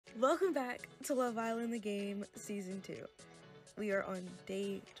Welcome back to Love Island the Game Season 2. We are on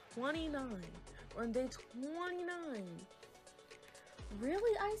day 29. We're on day 29.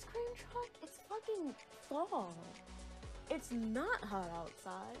 Really, ice cream truck? It's fucking fall. It's not hot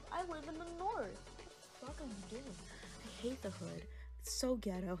outside. I live in the north. What the fuck are you doing? I hate the hood. It's so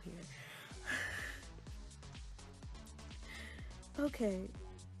ghetto here. Okay.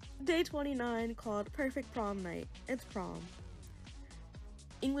 Day 29 called Perfect Prom Night. It's prom.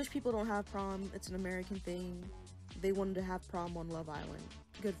 English people don't have prom. It's an American thing. They wanted to have prom on Love Island.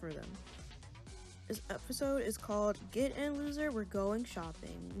 Good for them. This episode is called Get In Loser, We're Going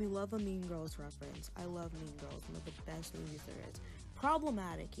Shopping. We love a Mean Girls reference. I love Mean Girls. One of the best movies there is.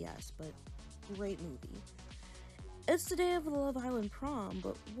 Problematic, yes, but great movie. It's the day of the Love Island prom,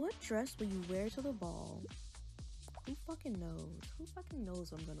 but what dress will you wear to the ball? Who fucking knows? Who fucking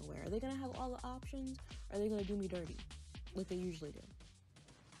knows what I'm gonna wear? Are they gonna have all the options? Or are they gonna do me dirty? Like they usually do.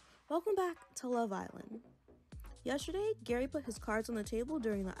 Welcome back to Love Island. Yesterday, Gary put his cards on the table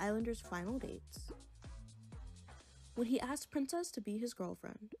during the Islanders' final dates, when he asked Princess to be his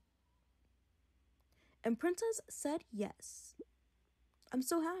girlfriend. And Princess said yes. I'm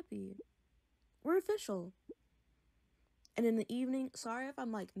so happy. We're official. And in the evening, sorry if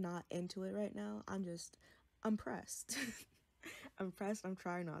I'm like not into it right now. I'm pressed. I'm pressed. I'm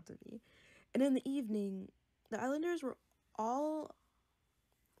trying not to be. And in the evening, the Islanders were all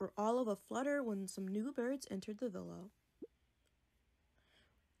of a flutter when some new birds entered the villa.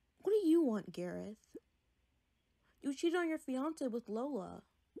 What do you want, Gareth? You cheated on your fiance with Lola.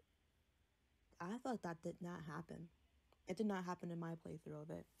 I thought that did not happen. It did not happen in my playthrough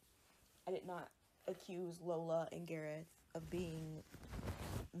of it. I did not accuse Lola and Gareth of being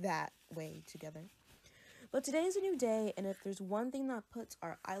that way together. But today is a new day, and if there's one thing that puts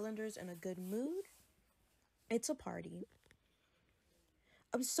our Islanders in a good mood, it's a party.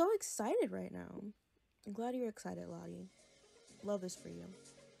 I'm so excited right now. I'm glad you're excited, Lottie. Love this for you.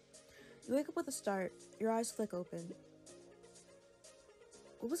 You wake up with a start. Your eyes flick open.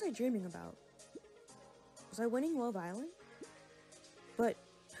 What was I dreaming about? Was I winning Love Island? But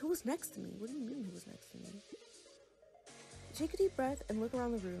who was next to me? What do you mean who was next to me? You take a deep breath and look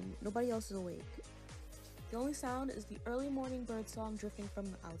around the room. Nobody else is awake. The only sound is the early morning bird song drifting from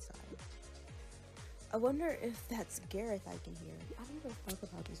the outside. I wonder if that's Gareth I can hear. I don't give a fuck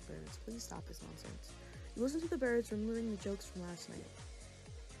about these birds. Please stop this nonsense. You listen to the birds remembering the jokes from last night.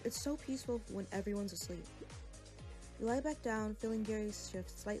 It's so peaceful when everyone's asleep. You lie back down, feeling Gary's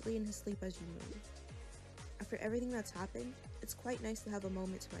shift slightly in his sleep as you move. After everything that's happened, it's quite nice to have a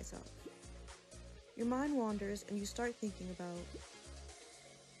moment to myself. Your mind wanders and you start thinking about,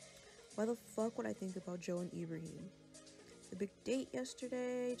 why the fuck would I think about Joe and Ibrahim? The big date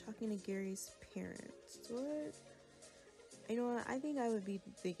yesterday, talking to Gary's parents. What? You know what? I think I would be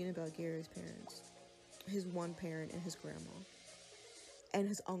thinking about Gary's parents. His one parent and his grandma. And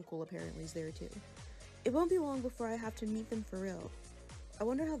his uncle apparently is there too. It won't be long before I have to meet them for real. I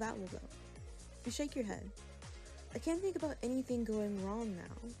wonder how that will go. You shake your head. I can't think about anything going wrong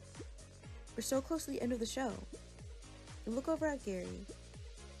now. We're so close to the end of the show. You look over at Gary.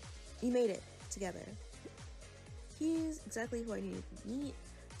 You made it together. He's exactly who I needed to meet.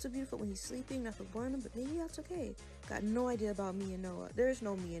 So beautiful when he's sleeping, not to warn him, but maybe that's okay. Got no idea about me and Noah. There's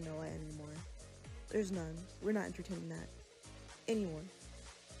no me and Noah anymore. There's none. We're not entertaining that anymore.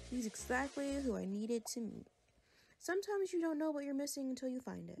 He's exactly who I needed to meet. Sometimes you don't know what you're missing until you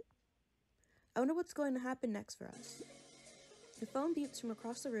find it. I wonder what's going to happen next for us. Your phone beeps from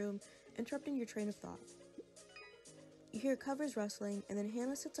across the room, interrupting your train of thought. You hear covers rustling, and then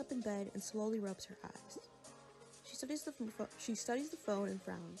Hannah sits up in bed and slowly rubs her eyes. She studies the phone and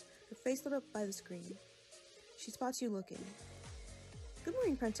frowns, her face lit up by the screen. She spots you looking. Good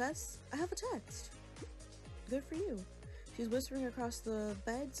morning, Princess. I have a text. Good for you. She's whispering across the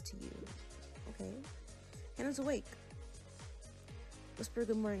beds to you. Okay. Hannah's awake. Whisper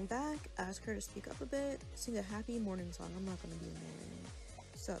good morning back, ask her to speak up a bit, sing a happy morning song. I'm not gonna be annoying.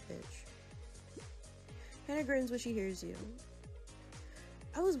 Sup, bitch. Hannah grins when she hears you.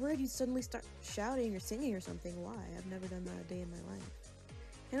 I was worried you'd suddenly start shouting or singing or something. Why? I've never done that a day in my life.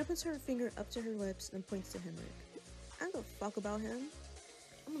 Hannah puts her finger up to her lips and points to Henrik. I don't give a fuck about him.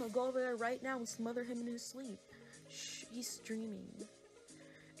 I'm gonna go over there right now and smother him in his sleep. Shh, he's dreaming.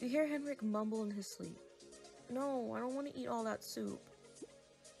 You hear Henrik mumble in his sleep. No, I don't want to eat all that soup.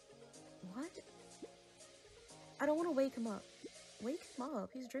 What? I don't want to wake him up. Wake him up.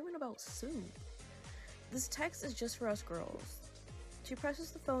 He's dreaming about soup. This text is just for us girls. She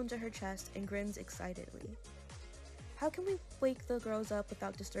presses the phone to her chest and grins excitedly. How can we wake the girls up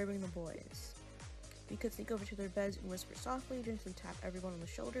without disturbing the boys? We could sneak over to their beds and whisper softly, gently tap everyone on the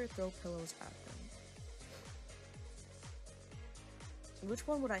shoulder, throw pillows at them. Which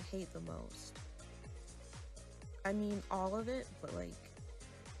one would I hate the most? I mean, all of it, but like,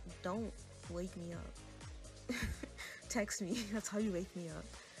 don't wake me up. Text me, that's how you wake me up.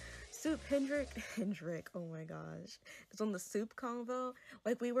 Soup Hendrick, oh my gosh. It's on the soup convo,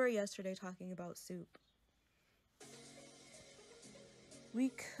 like we were yesterday talking about soup. We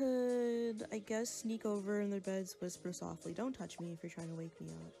could, I guess, sneak over in their beds, whisper softly, don't touch me if you're trying to wake me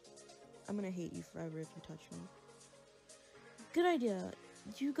up. I'm gonna hate you forever if you touch me. Good idea.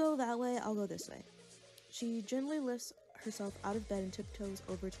 You go that way, I'll go this way. She gently lifts herself out of bed and tiptoes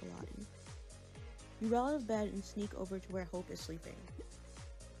over to Lottie. You roll out of bed and sneak over to where Hope is sleeping.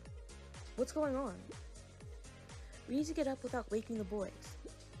 What's going on? We need to get up without waking the boys.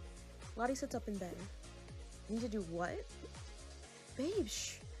 Lottie sits up in bed. We need to do what? Babe,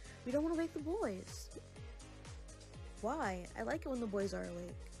 shh. We don't want to wake the boys. Why? I like it when the boys are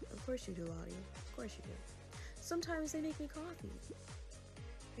awake. Of course you do, Lottie. Of course you do. Sometimes they make me coffee.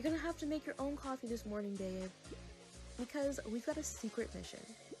 You're gonna have to make your own coffee this morning, babe. Because we've got a secret mission.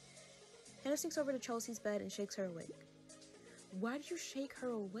 Hannah sneaks over to Chelsea's bed and shakes her awake. Why did you shake her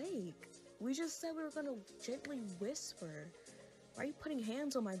awake? We just said we were gonna gently whisper. Why are you putting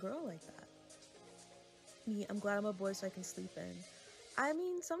hands on my girl like that? Me, I'm glad I'm a boy so I can sleep in. I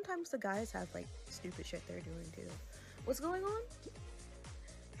mean, sometimes the guys have like stupid shit they're doing too. What's going on?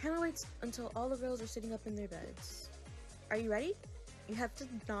 Hannah waits until all the girls are sitting up in their beds. Are you ready? You have to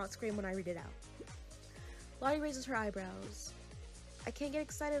not scream when I read it out. Lottie raises her eyebrows. I can't get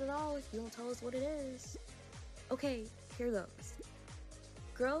excited at all if you don't tell us what it is. Okay, here goes.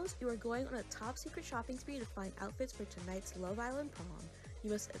 Girls, you are going on a top secret shopping spree to find outfits for tonight's Love Island prom. You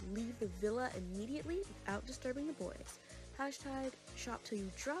must leave the villa immediately without disturbing the boys. Hashtag shop till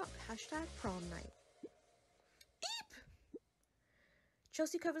you drop. Hashtag prom night. Beep!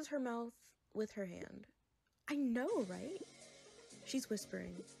 Chelsea covers her mouth with her hand. I know, right? She's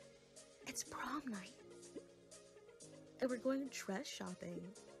whispering. It's prom night. And we're going dress shopping.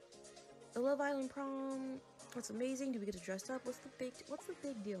 The Love Island prom. What's amazing? Do we get to dress up? What's the big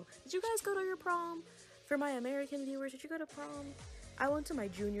deal? Did you guys go to your prom? For my American viewers, did you go to prom? I went to my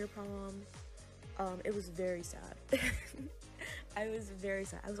junior prom. It was very sad. I was very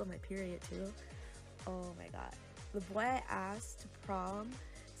sad. I was on my period too. Oh my god. The boy I asked to prom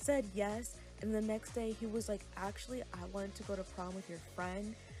said yes, and the next day he was like, actually, I wanted to go to prom with your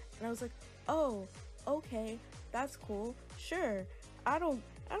friend. And I was like, oh, okay, that's cool. Sure. I don't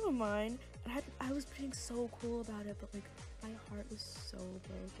mind. And I was being so cool about it, but like my heart was so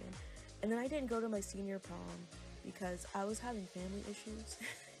broken. And then I didn't go to my senior prom because I was having family issues.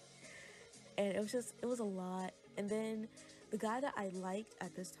 And it was a lot. And then the guy that I liked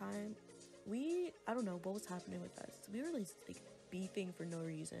at this time, I don't know what was happening with us. We were like beefing for no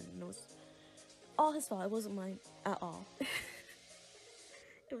reason. And it was all his fault. It wasn't mine at all.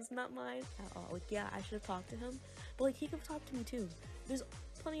 It was not mine at all. Like, yeah, I should have talked to him, but like he could have talked to me too. There's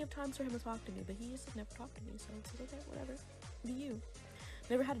plenty of times for him to talk to me, but he just like, never talked to me. So it's like, okay, whatever. Be you.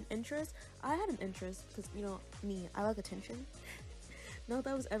 Never had an interest. I had an interest because, you know, me, I like attention. Not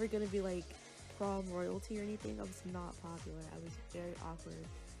that I was ever gonna be like prom royalty or anything. I was not popular. I was very awkward.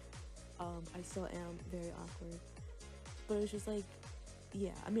 I still am very awkward. But it was just like, yeah.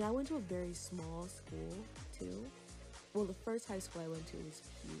 I mean, I went to a very small school too. Well, the first high school I went to was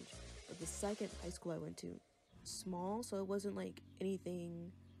huge, but the second high school I went to, small, so it wasn't like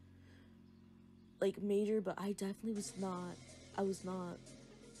anything like major, but I definitely was not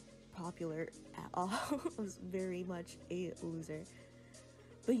popular at all. I was very much a loser.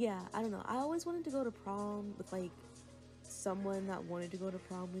 But yeah, I don't know. I always wanted to go to prom with like someone that wanted to go to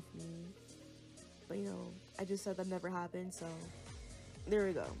prom with me. But you know, I just said that never happened, so there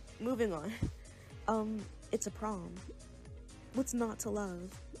we go. Moving on. It's a prom. What's not to love?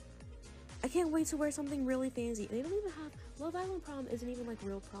 I can't wait to wear something really fancy. They don't even have Love Island prom isn't even like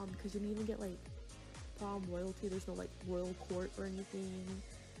real prom because you don't even get like prom royalty. There's no like royal court or anything,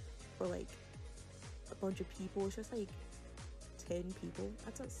 or like a bunch of people. It's just like 10 people.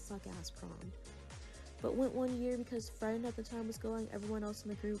 That's a suck-ass prom. But went one year because friend at the time was going. Everyone else in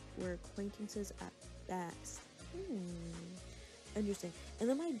the group were acquaintances at best. Interesting. And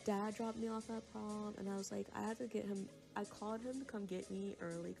then my dad dropped me off at prom, and I was like, I had to get him. I called him to come get me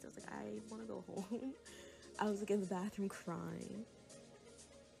early because I was like, I want to go home. I was like in the bathroom crying.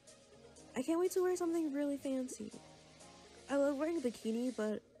 I can't wait to wear something really fancy. I love wearing a bikini,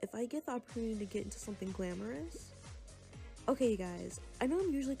 but if I get the opportunity to get into something glamorous. Okay, you guys, I know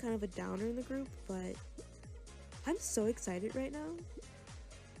I'm usually kind of a downer in the group, but I'm so excited right now.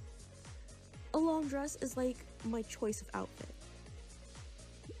 A long dress is like my choice of outfit.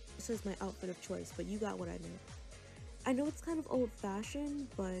 It says my outfit of choice, but you got what I mean. I know it's kind of old-fashioned,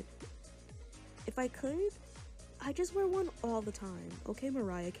 but if I could, I just wear one all the time. Okay,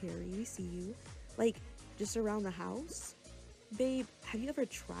 Mariah Carey, we see you. Like, just around the house. Babe, have you ever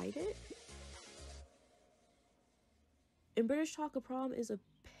tried it? In British talk, a prom is a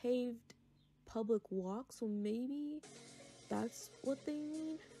paved public walk, so maybe that's what they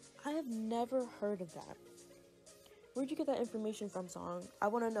mean. I have never heard of that. Where'd you get that information from, Song? I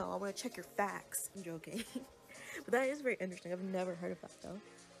want to know. I want to check your facts. I'm joking. But that is very interesting. I've never heard of that, though.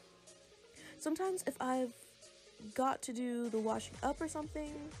 Sometimes if I've got to do the washing up or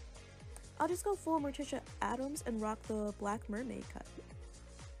something, I'll just go full Morticia Addams and rock the black mermaid cut.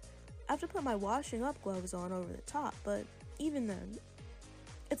 I have to put my washing up gloves on over the top, but even then,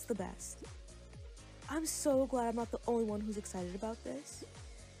 it's the best. I'm so glad I'm not the only one who's excited about this.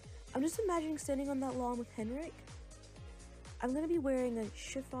 I'm just imagining standing on that lawn with Henrik. I'm gonna be wearing a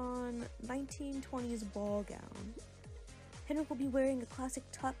chiffon 1920s ball gown. Henrik will be wearing a classic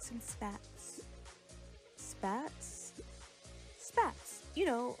tux and spats. Spats? Spats. You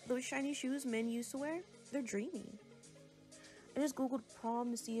know, those shiny shoes men used to wear? They're dreamy. I just googled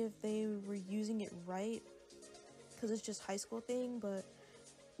prom to see if they were using it right, because it's just high school thing, but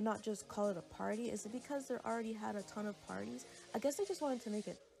not just call it a party. Is it because they already had a ton of parties? I guess they just wanted to make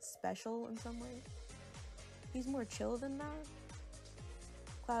it special in some way. He's more chill than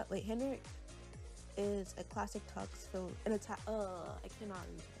that. Wait, Henrik is a classic tux filled in a I cannot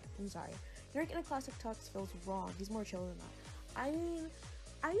read it. I'm sorry. Henrik in a classic tux feels wrong. He's more chill than that. I mean,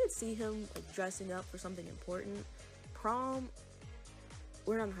 I could see him like dressing up for something important. Prom,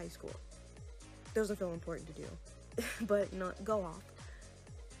 we're not in high school. Doesn't feel important to do. But no, go off.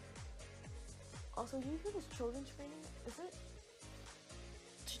 Also, do you hear this children screaming? Is it?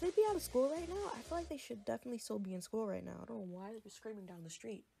 Should they be out of school right now? I feel like they should definitely still be in school right now. I don't know why they're screaming down the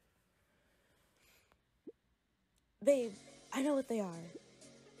street. Babe, I know what they are.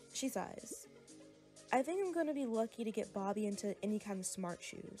 She sighs. I think I'm gonna be lucky to get Bobby into any kind of smart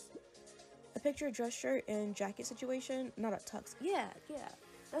shoes. I picture a dress shirt and jacket situation, not a tux. Yeah.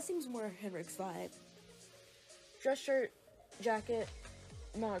 That seems more Henrik's vibe. Dress shirt, jacket,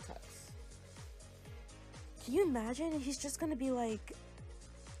 not a tux. Can you imagine? He's just gonna be like,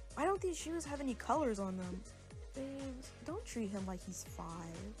 why don't these shoes have any colors on them? Babes, don't treat him like he's 5.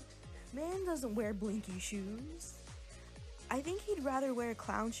 Man doesn't wear blinky shoes. I think he'd rather wear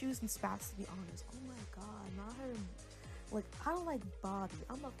clown shoes than spats, to be honest. Oh my god, not her. Like, I don't like Bobby.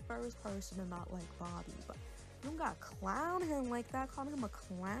 I'm the first person to not like Bobby, but you don't gotta clown him like that, calling him a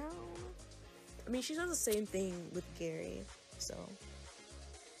clown. I mean, she does the same thing with Gary, so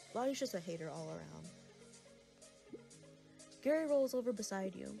Bobby's just a hater all around. Gary rolls over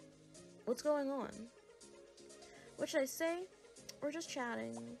beside you. What's going on? What should I say? We're just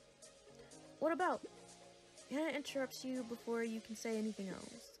chatting. What about? Hannah interrupts you before you can say anything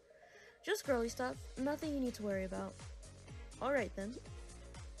else. Just girly stuff, nothing you need to worry about. Alright then.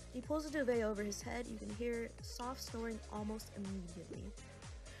 He pulls a duvet over his head. You can hear soft snoring almost immediately.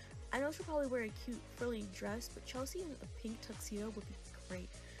 I know she'll probably wear a cute frilly dress, but Chelsea in a pink tuxedo would be great.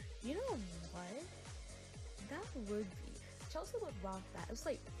 You know what? That would be. Chelsea would rock that. It's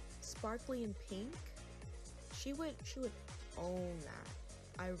like sparkly and pink. She would own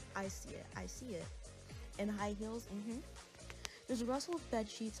that. I see it. I see it. And high heels. There's a rustle of bed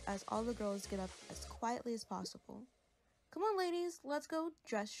sheets as all the girls get up as quietly as possible. Come on, ladies, let's go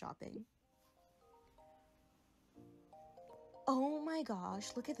dress shopping. Oh my gosh,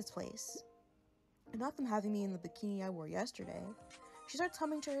 look at this place. Not them having me in the bikini I wore yesterday. She starts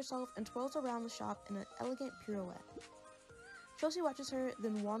humming to herself and twirls around the shop in an elegant pirouette. Chelsea watches her,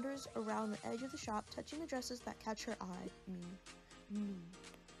 then wanders around the edge of the shop, touching the dresses that catch her eye. Me.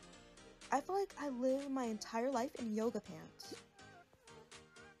 I feel like I live my entire life in yoga pants.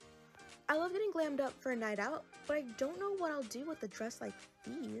 I love getting glammed up for a night out, but I don't know what I'll do with a dress like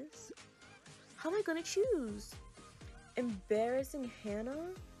these. How am I gonna choose? Embarrassing Hannah?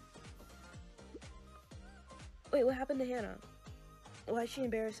 Wait, what happened to Hannah? Why is she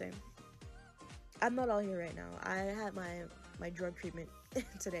embarrassing? I'm not all here right now. I had my drug treatment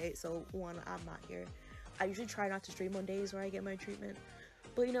today, so one, I'm not here. I usually try not to stream on days where I get my treatment.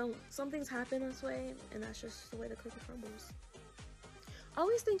 But you know, some things happen this way, and that's just the way the cookie crumbles. I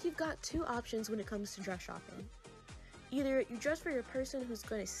always think you've got 2 options when it comes to dress shopping. Either you dress for your person who's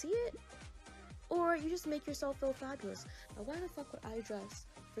going to see it, or you just make yourself feel fabulous. Now why the fuck would I dress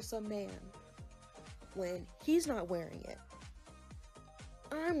for some man when he's not wearing it?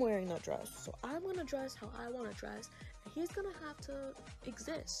 I'm wearing that dress, so I'm gonna dress how I want to dress, and he's gonna have to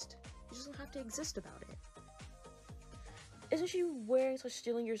exist. She doesn't have to exist about it. Isn't she wearing /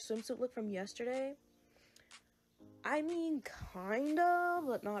 stealing your swimsuit look from yesterday? I mean, kind of,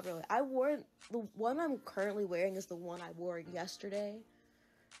 but not really. The one I'm currently wearing is the one I wore yesterday.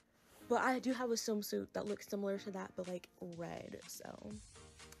 But I do have a swimsuit that looks similar to that, but like red, so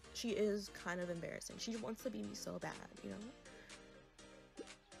she is kind of embarrassing. She wants to be me so bad, you know?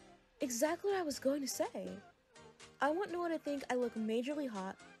 Exactly what I was going to say. I want no one to think I look majorly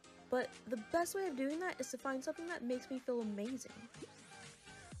hot, but the best way of doing that is to find something that makes me feel amazing.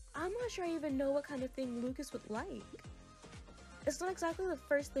 I'm not sure I even know what kind of thing Lucas would like. It's not exactly the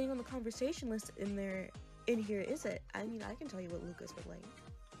first thing on the conversation list in here, is it? I mean, I can tell you what Lucas would like.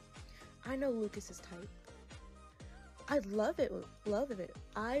 I know Lucas's type. I'd love if it was.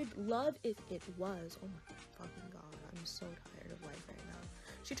 Oh my fucking god, I'm so tired of life right now.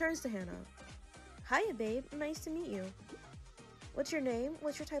 She turns to Hannah. Hiya, babe. Nice to meet you. What's your name?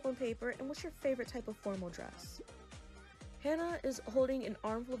 What's your type on paper? And what's your favorite type of formal dress? Hannah is holding an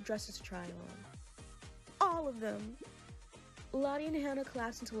armful of dresses to try on. All of them. Lottie and Hannah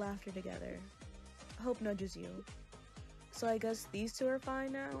collapse into laughter together. Hope nudges you. So I guess these two are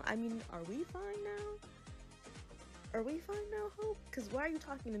fine now? I mean, are we fine now? Are we fine now, Hope? Because why are you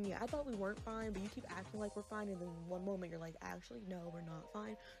talking to me? I thought we weren't fine, but you keep acting like we're fine, and then one moment you're like, actually, no, we're not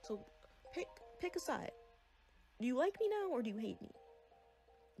fine. So pick a side. Do you like me now, or do you hate me?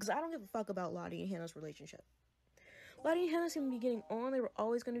 Because I don't give a fuck about Lottie and Hannah's relationship. Lottie and Hannah seem to be getting on. They were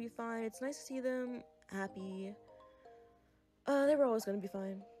always going to be fine. It's nice to see them happy. They were always going to be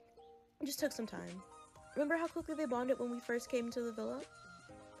fine. It just took some time. Remember how quickly they bonded when we first came to the villa?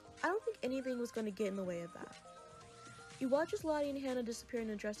 I don't think anything was going to get in the way of that. You watch as Lottie and Hannah disappear in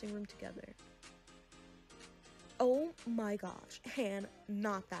the dressing room together. Oh my gosh, Han,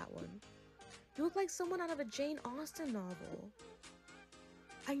 not that one. You look like someone out of a Jane Austen novel.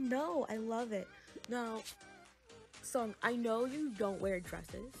 I know, I love it. Now, Sung, I know you don't wear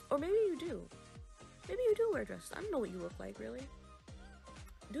dresses, or maybe you do. Maybe you do wear dresses. I don't know what you look like, really.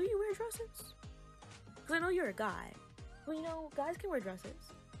 Do you wear dresses? Because I know you're a guy. Well, you know, guys can wear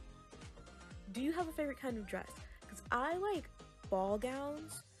dresses. Do you have a favorite kind of dress? Because I like ball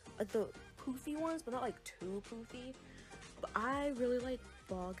gowns, like the poofy ones, but not like too poofy. But I really like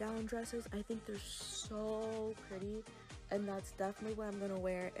ball gown dresses. I think they're so pretty, and that's definitely what I'm gonna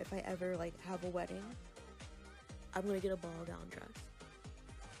wear if I ever like have a wedding. I'm gonna get a ball gown dress.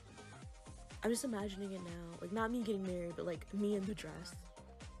 I'm just imagining it now, like not me getting married, but like me in the dress.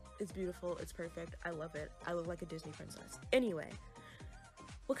 It's beautiful, it's perfect, I love it. I look like a Disney princess. Anyway,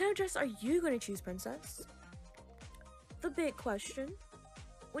 what kind of dress are you gonna choose, princess? The big question.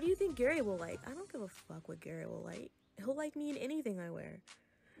 What do you think Gary will like? I don't give a fuck what Gary will like. He'll like me in anything I wear.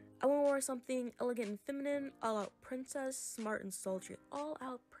 I want to wear something elegant and feminine, all out princess, smart and sultry, all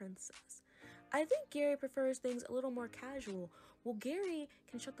out princess. I think Gary prefers things a little more casual. Well, Gary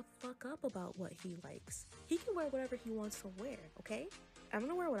can shut the fuck up about what he likes. He can wear whatever he wants to wear, okay? I'm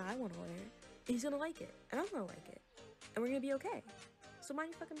gonna wear what I want to wear, and he's gonna like it, and I'm gonna like it, and we're gonna be okay. So mind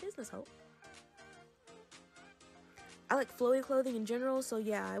your fucking business, Hope. I like flowy clothing in general, so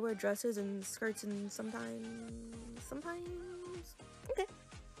yeah, I wear dresses and skirts and sometimes, okay.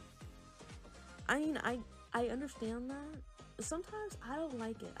 I mean, I understand that. Sometimes I don't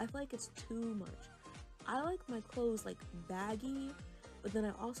like it. I feel like it's too much. I like my clothes like baggy, but then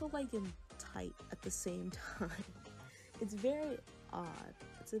I also like them tight at the same time. It's very odd.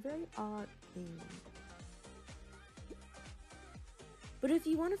 It's a very odd thing. But if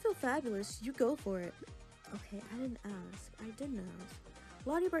you want to feel fabulous, you go for it. Okay, I didn't ask.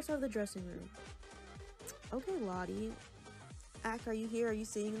 Lottie bursts out of the dressing room. Okay, Lottie. Ack, are you here? Are you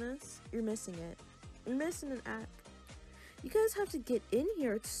seeing this? You're missing it. You're missing an act. You guys have to get in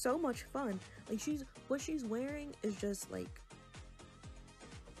here. It's so much fun. Like, what she's wearing is just like,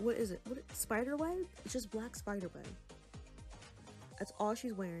 what is it? Spider web? It's just black spider web. That's all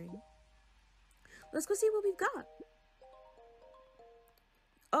she's wearing. Let's go see what we've got.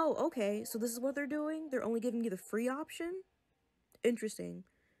 Oh, okay. So this is what they're doing? They're only giving you the free option? Interesting.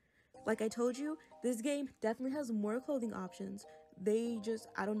 Like I told you, this game definitely has more clothing options.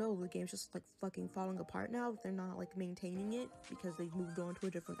 I don't know, the game's just like fucking falling apart now. They're not like maintaining it because they've moved on to a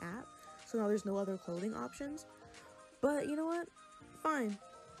different app. So now there's no other clothing options. But you know what? Fine.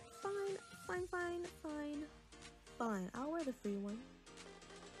 Fine. I'll wear the free one.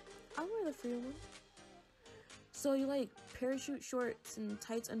 So you like parachute shorts and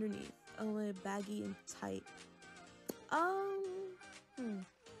tights underneath. Oh, like baggy and tight.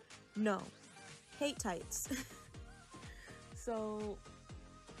 No. Hate tights. So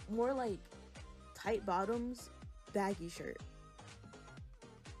more like tight bottoms, baggy shirt.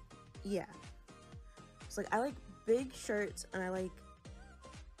 It's like I like big shirts and I like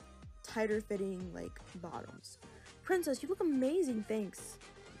tighter fitting like bottoms. Princess, you look amazing. Thanks,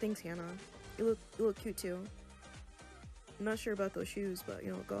 Hannah. You look cute too. I'm not sure about those shoes, but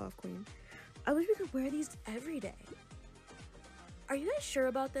you know, go off, queen. I wish we could wear these every day. Are you guys sure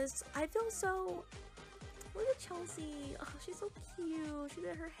about this? I feel so. Look at Chelsea. Oh, she's so cute. She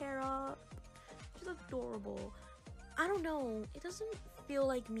did her hair up. She's adorable. I don't know. It doesn't feel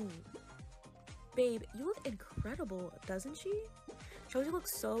like me. Babe, you look incredible, doesn't she? Chelsea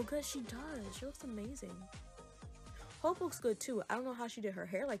looks so good. She does. She looks amazing. Hope looks good too. I don't know how she did her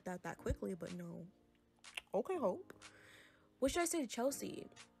hair like that quickly, but no. Okay, Hope. What should I say to Chelsea?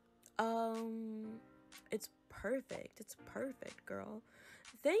 It's perfect. It's perfect, girl.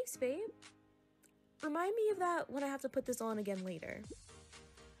 Thanks, babe. Remind me of that when I have to put this on again later.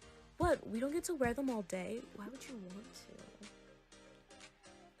 What? We don't get to wear them all day? Why would you want to?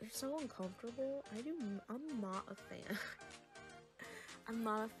 They're so uncomfortable. I'm not a fan. I'm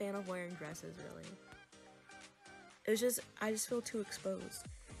not a fan of wearing dresses, really. I just feel too exposed.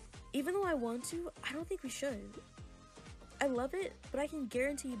 Even though I want to, I don't think we should. I love it, but I can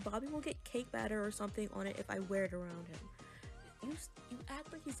guarantee Bobby will get cake batter or something on it if I wear it around him. You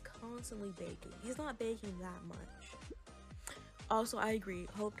act like he's constantly baking. He's not baking that much. Also, I agree.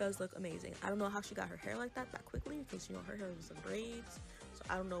 Hope does look amazing. I don't know how she got her hair like that quickly because, you know, her hair was in braids. So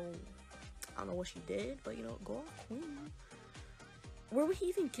I don't know what she did, but, you know, go off, queen. Where would he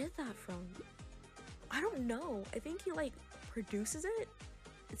even get that from? I don't know. I think he, like, produces it.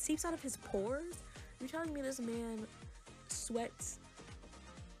 It seeps out of his pores. You're telling me this man sweats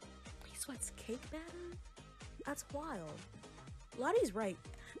cake batter? That's wild. Lottie's right.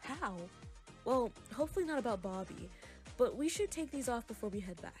 How? Well, hopefully not about Bobby, but we should take these off before we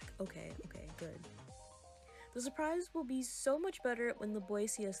head back. Okay, good. The surprise will be so much better when the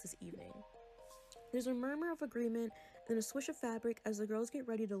boys see us this evening. There's a murmur of agreement and a swish of fabric as the girls get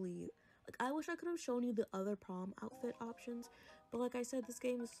ready to leave. Like, I wish I could have shown you the other prom outfit options, but like I said, this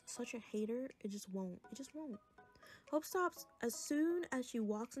game is such a hater, it just won't. Hope stops as soon as she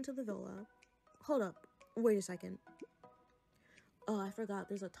walks into the villa. Hold up, wait a second. Oh, I forgot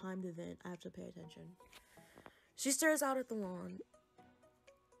there's a timed event. I have to pay attention. She stares out at the lawn.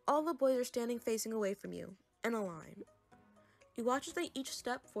 All the boys are standing facing away from you, in a line. You watch as they each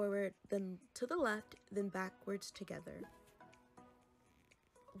step forward, then to the left, then backwards together.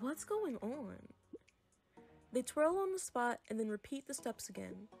 What's going on? They twirl on the spot and then repeat the steps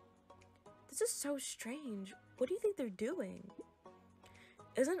again. This is so strange. What do you think they're doing?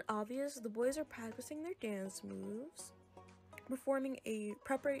 Isn't it obvious the boys are practicing their dance moves,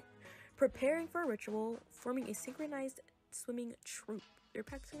 preparing for a ritual, forming a synchronized swimming troupe. They're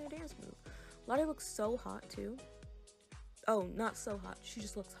practicing their dance move. Lottie looks so hot too. Oh, not so hot. She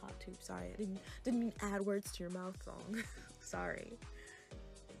just looks hot too. Sorry, I didn't mean add words to your mouth song. Sorry.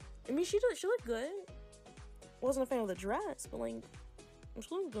 I mean, she looked good. Wasn't a fan of the dress, but like, she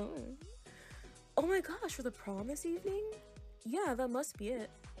looked good. Oh my gosh, for the prom this evening? Yeah, that must be it.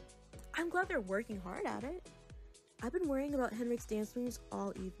 I'm glad they're working hard at it. I've been worrying about Henrik's dance moves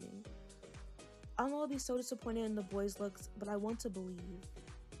all evening. I know I'll be so disappointed in the boys' looks, but I want to believe.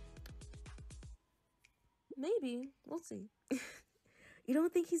 Maybe. We'll see. You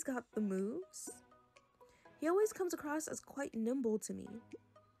don't think he's got the moves? He always comes across as quite nimble to me.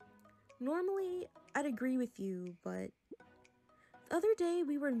 Normally, I'd agree with you, but the other day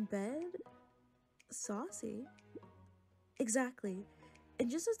we were in bed. Saucy. Exactly. And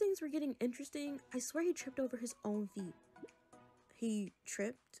just as things were getting interesting, I swear he tripped over his own feet. He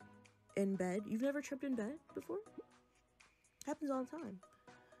tripped in bed? You've never tripped in bed before? Happens all the time.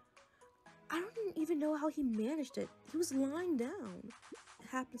 I don't even know how he managed it. He was lying down. It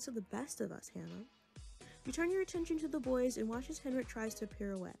happens to the best of us, Hannah. You turn your attention to the boys and watch as Henrik tries to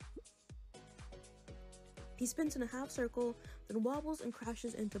pirouette. He spins in a half circle, then wobbles and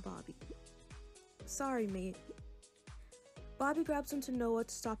crashes into Bobby. Sorry, mate. Bobby grabs onto Noah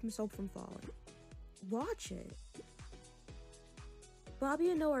to stop himself from falling. Watch it. Bobby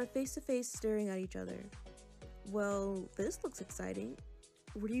and Noah are face to face staring at each other. Well, this looks exciting.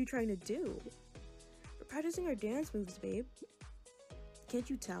 What are you trying to do? We're practicing our dance moves, babe. Can't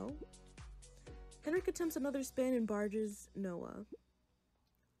you tell? Henrik attempts another spin and barges Noah.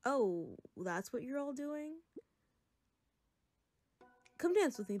 Oh, that's what you're all doing? Come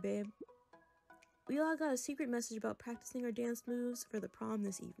dance with me, babe. We all got a secret message about practicing our dance moves for the prom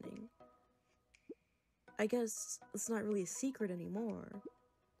this evening. I guess it's not really a secret anymore.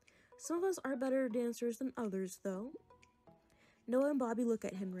 Some of us are better dancers than others, though. Noah and Bobby look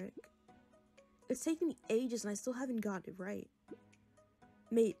at Henrik. It's taken me ages and I still haven't got it right.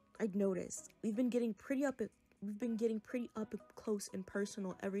 Mate, I'd noticed. We've been getting pretty up close and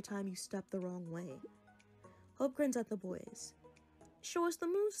personal every time you step the wrong way. Hope grins at the boys. Show us the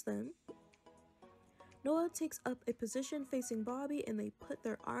moves then. Noah takes up a position facing Bobby and they put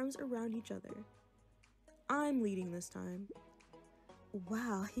their arms around each other. I'm leading this time.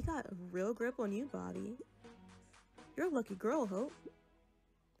 Wow, he got a real grip on you, Bobby. You're a lucky girl, Hope.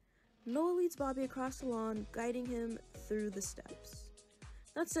 Noah leads Bobby across the lawn, guiding him through the steps.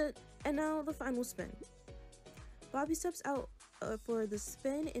 That's it, and now the final spin. Bobby steps out for the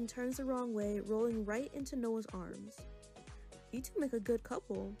spin and turns the wrong way, rolling right into Noah's arms. You two make a good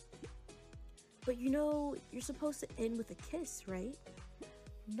couple. But you know, you're supposed to end with a kiss, right?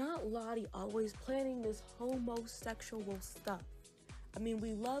 Not Lottie always planning this homosexual stuff. I mean,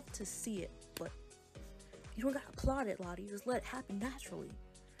 we love to see it, but you don't gotta plot it, Lottie. Just let it happen naturally.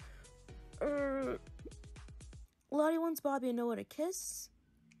 Lottie wants Bobby and Noah to kiss.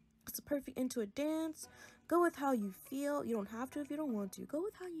 It's a perfect into a dance. Go with how you feel. You don't have to if you don't want to. Go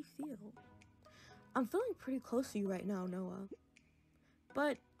with how you feel. I'm feeling pretty close to you right now, Noah.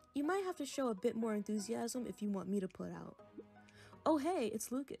 But you might have to show a bit more enthusiasm if you want me to put out. Oh hey,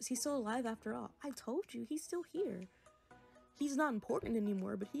 it's Lucas. He's still alive after all. I told you, he's still here. He's not important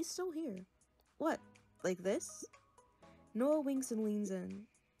anymore, but he's still here. What, like this? Noah winks and leans in.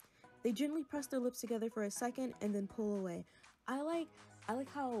 They gently press their lips together for a second and then pull away. I like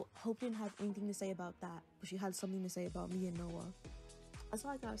how Hope didn't have anything to say about that, but she had something to say about me and Noah. That's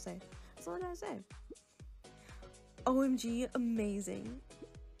all I gotta say. That's all I gotta say. OMG, amazing.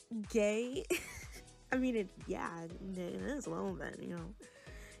 Gay? I mean, it is a little bit, you know.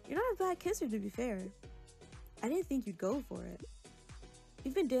 You're not a bad kisser, to be fair. I didn't think you'd go for it.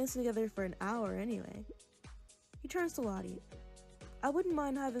 We've been dancing together for an hour anyway. He turns to Lottie. I wouldn't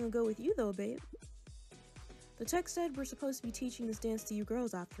mind having a go with you though, babe. The text said we're supposed to be teaching this dance to you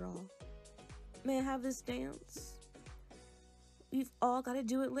girls after all. May I have this dance? We've all got to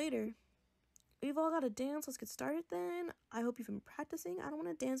do it later. We've all got to dance. Let's get started then. I hope you've been practicing. I don't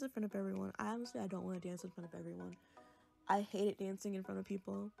want to dance in front of everyone. I don't want to dance in front of everyone. I hate it dancing in front of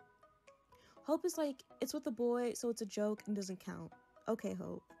people. Hope is like, it's with the boy, so it's a joke and doesn't count. Okay,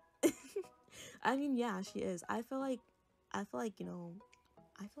 Hope. I mean, yeah, she is. I feel like, you know,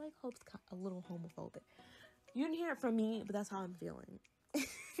 Hope's a little homophobic. You didn't hear it from me, but that's how I'm feeling.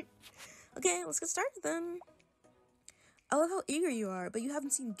 Okay, let's get started then. I love how eager you are, but you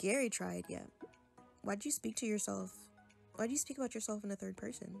haven't seen Gary try it yet. Why'd you speak about yourself in the third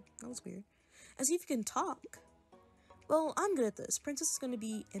person? That was weird. And see if you can talk. Well, I'm good at this. Princess is going to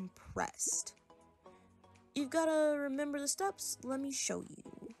be impressed. You've got to remember the steps. Let me show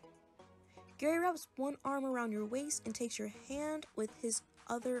you. Gary wraps one arm around your waist and takes your hand with his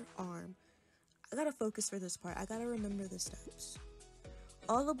other arm. I gotta focus for this part. I gotta remember the steps.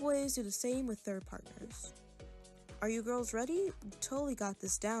 All the boys do the same with their partners. Are you girls ready? We totally got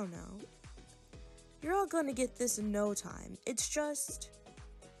this down now. You're all gonna get this in no time. It's just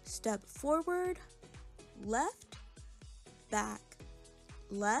step forward, left, back,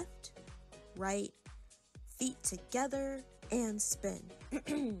 left, right, feet together, and spin.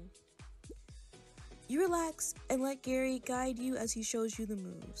 You relax and let Gary guide you as he shows you the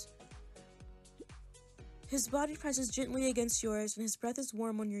moves. His body presses gently against yours and his breath is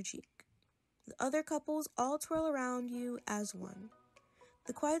warm on your cheek. The other couples all twirl around you as one.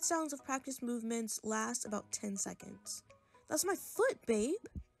 The quiet sounds of practice movements last about 10 seconds. That's my foot, babe.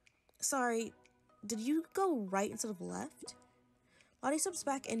 Sorry, did you go right instead of left? Lottie steps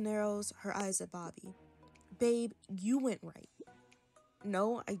back and narrows her eyes at Bobby. Babe, you went right.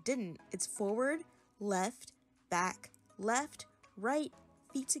 No, I didn't. It's forward, left, back, left, right,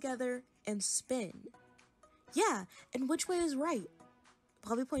 feet together, and spin. Yeah, and which way is right?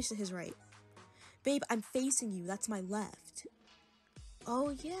 Bobby points to his right. Babe, I'm facing you. That's my left.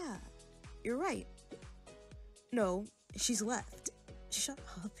 Oh, yeah. You're right. No, she's left. Shut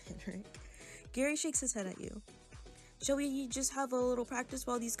up, Henrik. Gary shakes his head at you. Shall we just have a little practice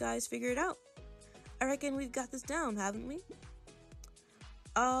while these guys figure it out? I reckon we've got this down, haven't we?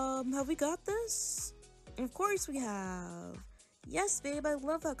 Have we got this? Of course we have. Yes, babe, I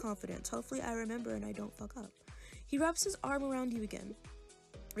love that confidence. Hopefully I remember and I don't fuck up. He wraps his arm around you again.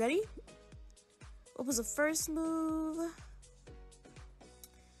 Ready? What was the first move?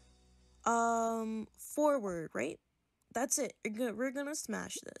 Forward, right? That's it. We're gonna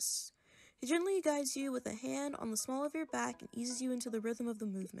smash this. He gently guides you with a hand on the small of your back and eases you into the rhythm of the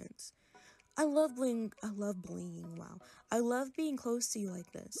movements. I love being close to you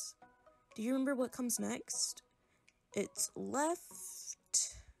like this. Do you remember what comes next? It's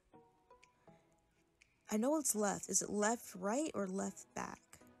left. I know it's left. Is it left, right, or left, back?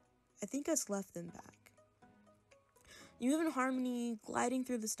 I think us left them back. You move in harmony, gliding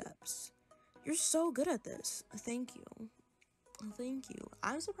through the steps. You're so good at this. Thank you. Thank you.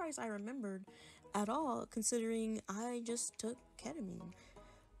 I'm surprised I remembered at all, considering I just took ketamine.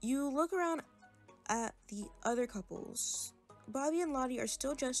 You look around at the other couples. Bobby and Lottie are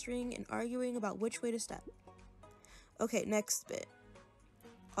still gesturing and arguing about which way to step. Okay, next bit.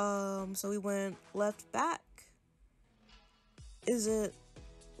 So we went left back. Is it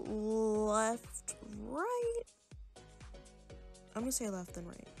left, right? I'm gonna say left and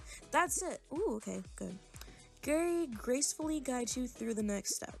right. That's it. Ooh, okay, good. Gary gracefully guides you through the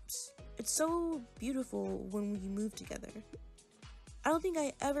next steps. It's so beautiful when we move together. I don't think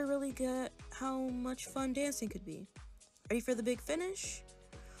I ever really get how much fun dancing could be. Ready for the big finish?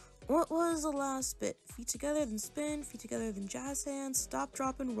 What was the last bit? Feet together, then spin, feet together, then jazz hands, stop,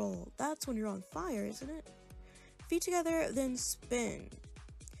 drop, and roll. That's when you're on fire, isn't it? Feet together, then spin.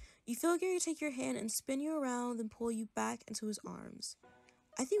 You feel Gary take your hand and spin you around, then pull you back into his arms.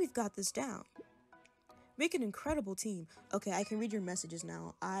 I think we've got this down. Make an incredible team. Okay, I can read your messages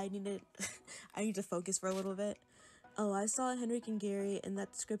now. I need to focus for a little bit. Oh, I saw Henrik and Gary in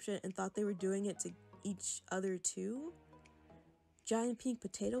that description and thought they were doing it to each other too. Giant pink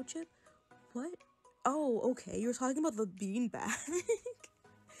potato chip? What? Oh, okay, you're talking about the beanbag.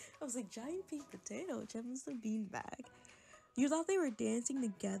 I was like, giant pink potato chip is the beanbag. You thought they were dancing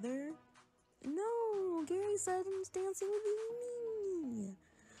together? No, Gary said he was dancing with me.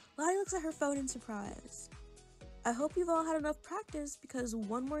 Lottie looks at her phone in surprise. I hope you've all had enough practice because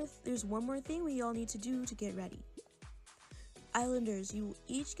there's one more thing we all need to do to get ready. Islanders, you will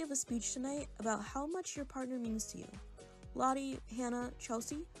each give a speech tonight about how much your partner means to you. Lottie, Hannah,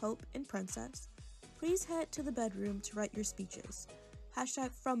 Chelsea, Hope, and Princess, please head to the bedroom to write your speeches.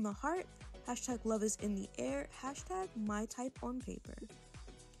 Hashtag from the heart, hashtag love is in the air, hashtag my type on paper.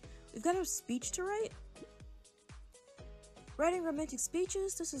 We've got a speech to write? Writing romantic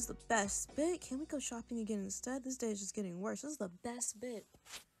speeches? This is the best bit. Can we go shopping again instead? This day is just getting worse. This is the best bit.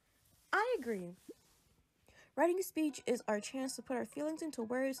 I agree. Writing a speech is our chance to put our feelings into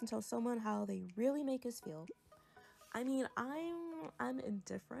words and tell someone how they really make us feel. I mean, I'm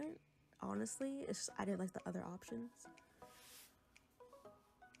indifferent, honestly. It's just I didn't like the other options.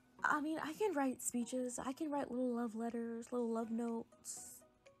 I mean, I can write speeches. I can write little love letters, little love notes.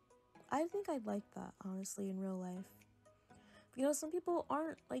 I think I'd like that, honestly, in real life. You know, some people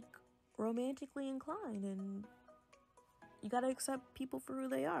aren't, like, romantically inclined, and you gotta accept people for who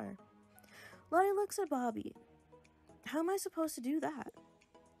they are. Lottie looks at Bobby. How am I supposed to do that?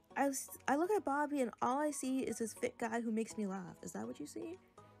 I look at Bobby and all I see is this fit guy who makes me laugh. Is that what you see?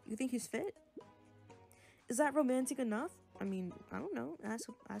 You think he's fit? Is that romantic enough? I mean, I don't know.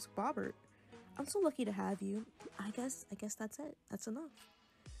 Ask Bobbert. I'm so lucky to have you. I guess that's it. That's enough.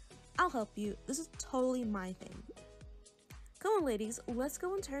 I'll help you. This is totally my thing. Come on, ladies. Let's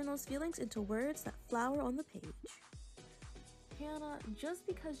go and turn those feelings into words that flower on the page. Hannah, just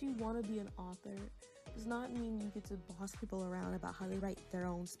because you want to be an author does not mean you get to boss people around about how they write their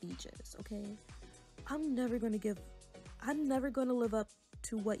own speeches, okay? I'm never going to live up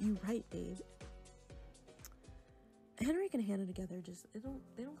to what you write, babe. Henrik and Hannah together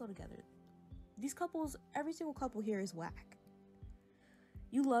they don't go together. These couples, every single couple here is whack.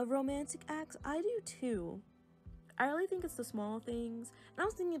 You love romantic acts? I do too. I really think it's the small things. And I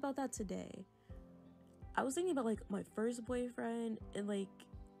was thinking about that today. I was thinking about, like, my first boyfriend, and, like,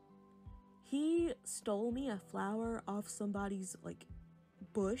 he stole me a flower off somebody's, like,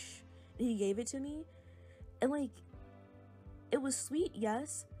 bush, and he gave it to me. And, like, it was sweet,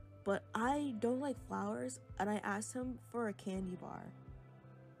 yes, but I don't like flowers, and I asked him for a candy bar.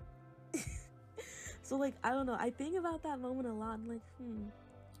 So, like, I don't know. I think about that moment a lot. I'm like,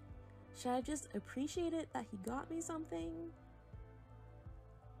 should I just appreciate it that he got me something?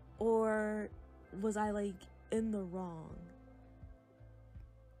 Or was I, like, in the wrong?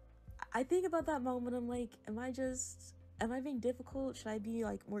 I think about that moment. I'm like, am I being difficult? Should I be,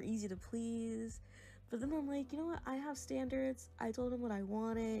 like, more easy to please? But then I'm like, you know what? I have standards. I told him what I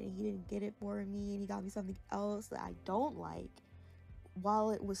wanted, and he didn't get it for me, and he got me something else that I don't like. While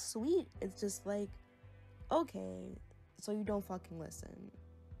it was sweet, it's just like, okay, so you don't fucking listen.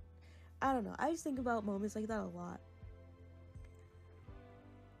 I don't know. I just think about moments like that a lot.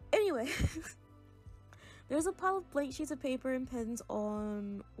 Anyway, there's a pile of blank sheets of paper and pens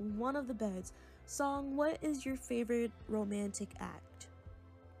on one of the beds. Song, what is your favorite romantic act?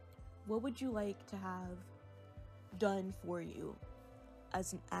 What would you like to have done for you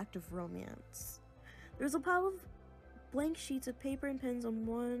as an act of romance? There's a pile of blank sheets of paper and pens on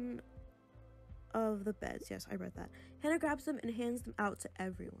one of the beds. Yes, I read that. Hannah grabs them and hands them out to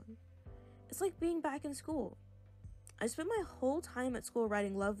everyone. It's like being back in school. I spent my whole time at school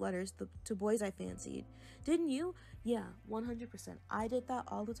writing love letters to boys I fancied. Didn't you? Yeah, 100%. I did that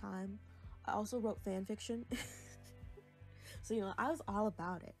all the time. I also wrote fan fiction. So, you know, I was all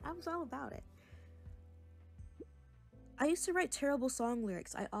about it. I used to write terrible song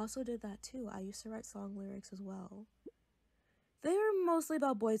lyrics. I also did that too. I used to write song lyrics as well. They were mostly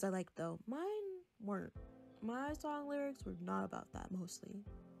about boys I liked, though. Mine weren't. My song lyrics were not about that, mostly.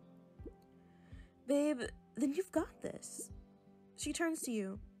 Babe, then you've got this. She turns to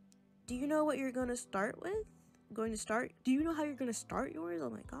you. Do you know what you're going to start with? Do you know how you're going to start yours? Oh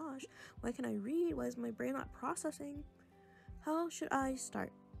my gosh. Why can't I read? Why is my brain not processing? How should I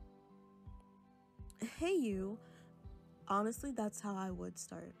start? Hey, you. Honestly, that's how I would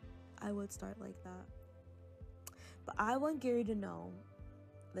start. I would start like that. But I want Gary to know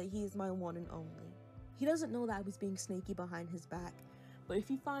that he is my one and only. He doesn't know that I was being snaky behind his back. But if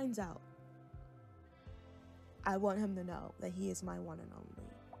he finds out, I want him to know that he is my one and only.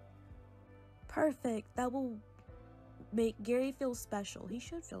 Perfect. That will make Gary feel special. He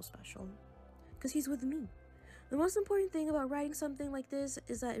should feel special. Because he's with me. The most important thing about writing something like this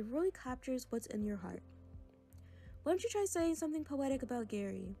is that it really captures what's in your heart. Why don't you try saying something poetic about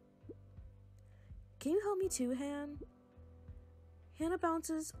Gary? Can you help me too, Han? Hannah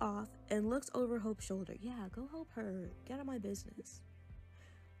bounces off and looks over Hope's shoulder. Yeah, go help her. Get out of my business.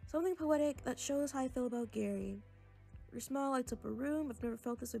 Something poetic that shows how I feel about Gary. Your smile lights up a room. I've never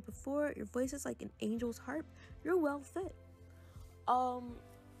felt this way before. Your voice is like an angel's harp. You're well fit. I'm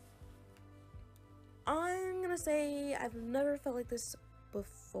gonna say I've never felt like this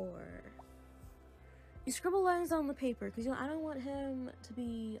before. You scribble lines on the paper because, you know, I don't want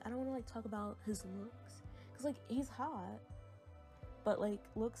to like talk about his looks because, like, he's hot, but like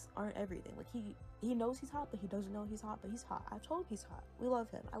looks aren't everything. Like he knows he's hot, but he doesn't know he's hot, but he's hot. I've told him he's hot. We love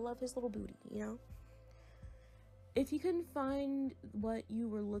him. I love his little booty, you know. If you couldn't find what you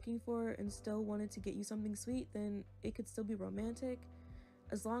were looking for and still wanted to get you something sweet, then it could still be romantic,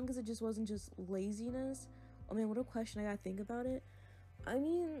 as long as it just wasn't just laziness. Oh man, what a question. I gotta think about it. I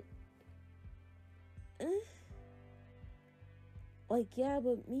mean, like, yeah,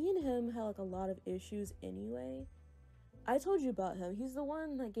 but me and him had like a lot of issues anyway. I told you about him. He's the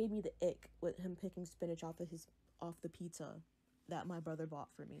one that gave me the ick with him picking spinach off the pizza that my brother bought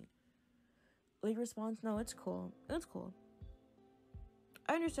for me. Like, response, no, it's cool. It's cool.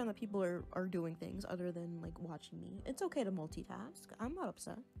 I understand that people are doing things other than like watching me. It's okay to multitask. I'm not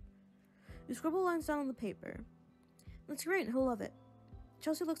upset. You scribble lines down on the paper. That's great. He'll love it.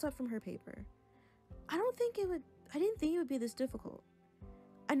 Chelsea looks up from her paper. I didn't think it would be this difficult.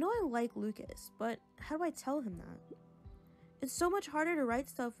 I know I like Lucas, but how do I tell him that? It's so much harder to write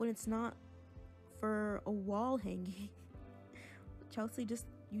stuff when it's not for a wall hanging. Chelsea, just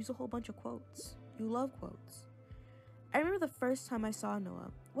use a whole bunch of quotes. You love quotes. I remember the first time I saw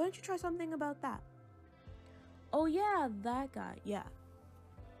Noah. Why don't you try something about that? Oh yeah, that guy. Yeah.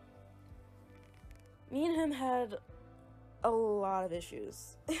 Me and him had a lot of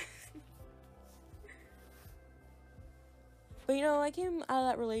issues. But, you know, I came out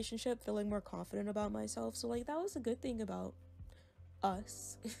of that relationship feeling more confident about myself. So, like, that was a good thing about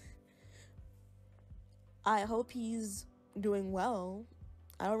us. I hope he's doing well.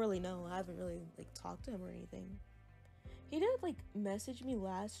 I don't really know. I haven't really, like, talked to him or anything. He did, like, message me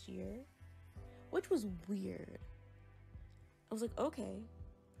last year, which was weird. I was like, okay.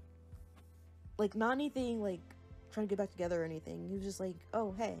 Like, not anything, like, trying to get back together or anything. He was just like,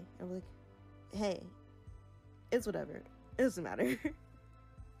 oh, hey. I was like, hey. It's whatever. It doesn't matter.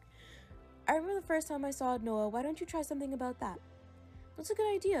 I remember the first time I saw Noah. Why don't you try something about that? That's a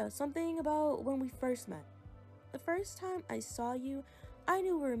good idea. Something about when we first met. The first time I saw you, I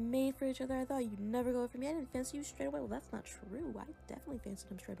knew we were made for each other. I thought you'd never go for me. I didn't fancy you straight away. Well, that's not true. I definitely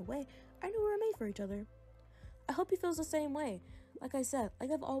fancied him straight away. I knew we were made for each other. I hope he feels the same way. Like I said,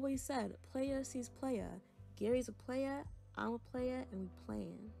 like I've always said, playa sees playa. Gary's a playa, I'm a playa, and we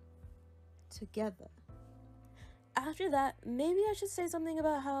playing together. After that, maybe I should say something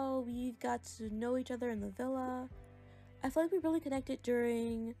about how we got to know each other in the villa. I feel like we really connected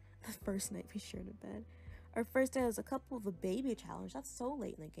during the first night we shared a bed. Our first day as a couple of a baby challenge. That's so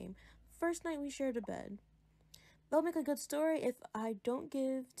late in the game. First night we shared a bed. That'll make a good story if I don't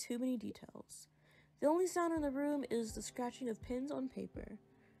give too many details. The only sound in the room is the scratching of pens on paper.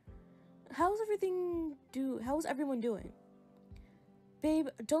 How's everyone doing? Babe,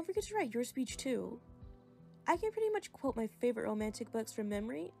 don't forget to write your speech too. I can pretty much quote my favorite romantic books from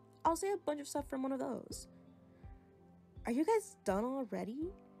memory. I'll say a bunch of stuff from one of those. Are you guys done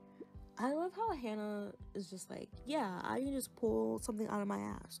already? I love how Hannah is just like, yeah, I can just pull something out of my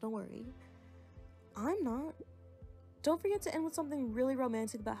ass. Don't worry. I'm not. Don't forget to end with something really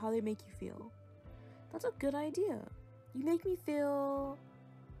romantic about how they make you feel. That's a good idea. You make me feel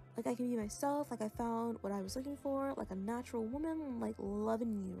like I can be myself, like I found what I was looking for, like a natural woman, like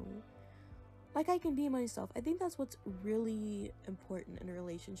loving you. Like I can be myself. I think that's what's really important in a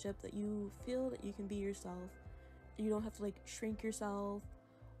relationship, that you feel that you can be yourself. You don't have to like shrink yourself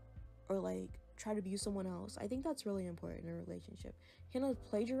or like try to be someone else. I think that's really important in a relationship. Hannah's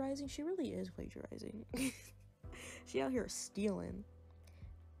plagiarizing. She really is plagiarizing. She out here stealing.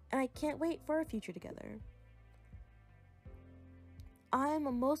 And I can't wait for our future together. I'm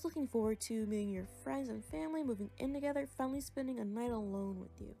most looking forward to meeting your friends and family, moving in together, finally spending a night alone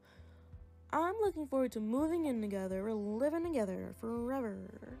with you. I'm looking forward to moving in together, we're living together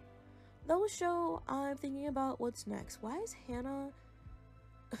forever. That will show I'm thinking about what's next. Why is Hannah,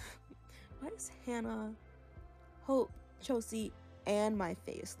 Hope, Chelsea, and my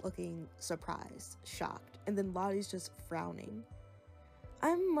face looking surprised, shocked, and then Lottie's just frowning?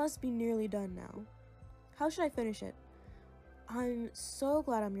 I must be nearly done now. How should I finish it? I'm so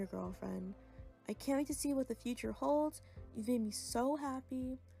glad I'm your girlfriend. I can't wait to see what the future holds. You've made me so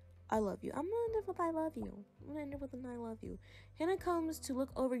happy. I love you. I'm gonna end it with I love you. I'm gonna end it with an I love you. Hannah comes to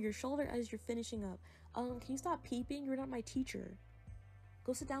look over your shoulder as you're finishing up. Can you stop peeping? You're not my teacher.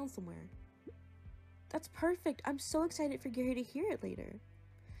 Go sit down somewhere. That's perfect. I'm so excited for Gary to hear it later.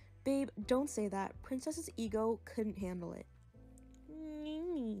 Babe, don't say that. Princess's ego couldn't handle it.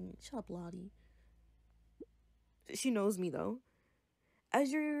 Shut up, Lottie. She knows me, though.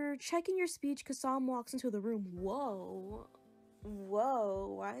 As you're checking your speech, Kassam walks into the room. Whoa.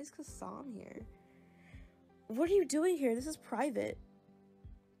 Whoa. Why is Kassam here? What are you doing here? This is private.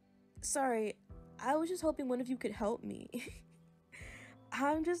 Sorry. I was just hoping one of you could help me.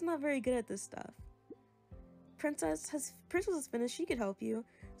 I'm just not very good at this stuff. Princess has finished. She could help you.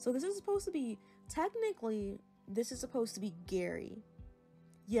 So this is supposed to be... Technically, this is supposed to be Gary.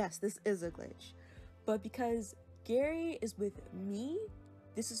 Yes, this is a glitch. But because Gary is with me,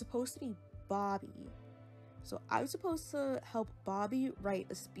 this is supposed to be Bobby. So I'm supposed to help Bobby write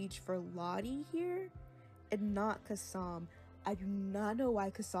a speech for Lottie here, and not Kassam. I do not know why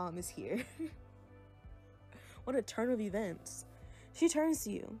Kassam is here. What a turn of events. She turns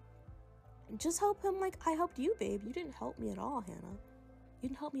to you. Just help him like I helped you, babe. You didn't help me at all, Hannah. You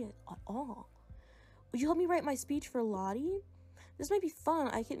didn't help me at all. Would you help me write my speech for Lottie? This might be fun.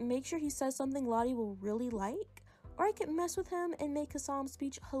 I can make sure he says something Lottie will really like, or I can mess with him and make Kassam's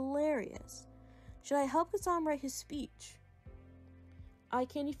speech hilarious. Should I help Kassam write his speech? Eye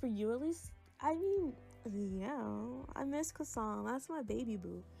candy for you at least? I mean, yeah, I miss Kassam. That's my baby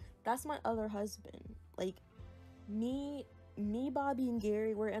boo. That's my other husband. Like, me, Bobby, and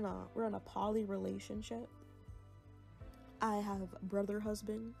Gary, we're in a poly relationship. I have brother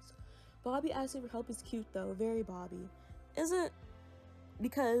husbands. Bobby asking for help is cute though, very Bobby. Isn't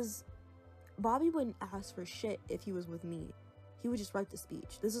because Bobby wouldn't ask for shit if he was with me. He would just write the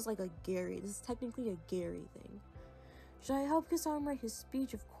speech. This is like a Gary. This is technically a Gary thing. Should I help Kassam write his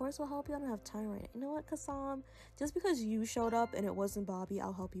speech? Of course I'll help you. I don't have time right now. You know what, Kassam? Just because you showed up and it wasn't Bobby,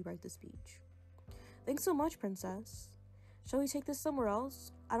 I'll help you write the speech. Thanks so much, princess. Shall we take this somewhere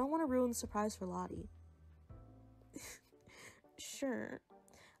else? I don't want to ruin the surprise for Lottie. Sure.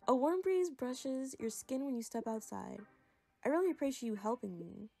 A warm breeze brushes your skin when you step outside. I really appreciate you helping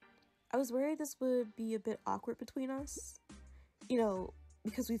me. I was worried this would be a bit awkward between us. You know,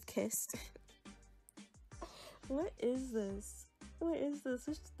 because we've kissed. What is this? What is this?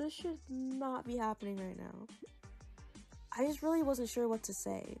 This should not be happening right now. I just really wasn't sure what to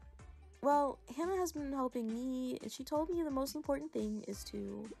say. Well, Hannah has been helping me, and she told me the most important thing is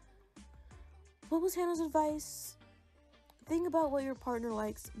to... What was Hannah's advice? Think about what your partner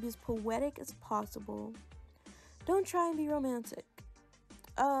likes. Be as poetic as possible. Don't try and be romantic.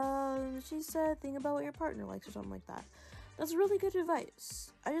 She said think about what your partner likes or something like that. That's really good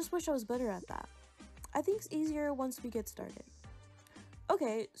advice. I just wish I was better at that. I think it's easier once we get started.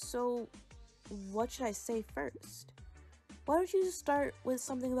 Okay, so what should I say first? Why don't you just start with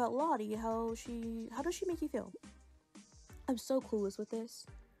something about Lottie? How does she make you feel? I'm so clueless with this.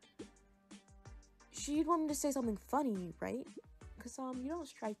 She'd want me to say something funny, right? Because you don't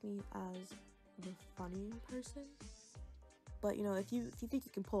strike me as the funny person. But you know, if you think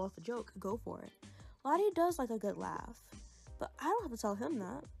you can pull off a joke, go for it. Lottie does like a good laugh, but I don't have to tell him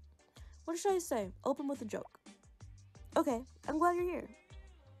that. What should I say? Open with a joke. Okay, I'm glad you're here.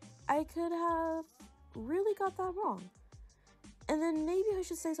 I could have really got that wrong. And then maybe I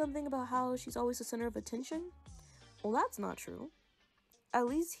should say something about how she's always the center of attention. Well, that's not true. At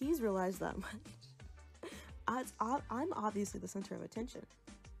least he's realized that much. I'm obviously the center of attention.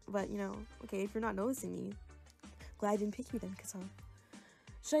 But, you know, okay, if you're not noticing me, glad I didn't pick you then, Kasam.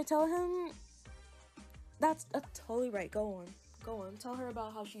 Should I tell him? That's totally right. Go on. Go on. Tell her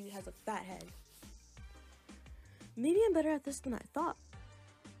about how she has a fat head. Maybe I'm better at this than I thought.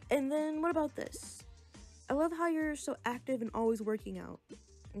 And then what about this? I love how you're so active and always working out.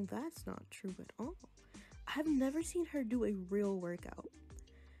 That's not true at all. I've never seen her do a real workout.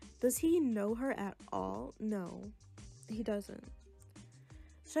 Does he know her at all? No, he doesn't.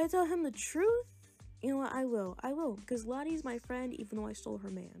 Should I tell him the truth? You know what, I will, because Lottie's my friend even though I stole her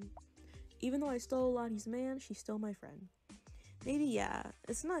man. Even though I stole Lottie's man, she's still my friend. Maybe, yeah,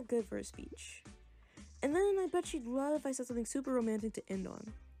 it's not good for a speech. And then I bet she'd love if I said something super romantic to end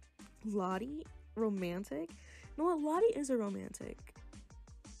on. Lottie? Romantic? You know what, Lottie is a romantic.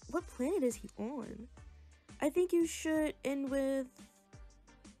 What planet is he on? I think you should end with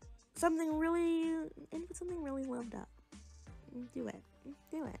something really loved up. Do it.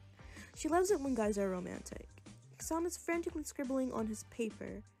 She loves it when guys are romantic. Sam is frantically scribbling on his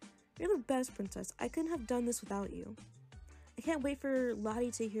paper. You're the best, princess. I couldn't have done this without you. I can't wait for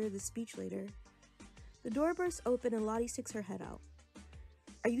Lottie to hear the speech later. The door bursts open and Lottie sticks her head out.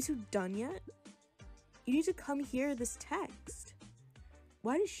 Are you two done yet? You need to come hear this text.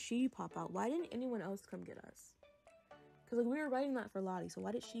 Why did she pop out? Why didn't anyone else come get us? Because like we were writing that for Lottie, so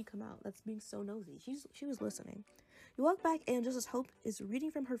why did she come out? That's being so nosy. She was listening. You walk back and just as Hope is reading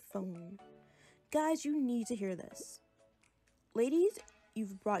from her phone. Guys, you need to hear this. Ladies,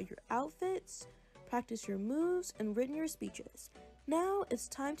 you've brought your outfits, practiced your moves, and written your speeches. Now it's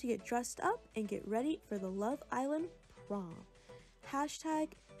time to get dressed up and get ready for the Love Island prom. Hashtag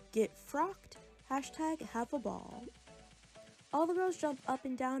get frocked. Hashtag have a ball. All the girls jump up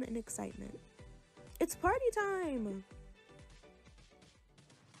and down in excitement. It's party time!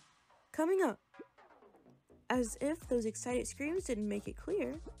 Coming up, as if those excited screams didn't make it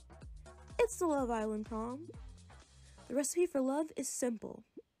clear, it's the Love Island prom. The recipe for love is simple.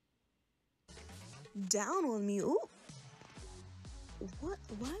 Down on me, ooh. What?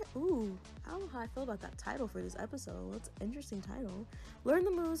 Ooh, I don't know how I feel about that title for this episode. It's an interesting title. Learn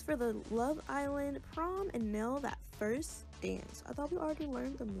the moves for the Love Island prom and nail that first dance. I thought we already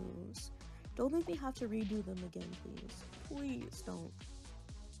learned the moves. Don't make me have to redo them again, please. Please don't.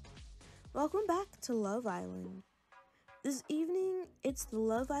 Welcome back to Love Island. This evening, it's the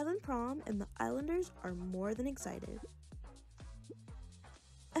Love Island prom and the Islanders are more than excited.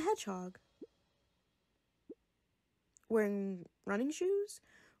 A hedgehog. Wearing running shoes?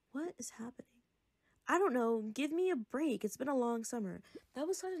 What is happening? I don't know. Give me a break. It's been a long summer. That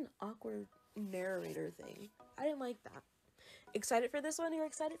was such an awkward narrator thing. I didn't like that. Excited for this one? You're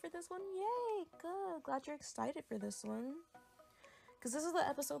excited for this one? Yay! Good. Glad you're excited for this one. Because this is the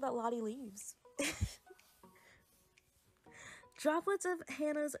episode that Lottie leaves. Droplets of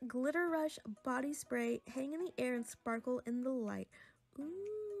Hannah's Glitter Rush body spray hang in the air and sparkle in the light.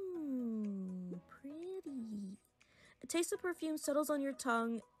 Ooh, pretty. A taste of perfume settles on your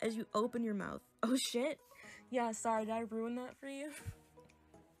tongue as you open your mouth. Oh shit. Yeah, sorry, did I ruin that for you?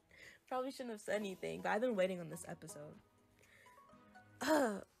 Probably shouldn't have said anything, but I've been waiting on this episode.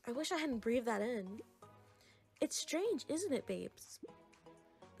 I wish I hadn't breathed that in. It's strange, isn't it, babes?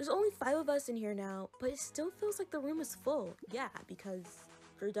 There's only 5 of us in here now, but it still feels like the room is full. Yeah, because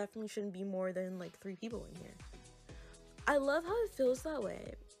there definitely shouldn't be more than like 3 people in here. I love how it feels that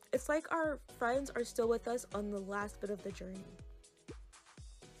way. It's like our friends are still with us on the last bit of the journey.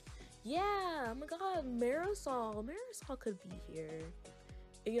 Yeah, oh my god, Marisol. Marisol could be here.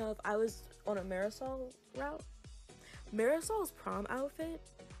 You know, if I was on a Marisol route, Marisol's prom outfit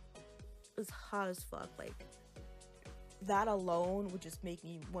is hot as fuck. Like, that alone would just make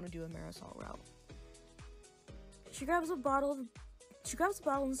me want to do a Marisol route. She grabs a bottle and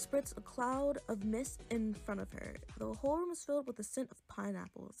spritz a cloud of mist in front of her. The whole room is filled with the scent of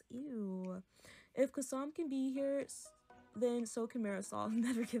pineapples. Ew. If Kasam can be here, then so can Marisol.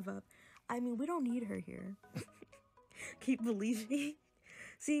 Never give up. I mean, we don't need her here. Keep believing.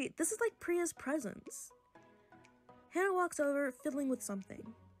 See, this is like Priya's presence. Hannah walks over, fiddling with something.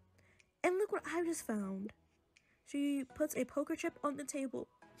 And look what I just found. She puts a poker chip on the table.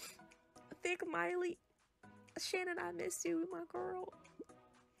 Think, Miley. Shannon, I miss you, my girl.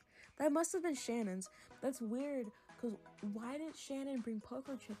 That must have been Shannon's. That's weird, because why did Shannon bring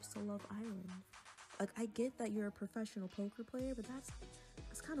poker chips to Love Island? Like, I get that you're a professional poker player, but that's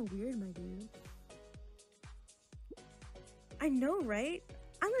kind of weird, my dude. I know, right?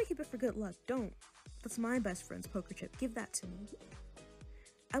 I'm gonna keep it for good luck. Don't. That's my best friend's poker chip. Give that to me.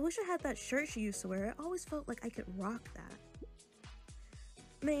 I wish I had that shirt she used to wear. I always felt like I could rock that.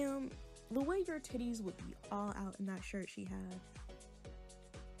 Ma'am, the way your titties would be all out in that shirt she had.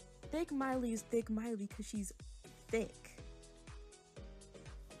 Thick Miley is Thick Miley because she's thick.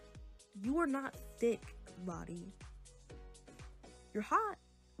 You are not thick, Lottie. You're hot,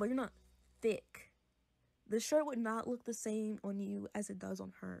 but you're not thick. The shirt would not look the same on you as it does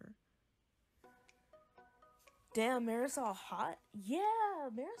on her. Damn, Marisol hot? Yeah,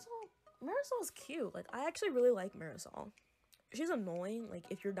 Marisol's cute. Like, I actually really like Marisol. She's annoying, like,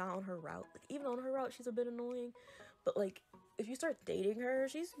 if you're not on her route. Like, even on her route, she's a bit annoying. But, like, if you start dating her,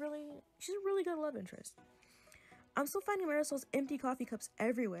 she's a really good love interest. I'm still finding Marisol's empty coffee cups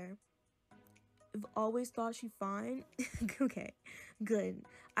everywhere. I've always thought she's fine. Okay, good.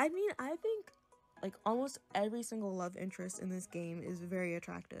 I mean, I think, like, almost every single love interest in this game is very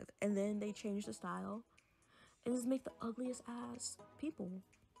attractive. And then they change the style and just make the ugliest ass people.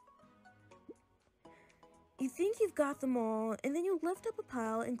 You think you've got them all, and then you lift up a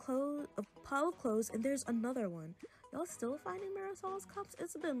pile of clothes, and there's another one. Y'all still finding Marisol's cups?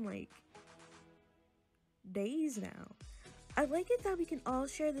 It's been like days now. I like it that we all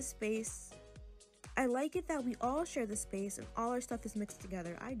share the space and all our stuff is mixed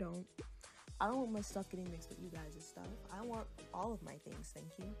together. I don't want my stuff getting mixed with you guys' stuff. I want all of my things, thank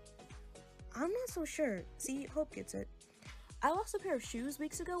you. I'm not so sure. See, Hope gets it. I lost a pair of shoes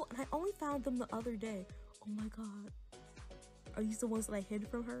weeks ago, and I only found them the other day. Oh my god. Are these the ones that I hid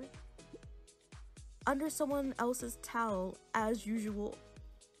from her? Under someone else's towel, as usual.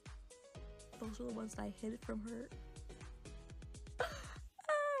 Those are the ones that I hid from her.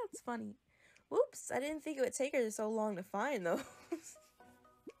 It's funny. Whoops, I didn't think it would take her so long to find those.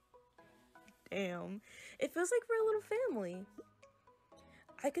 Damn. It feels like we're a little family.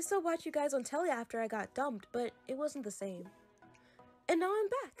 I could still watch you guys on telly after I got dumped, but it wasn't the same. And now I'm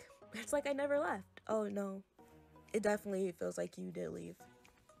back. It's like I never left. Oh no. It definitely feels like you did leave.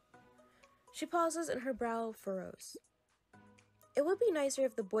 She pauses and her brow furrows. It would be nicer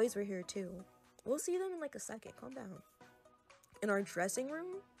if the boys were here too. We'll see them in like a second. Calm down. In our dressing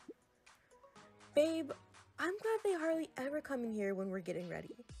room? Babe, I'm glad they hardly ever come in here when we're getting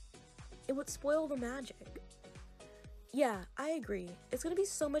ready. It would spoil the magic. Yeah, I agree. It's gonna be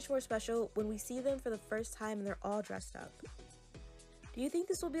so much more special when we see them for the first time and they're all dressed up. Do you think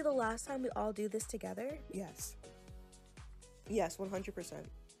this will be the last time we all do this together? Yes. Yes, 100%.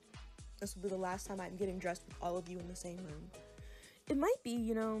 This will be the last time I'm getting dressed with all of you in the same room. It might be,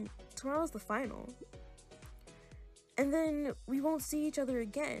 you know, tomorrow's the final. And then we won't see each other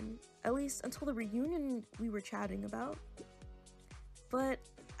again, at least until the reunion we were chatting about. But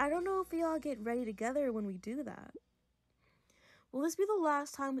I don't know if we all get ready together when we do that. Will this be the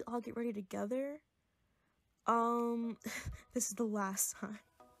last time we all get ready together? This is the last time.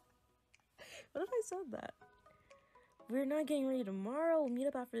 What if I said that? We're not getting ready tomorrow. We'll meet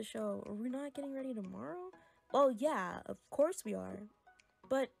up after the show. Are we not getting ready tomorrow? Well, yeah, of course we are.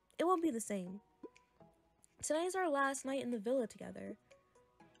 But it won't be the same. Tonight is our last night in the villa together.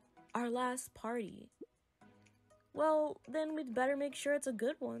 Our last party. Well, then we'd better make sure it's a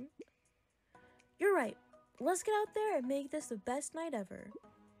good one. You're right. Let's get out there and make this the best night ever.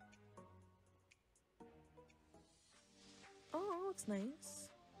 Oh, looks nice.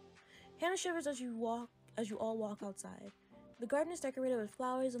 Hannah shivers as you all walk outside. The garden is decorated with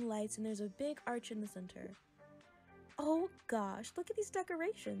flowers and lights, and there's a big arch in the center. Oh gosh, look at these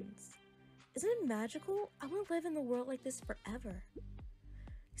decorations. Isn't it magical? I want to live in the world like this forever.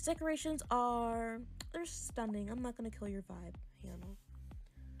 These decorations they're stunning. I'm not gonna kill your vibe, Hannah.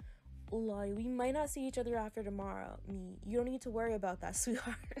 Lolly, we might not see each other after tomorrow. You don't need to worry about that,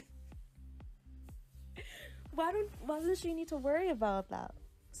 sweetheart. Why does she need to worry about that?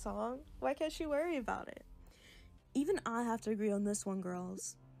 Song? Why can't she worry about it? Even I have to agree on this one,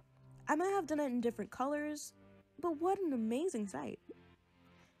 girls. I might have done it in different colors, but what an amazing sight.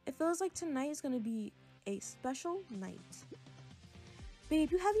 It feels like tonight is going to be a special night. Babe,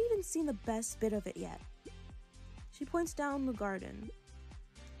 you haven't even seen the best bit of it yet. She points down the garden.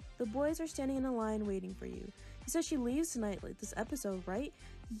 The boys are standing in a line waiting for you. He says she leaves tonight, like this episode, right?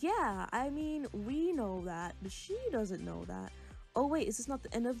 Yeah, I mean, we know that, but she doesn't know that. Oh wait, is this not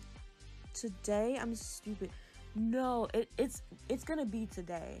the end of today? I'm stupid. No, it's gonna be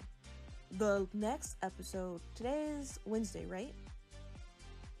today. The next episode, today is Wednesday, right?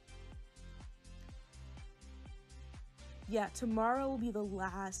 Yeah, tomorrow will be the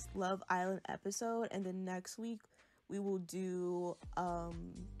last Love Island episode, and then next week we will do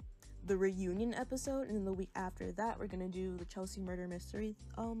the reunion episode, and then the week after that we're gonna do the Chelsea murder mystery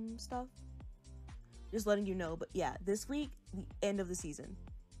stuff. Just letting you know. But yeah, this week, the end of the season.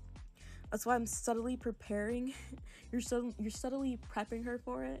 That's why I'm subtly preparing. You're subtly prepping her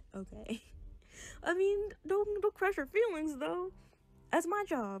for it. Okay. I mean, don't crush her feelings though. That's my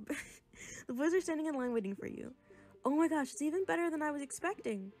job. The boys are standing in line waiting for you. Oh my gosh, it's even better than I was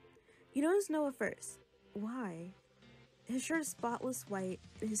expecting. You notice Noah first. Why? His shirt is spotless white,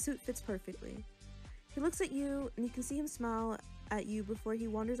 and his suit fits perfectly. He looks at you, and you can see him smile at you before he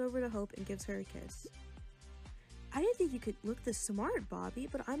wanders over to Hope and gives her a kiss. I didn't think you could look this smart, Bobby,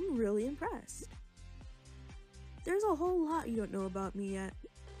 but I'm really impressed. There's a whole lot you don't know about me yet.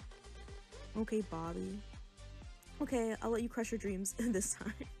 Okay, Bobby. Okay, I'll let you crush your dreams this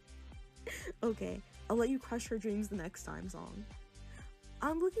time. Okay, I'll let you crush her dreams the next time, song.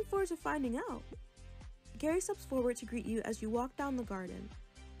 I'm looking forward to finding out. Gary steps forward to greet you as you walk down the garden.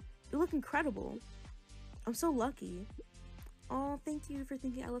 You look incredible. I'm so lucky. Oh, thank you for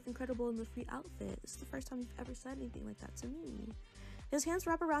thinking I look incredible in the free outfit. This is the first time you've ever said anything like that to me. His hands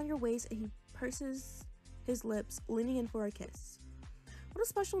wrap around your waist and he purses his lips, leaning in for a kiss. What a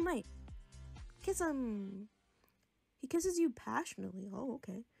special night. Kiss him. He kisses you passionately. Oh,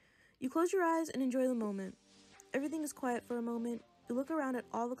 okay. You close your eyes and enjoy the moment. Everything is quiet for a moment. You look around at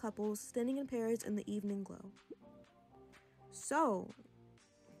all the couples standing in pairs in the evening glow. So,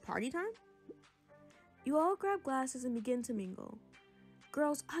 party time? You all grab glasses and begin to mingle.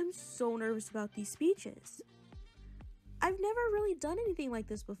 Girls, I'm so nervous about these speeches. I've never really done anything like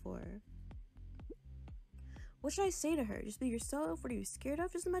this before. What should I say to her? Just be yourself? What are you scared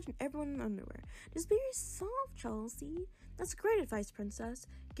of? Just imagine everyone in underwear. Just be yourself, Chelsea. That's great advice, princess.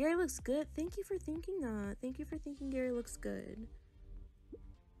 Gary looks good. Thank you for thinking that. Thank you for thinking Gary looks good.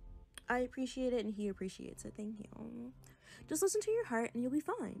 I appreciate it and he appreciates it. Thank you. Just listen to your heart and you'll be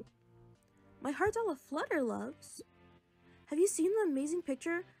fine. My heart's all aflutter, loves. Have you seen the amazing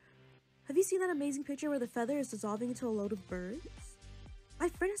picture? Have you seen that amazing picture where the feather is dissolving into a load of birds? My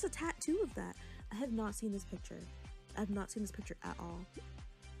friend has a tattoo of that. I have not seen this picture. I have not seen this picture at all.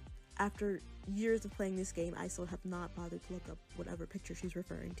 After years of playing this game, I still have not bothered to look up whatever picture she's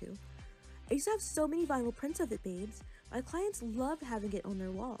referring to. I used to have so many vinyl prints of it, babes. My clients love having it on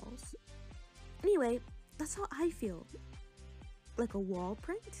their walls. Anyway, that's how I feel. Like a wall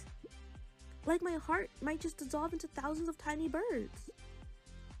print? Like my heart might just dissolve into thousands of tiny birds.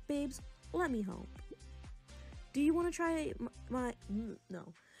 Babes, let me help. Do you want to try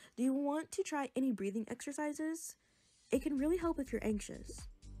no. Do you want to try any breathing exercises? It can really help if you're anxious.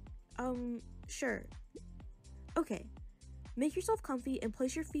 Sure. Okay. Make yourself comfy and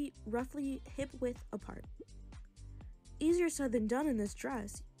place your feet roughly hip-width apart. Easier said than done in this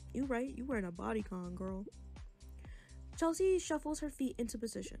dress. You right, you wearing a bodycon, girl. Chelsea shuffles her feet into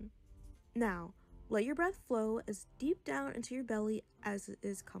position. Now, let your breath flow as deep down into your belly as it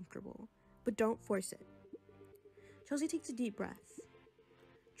is comfortable, but don't force it. Chelsea takes a deep breath.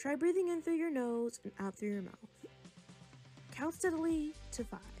 Try breathing in through your nose and out through your mouth. Count steadily to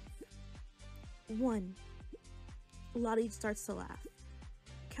 5. 1. Lottie starts to laugh.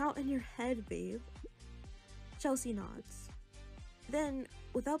 Count in your head, babe. Chelsea nods. Then,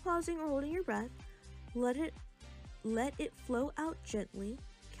 without pausing or holding your breath, let it flow out gently,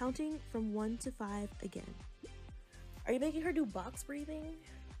 counting from 1 to 5 again. Are you making her do box breathing?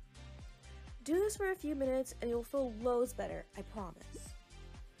 Do this for a few minutes and you'll feel loads better, I promise.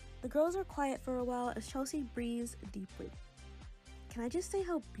 The girls are quiet for a while as Chelsea breathes deeply. Can I just say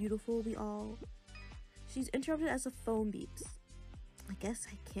how beautiful we all? She's interrupted as the phone beeps. I guess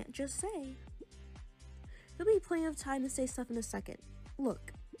I can't just say. There'll be plenty of time to say stuff in a second.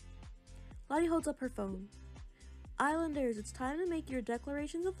 Look. Lottie holds up her phone. Islanders, it's time to make your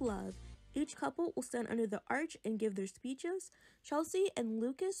declarations of love. Each couple will stand under the arch and give their speeches. Chelsea and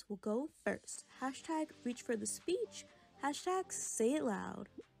Lucas will go first. Hashtag reach for the speech. Hashtag say it loud.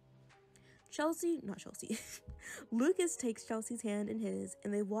 Lucas takes Chelsea's hand in his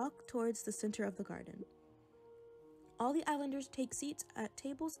and they walk towards the center of the garden. All the Islanders take seats at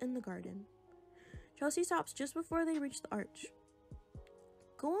tables in the garden. Chelsea stops just before they reach the arch.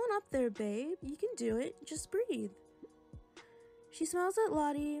 Go on up there, babe. You can do it. Just breathe. She smiles at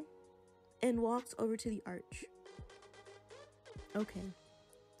Lottie and walks over to the arch. Okay.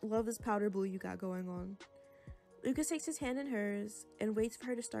 Love this powder blue you got going on. Lucas takes his hand in hers and waits for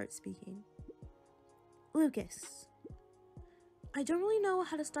her to start speaking. Lucas, I don't really know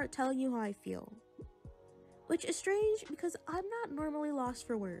how to start telling you how I feel. Which is strange because I'm not normally lost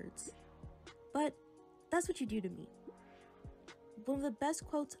for words. But that's what you do to me. One of the best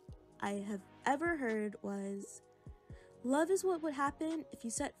quotes I have ever heard was, "Love is what would happen if you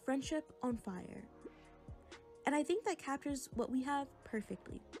set friendship on fire." And I think that captures what we have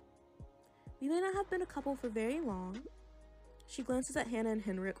perfectly. We may not have been a couple for very long. She glances at Hannah and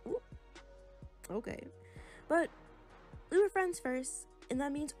Henrik. Ooh. Okay. But we were friends first, and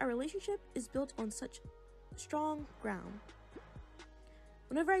that means our relationship is built on such strong ground.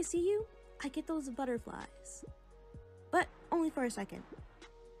 Whenever I see you, I get those butterflies. But only for a second.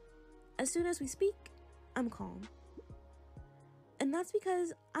 As soon as we speak, I'm calm. And that's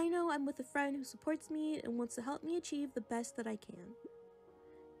because I know I'm with a friend who supports me and wants to help me achieve the best that I can.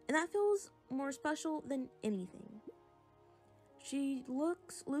 And that feels more special than anything. She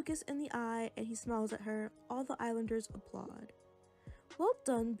looks Lucas in the eye and he smiles at her. All the islanders applaud. Well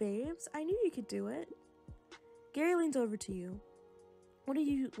done, babes. I knew you could do it. Gary leans over to you. What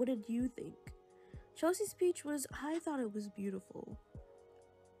did you think? Chelsea's speech was, I thought it was beautiful.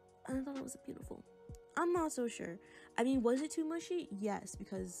 I'm not so sure. I mean, was it too mushy? Yes,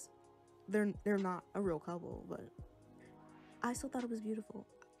 because they're not a real couple, but I still thought it was beautiful.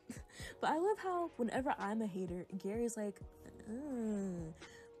 But I love how whenever I'm a hater, Gary's like,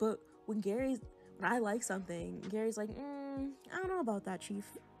 but when I like something, Gary's like, I don't know about that, Chief.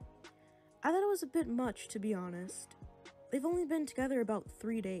 I thought it was a bit much, to be honest. They've only been together about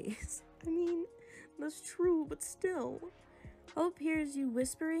 3 days. I mean, that's true, but still. Hope hears you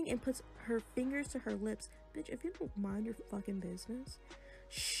whispering and puts her fingers to her lips. Bitch, if you don't mind your fucking business.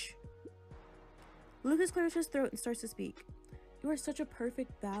 Shh. Lucas clears his throat and starts to speak. You are such a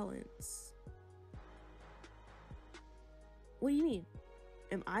perfect balance. What do you mean?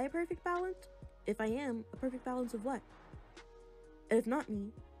 Am I a perfect balance? If I am, a perfect balance of what? And if not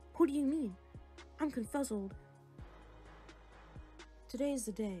me, who do you mean? I'm confuzzled. Today is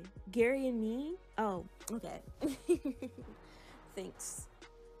the day. Gary and me? Oh, okay. Thanks.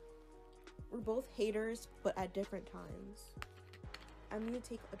 We're both haters, but at different times. I'm gonna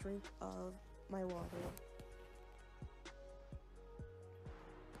take a drink of my water.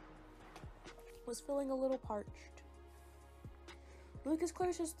 Was feeling a little parched. Lucas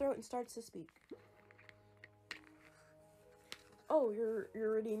clears his throat and starts to speak. Oh, you're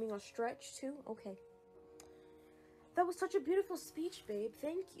redeeming a stretch too? Okay. That was such a beautiful speech, babe.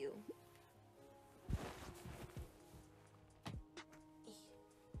 Thank you.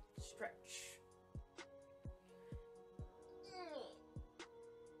 Stretch.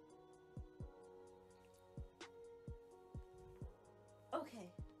 Okay.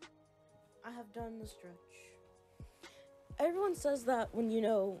 I have done the stretch. Everyone says that when you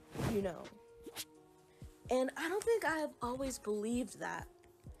know, you know. And I don't think I have always believed that.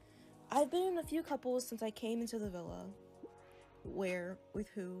 I've been in a few couples since I came into the villa. Where? With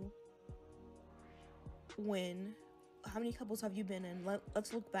who? When? How many couples have you been in?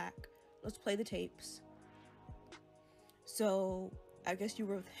 Let's look back. Let's play the tapes. So, I guess you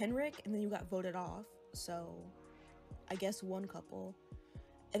were with Henrik and then you got voted off. So, I guess one couple.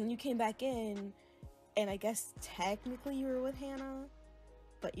 And then you came back in and I guess technically you were with Hannah,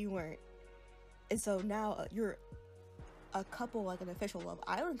 but you weren't. And so now you're a couple, like an official Love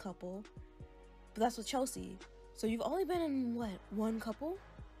Island couple, but that's with Chelsea. So you've only been in, what, one couple?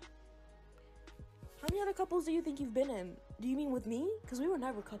 How many other couples do you think you've been in? Do you mean with me? Because we were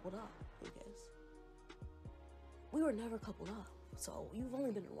never coupled up, Lucas. We were never coupled up. So you've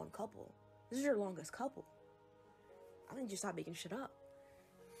only been in one couple. This is your longest couple. I think you stop making shit up.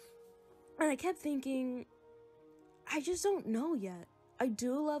 And I kept thinking, I just don't know yet. I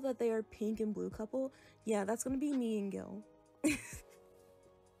do love that they are pink and blue couple. Yeah, that's gonna be me and Gil.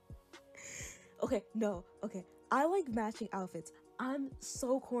 Okay. I like matching outfits. I'm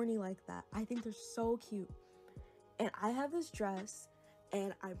so corny like that. I think they're so cute. And I have this dress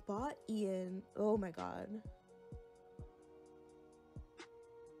and I bought Ian. Oh my god.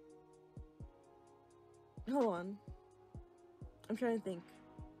 Hold on. I'm trying to think.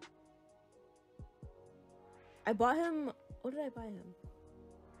 I bought him. What did I buy him?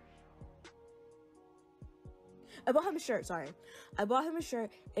 I bought him a shirt, sorry. I bought him a shirt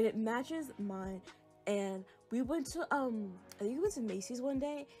and it matches mine. And we went to I think we went to Macy's one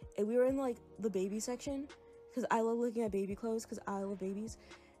day and we were in like the baby section because I love looking at baby clothes because I love babies.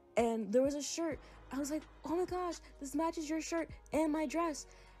 And there was a shirt. I was like, oh my gosh, this matches your shirt and my dress.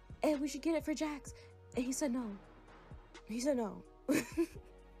 And we should get it for Jax. And he said no. He said no.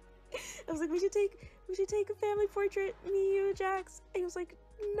 I was like, we should take a family portrait, me, you, Jax. And he was like,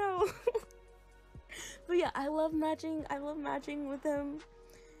 no. But yeah, I love matching with him.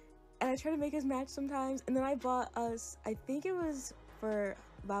 And I try to make us match sometimes. And then I bought us, I think it was for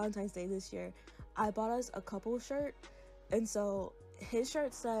Valentine's Day this year, I bought us a couple shirt. And so his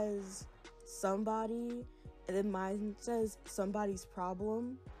shirt says somebody, and then mine says somebody's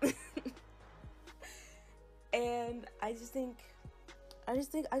problem. And I just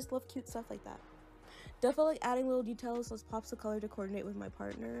love cute stuff like that. Definitely like adding little details, those pops of color to coordinate with my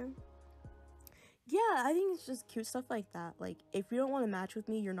partner. Yeah, I think it's just cute stuff like that. Like, if you don't want to match with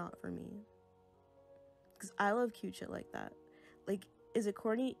me, you're not for me. Because I love cute shit like that. Like, Is it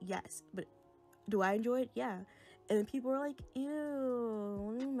corny? Yes. But do I enjoy it? Yeah. And then people are like, ew,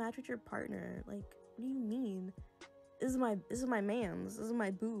 why don't you match with your partner? Like, what do you mean? This is my man's. This is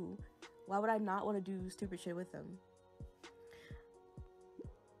my boo. Why would I not want to do stupid shit with him?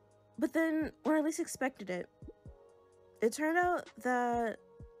 But then, when I least expected it, it turned out that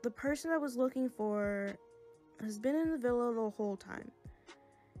the person I was looking for has been in the villa the whole time.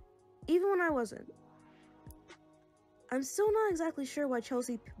 Even when I wasn't. I'm still not exactly sure why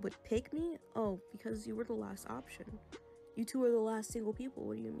Chelsea would pick me. Oh, because you were the last option. You two are the last single people.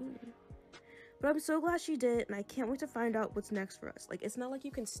 What do you mean? But I'm so glad she did, and I can't wait to find out what's next for us. Like, it's not like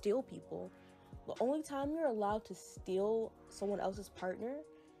you can steal people. The only time you're allowed to steal someone else's partner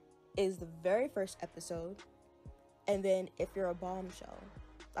is the very first episode, and then if you're a bombshell.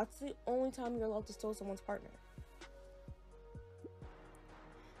 That's the only time you're allowed to steal someone's partner.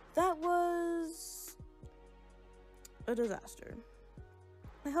 That was a disaster.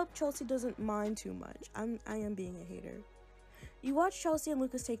 I hope Chelsea doesn't mind too much. I am being a hater. You watch Chelsea and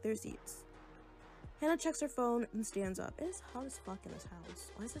Lucas take their seats. Hannah checks her phone and stands up. It is hot as fuck in this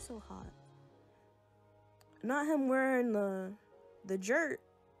house. Why is it so hot? Not him wearing the jerk.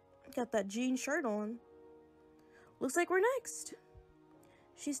 Got that jean shirt on. Looks like we're next.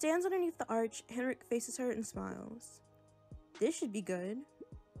 She stands underneath the arch. Henrik faces her and smiles. This should be good.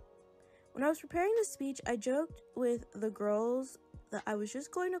 When I was preparing this speech, I joked with the girls that I was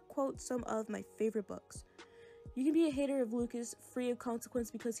just going to quote some of my favorite books. You can be a hater of Lucas, free of consequence,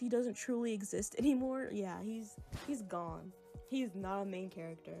 because he doesn't truly exist anymore. Yeah, he's gone. He's not a main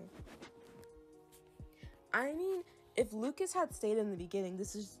character. I mean, if Lucas had stayed in the beginning,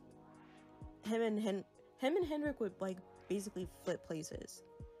 this is him and Henrik would like basically flip places.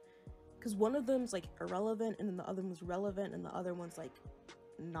 Because one of them's like irrelevant, and then the other one's relevant, and the other one's like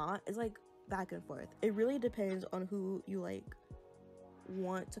not. It's like back and forth. It really depends on who you like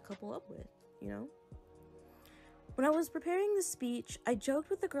want to couple up with, you know? When I was preparing the speech, I joked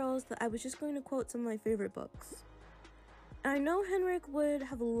with the girls that I was just going to quote some of my favorite books. And I know Henrik would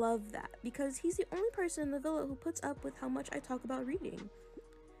have loved that, because he's the only person in the villa who puts up with how much I talk about reading.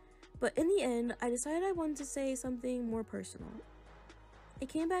 But in the end, I decided I wanted to say something more personal. I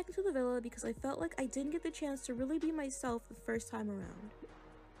came back into the villa because I felt like I didn't get the chance to really be myself the first time around.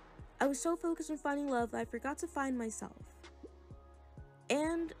 I was so focused on finding love that I forgot to find myself.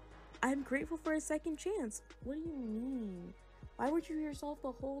 And I'm grateful for a second chance. What do you mean? Why weren't you yourself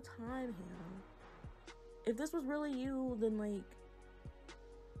the whole time, Hannah? If this was really you, then like,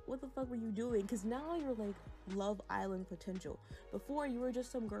 what the fuck were you doing? Because now you're like Love Island potential. Before, you were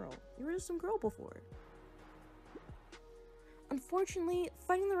just some girl. You were just some girl before. Unfortunately,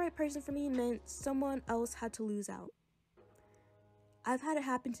 finding the right person for me meant someone else had to lose out. I've had it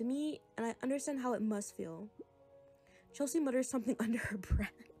happen to me, and I understand how it must feel. Chelsea mutters something under her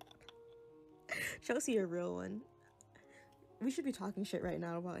breath. Chelsea, a real one. We should be talking shit right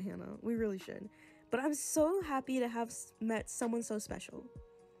now about Hannah. We really should. But I'm so happy to have met someone so special.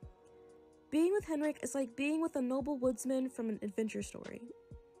 Being with Henrik is like being with a noble woodsman from an adventure story.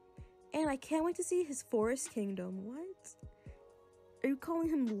 And I can't wait to see his forest kingdom. What? Are you calling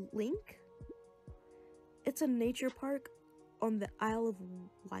him Link? It's a nature park on the Isle of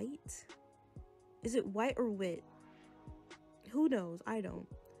Wight? Is it White or Wit? Who knows? I don't.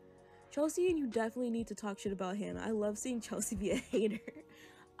 Chelsea and you definitely need to talk shit about Hannah. I love seeing Chelsea be a hater.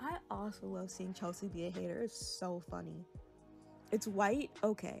 I also love seeing Chelsea be a hater. It's so funny. It's White?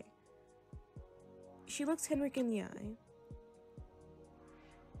 Okay. She looks Henrik in the eye.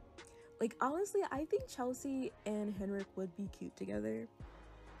 Like, honestly, I think Chelsea and Henrik would be cute together.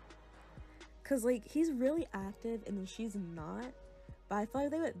 Because, like, he's really active and then she's not. But I feel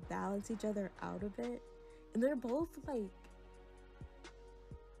like they would balance each other out a bit. And they're both, like,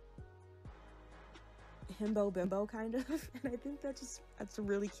 himbo bimbo kind of. And I think that's a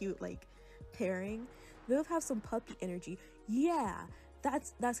really cute, like, pairing. They both have some puppy energy. Yeah,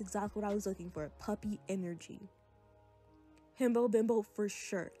 that's exactly what I was looking for. Puppy energy. Himbo bimbo for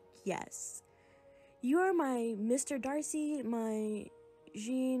sure. Yes. You are my Mr. Darcy, my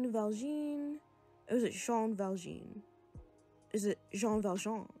Jean Valjean. Or is it Jean Valjean? Is it Jean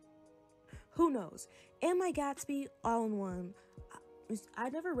Valjean? Who knows? And my Gatsby all in one. I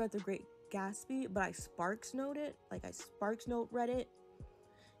never read The Great Gatsby, but I Sparks Note it. Like, I Sparks Note read it.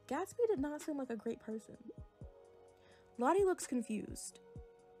 Gatsby did not seem like a great person. Lottie looks confused.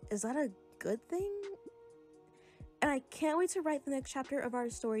 Is that a good thing? And I can't wait to write the next chapter of our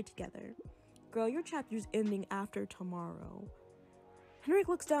story together. Girl, your chapter's ending after tomorrow. Henrik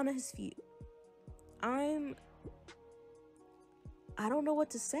looks down at his feet. I don't know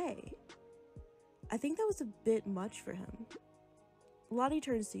what to say. I think that was a bit much for him. Lottie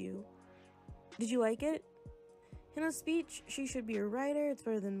turns to you. Did you like it? Hannah's speech, she should be a writer, it's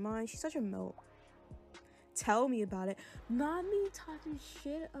better than mine. She's such a milk. Tell me about it. Not me talking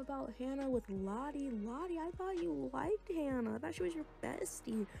shit about Hannah with Lottie. Lottie, I thought you liked Hannah. I thought she was your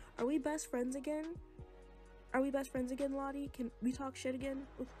bestie. Are we best friends again? Are we best friends again, Lottie? Can we talk shit again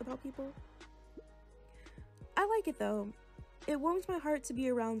about people? I like it though. It warms my heart to be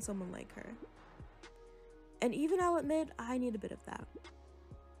around someone like her. And even I'll admit, I need a bit of that.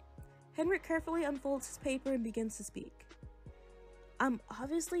 Henrik carefully unfolds his paper and begins to speak. I'm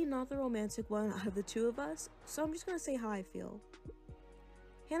obviously not the romantic one out of the two of us, so I'm just gonna say how I feel.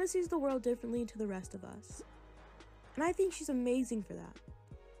 Hannah sees the world differently to the rest of us. And I think she's amazing for that.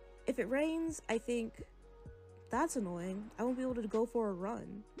 If it rains, I think, that's annoying. I won't be able to go for a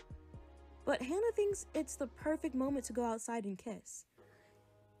run. But Hannah thinks it's the perfect moment to go outside and kiss.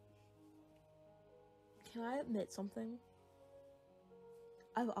 Can I admit something?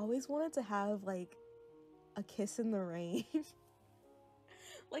 I've always wanted to have, like, a kiss in the rain.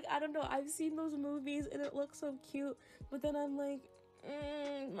 Like, I don't know, I've seen those movies and it looks so cute, but then I'm like,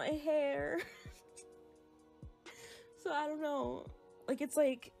 my hair. So I don't know. Like, it's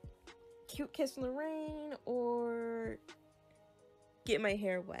like, cute kiss in the rain or get my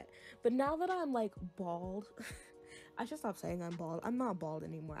hair wet. But now that I'm, like, bald, I should stop saying I'm bald. I'm not bald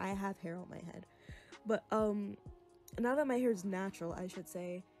anymore. I have hair on my head. But, now that my hair is natural, I should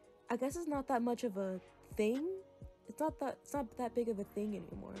say, I guess it's not that much of a thing. It's not that big of a thing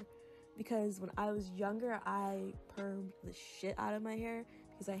anymore, because when I was younger, I permed the shit out of my hair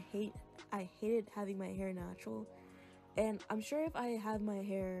because I hated having my hair natural. And I'm sure if I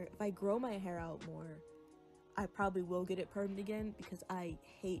grow my hair out more, I probably will get it permed again, because I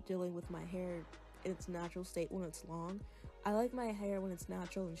hate dealing with my hair in its natural state when it's long. I like my hair when it's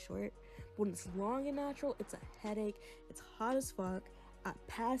natural and short. When it's long and natural, it's a headache. It's hot as fuck. I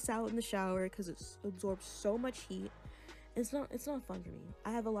pass out in the shower because it absorbs so much heat. It's not fun for me.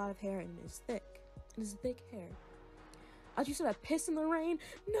 I have a lot of hair and it's thick. It's thick hair. I just said I piss in the rain.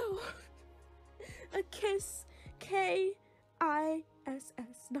 No. A kiss. K-I-S-S,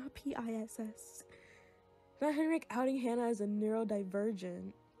 not P-I-S-S. Not Henrik outing Hannah as a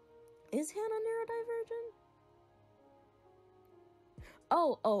neurodivergent. Is Hannah neurodivergent?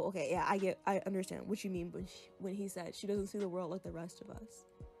 Oh, okay, yeah, I understand what you mean when he said she doesn't see the world like the rest of us.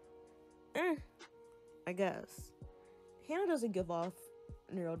 I guess. Hannah doesn't give off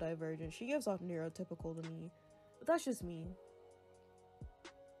neurodivergent. She gives off neurotypical to me. But that's just me.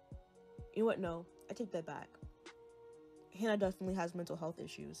 You know what? No, I take that back. Hannah definitely has mental health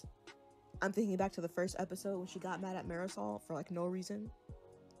issues. I'm thinking back to the first episode when she got mad at Marisol for, like, no reason.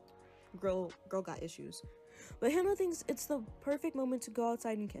 Girl got issues. But Hannah thinks it's the perfect moment to go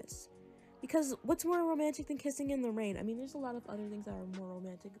outside and kiss. Because what's more romantic than kissing in the rain? I mean, there's a lot of other things that are more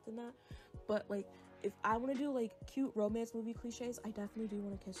romantic than that. But, like, if I want to do, like, cute romance movie cliches, I definitely do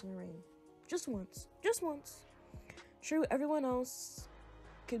want to kiss in the rain. Just once. Just once. True, everyone else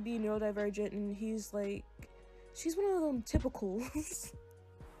could be neurodivergent, and he's, like, she's one of them typicals.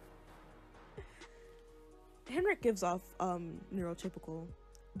 Henrik gives off, neurotypical.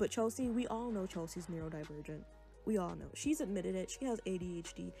 But Chelsea, we all know Chelsea's neurodivergent. We all know. She's admitted it. She has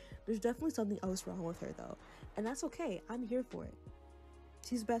ADHD. There's definitely something else wrong with her, though. And that's okay. I'm here for it.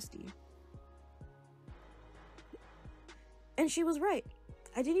 She's bestie. And she was right.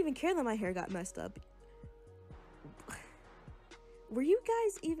 I didn't even care that my hair got messed up. Were you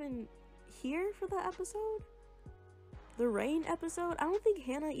guys even here for the episode? The rain episode? I don't think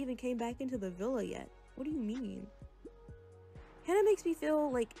Hannah even came back into the villa yet. What do you mean? Hannah makes me feel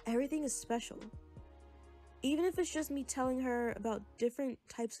like everything is special. Even if it's just me telling her about different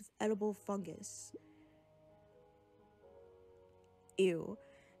types of edible fungus. Ew.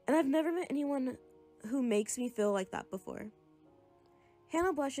 And I've never met anyone who makes me feel like that before.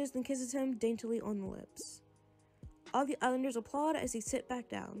 Hannah blushes and kisses him daintily on the lips. All the islanders applaud as they sit back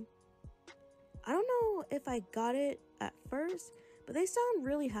down. I don't know if I got it at first, but they sound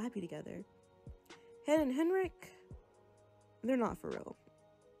really happy together. Hannah and Henrik, they're not for real.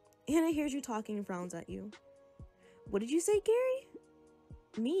 Hannah hears you talking and frowns at you. What did you say, Gary?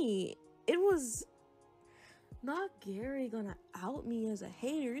 Me? It was not Gary gonna out me as a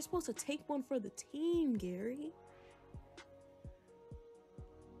hater. You're supposed to take one for the team, Gary.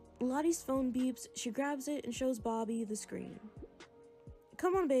 Lottie's phone beeps. She grabs it and shows Bobby the screen.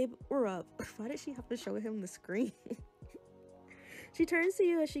 Come on, babe, we're up. Why did she have to show him the screen? She turns to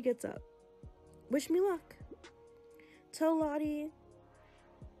you as she gets up. Wish me luck. Tell Lottie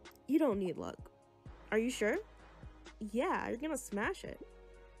you don't need luck. Are you sure? Yeah, you're gonna smash it.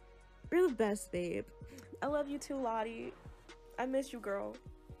 You're the best, babe. I love you too, Lottie. I miss you, girl.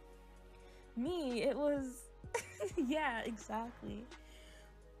 Me, it was... yeah, exactly.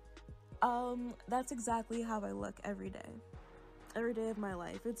 That's exactly how I look every day. Every day of my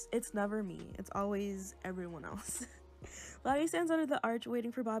life. It's never me. It's always everyone else. Lottie stands under the arch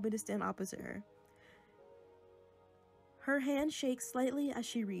waiting for Bobby to stand opposite her. Her hand shakes slightly as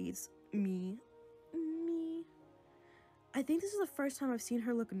she reads, me. Me. I think this is the first time I've seen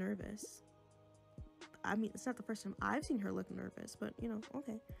her look nervous. I mean, it's not the first time I've seen her look nervous, but, you know,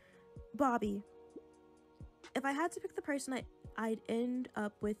 okay. Bobby. If I had to pick the person I'd end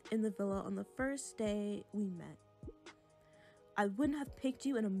up with in the villa on the first day we met, I wouldn't have picked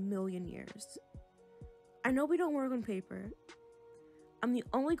you in a million years. I know we don't work on paper. I'm the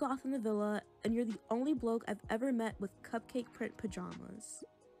only goth in the villa, and you're the only bloke I've ever met with cupcake print pajamas.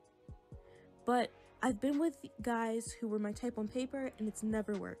 But I've been with guys who were my type on paper, and it's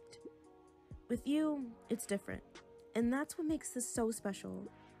never worked. With you, it's different, and that's what makes this so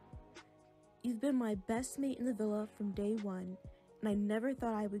special. You've been my best mate in the villa from day one, and I never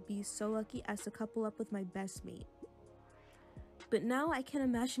thought I would be so lucky as to couple up with my best mate. But now I can't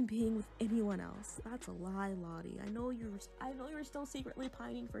imagine being with anyone else. That's a lie, Lottie. I know you're still secretly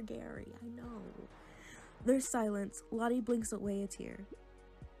pining for Gary. I know. There's silence. Lottie blinks away a tear.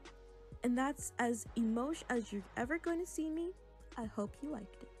 And that's as emotional as you're ever going to see me. I hope you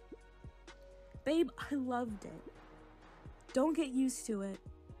liked it. Babe, I loved it. Don't get used to it.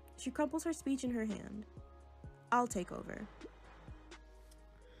 She crumples her speech in her hand. I'll take over.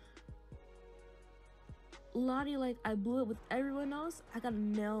 Lottie, like, I blew it with everyone else. I gotta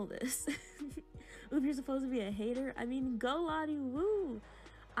nail this. If you're supposed to be a hater, I mean, go Lottie, woo.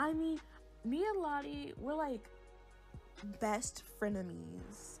 I mean, me and Lottie, we're like best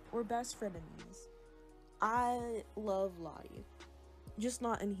frenemies. We're best frenemies. I love Lottie. Just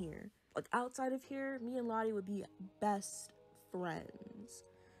not in here. Like, outside of here, me and Lottie would be best friends.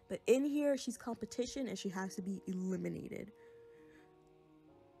 But in here, she's competition and she has to be eliminated.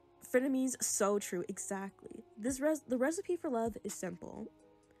 Frenemies, so true, exactly. The recipe for love is simple.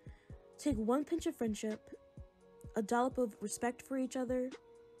 Take one pinch of friendship, a dollop of respect for each other,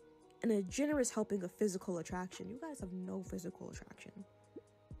 and a generous helping of physical attraction. You guys have no physical attraction.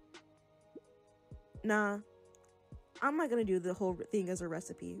 Nah, I'm not gonna do the whole thing as a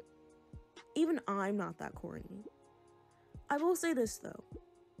recipe. Even I'm not that corny. I will say this though.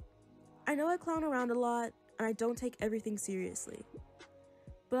 I know I clown around a lot, and I don't take everything seriously.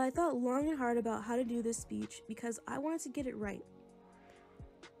 But I thought long and hard about how to do this speech because I wanted to get it right.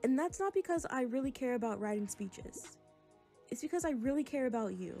 And that's not because I really care about writing speeches. It's because I really care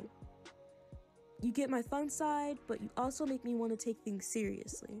about you. You get my fun side, but you also make me want to take things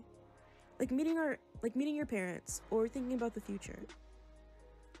seriously. Like meeting your parents or thinking about the future.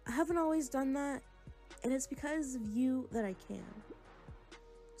 I haven't always done that, and it's because of you that I can.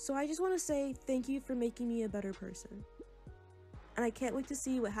 So I just want to say thank you for making me a better person. And I can't wait to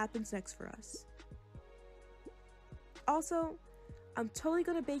see what happens next for us. Also, I'm totally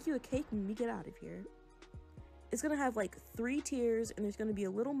gonna bake you a cake when we get out of here. It's gonna have like 3 tiers, and there's gonna be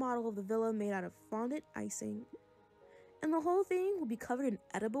a little model of the villa made out of fondant icing. And the whole thing will be covered in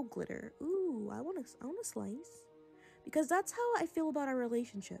edible glitter. Ooh, I want a slice. Because that's how I feel about our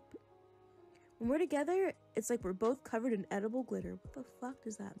relationship. When we're together, it's like we're both covered in edible glitter. What the fuck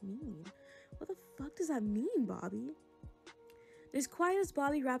does that mean? What the fuck does that mean, Bobby? There's quiet as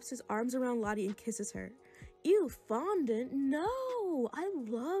Bobby wraps his arms around Lottie and kisses her. Ew, fondant? No! I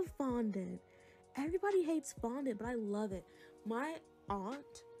love fondant. Everybody hates fondant, but I love it. My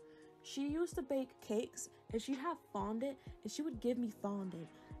aunt, she used to bake cakes, and she'd have fondant, and she would give me fondant.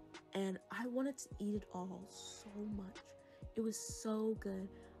 And I wanted to eat it all so much. It was so good.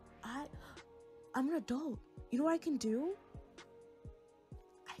 I'm an adult. You know what I can do?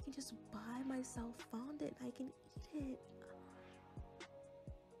 I can just buy myself fondant, and I can eat it.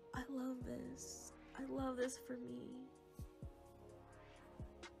 I love this. I love this for me.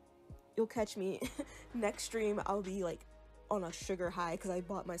 You'll catch me next stream. I'll be like on a sugar high because I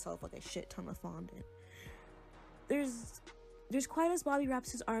bought myself like a shit ton of fondant. There's quiet as Bobby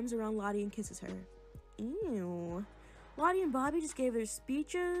wraps his arms around Lottie and kisses her. Ew. Lottie and Bobby just gave their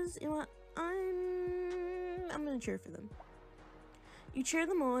speeches. You know what? I'm gonna cheer for them. You cheer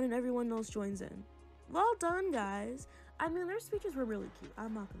them on and everyone else joins in. Well done, guys. I mean, their speeches were really cute.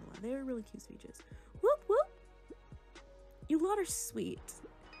 I'm not gonna lie. They were really cute speeches. Whoop, whoop. You lot are sweet.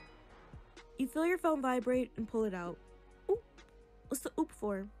 You feel your phone vibrate and pull it out. Oop. What's the oop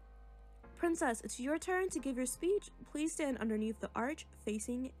for? Princess, it's your turn to give your speech. Please stand underneath the arch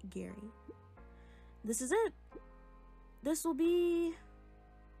facing Gary. This is it. This will be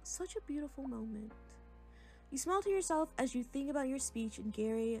such a beautiful moment. You smile to yourself as you think about your speech, and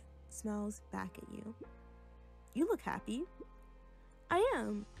Gary smiles back at you. You look happy. I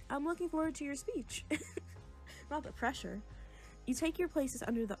am. I'm looking forward to your speech. Not the pressure. You take your places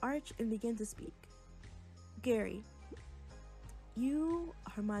under the arch and begin to speak. Gary, you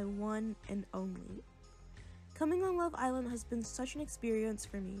are my one and only. Coming on Love Island has been such an experience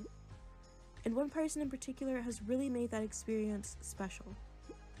for me, and one person in particular has really made that experience special.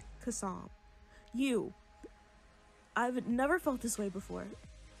 Kassam. You. I've never felt this way before.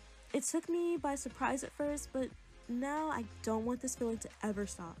 It took me by surprise at first, but now I don't want this feeling to ever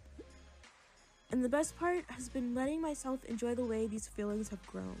stop. And the best part has been letting myself enjoy the way these feelings have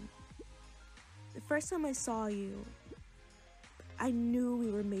grown. The first time I saw you, I knew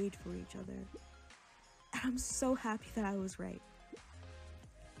we were made for each other. And I'm so happy that I was right.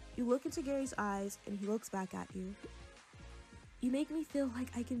 You look into Gary's eyes and he looks back at you. You make me feel like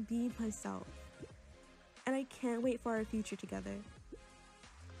I can be myself. And I can't wait for our future together.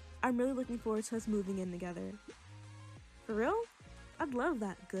 I'm really looking forward to us moving in together. For real? I'd love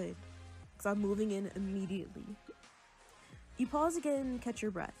that good. Because I'm moving in immediately. You pause again and catch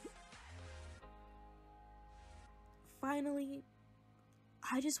your breath. Finally,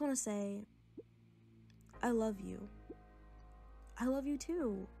 I just want to say, I love you. I love you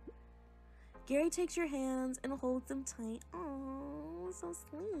too. Gary takes your hands and holds them tight. Oh, so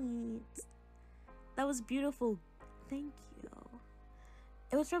sweet. That was beautiful. Thank you.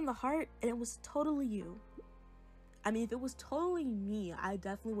 It was from the heart and it was totally you. I mean, if it was totally me, I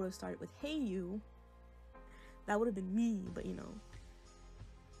definitely would have started with, hey you. That would have been me, but you know.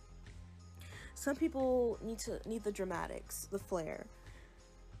 Some people need the dramatics, the flair.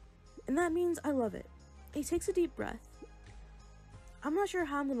 And that means I love it. He takes a deep breath. I'm not sure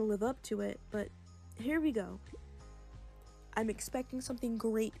how I'm gonna live up to it, but here we go. I'm expecting something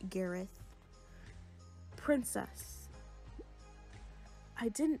great, Gareth. Princess. I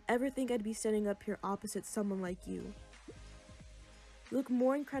didn't ever think I'd be standing up here opposite someone like you. You look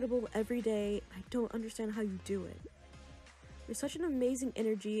more incredible every day. I don't understand how you do it. You're such an amazing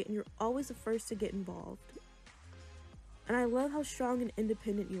energy and you're always the first to get involved. And I love how strong and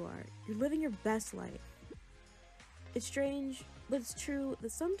independent you are. You're living your best life. It's strange, but it's true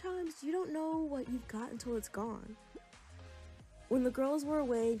that sometimes you don't know what you've got until it's gone. When the girls were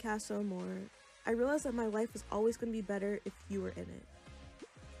away in Casa Amor, I realized that my life was always going to be better if you were in it.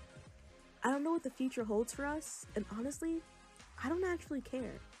 I don't know what the future holds for us, and honestly, I don't actually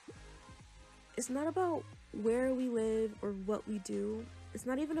care. It's not about where we live or what we do. It's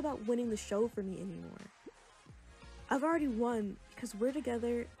not even about winning the show for me anymore. I've already won because we're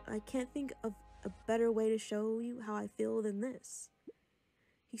together, and I can't think of a better way to show you how I feel than this.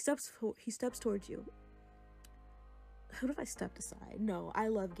 He steps towards you. What if I stepped aside? No, I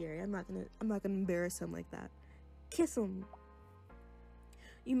love Gary. I'm not gonna embarrass him like that. Kiss him.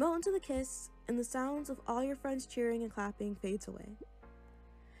 You melt into the kiss, and the sounds of all your friends cheering and clapping fades away.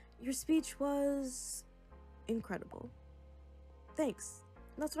 Your speech was incredible. Thanks.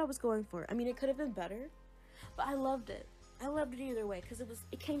 That's what I was going for. I mean, it could have been better, but I loved it. I loved it either way because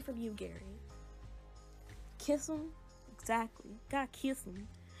it came from you, Gary. Kiss him? Exactly. Gotta kiss him.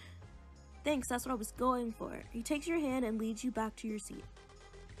 Thanks, that's what I was going for. He takes your hand and leads you back to your seat.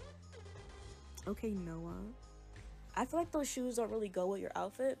 Okay, Noah. I feel like those shoes don't really go with your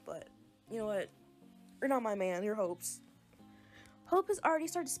outfit, but you know what? You're not my man, you're Hope's. Hope has already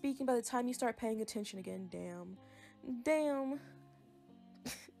started speaking by the time you start paying attention again. Damn.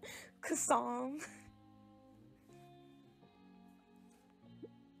 Kassam.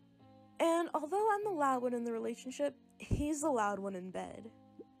 And although I'm the loud one in the relationship, he's the loud one in bed.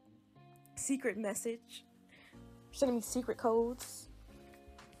 Secret message. Sending me secret codes.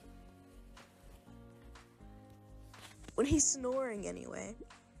 When he's snoring, anyway.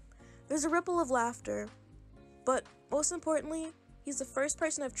 There's a ripple of laughter. But most importantly, he's the first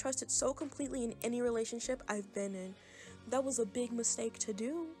person I've trusted so completely in any relationship I've been in. That was a big mistake to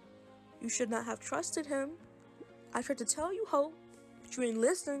do. You should not have trusted him. I tried to tell you, Hope, but you didn't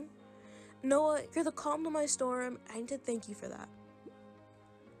listen. Noah, you're the calm to my storm. I need to thank you for that.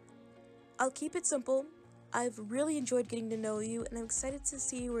 I'll keep it simple. I've really enjoyed getting to know you, and I'm excited to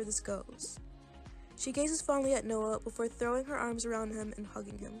see where this goes. She gazes fondly at Noah before throwing her arms around him and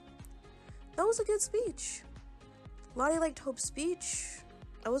hugging him. That was a good speech. Lottie liked Hope's speech.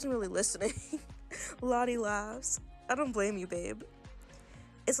 I wasn't really listening. Lottie laughs. I don't blame you, babe.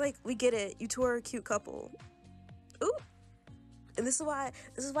 It's like, we get it. You two are a cute couple. Ooh. And this is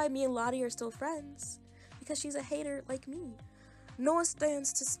why me and Lottie are still friends. Because she's a hater like me. Noah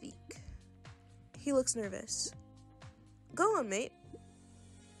stands to speak. He looks nervous. Go on, mate.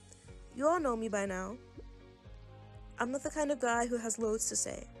 You all know me by now. I'm not the kind of guy who has loads to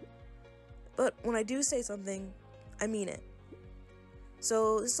say. But when I do say something, I mean it.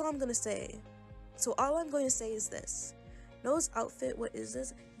 So this is all I'm gonna say. So all I'm going to say is this. Noah's outfit, what is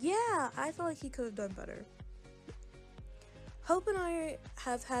this? Yeah, I feel like he could have done better. Hope and I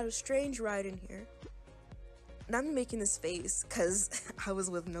have had a strange ride in here. And I'm making this face because I was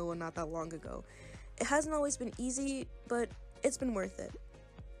with Noah not that long ago. It hasn't always been easy, but it's been worth it.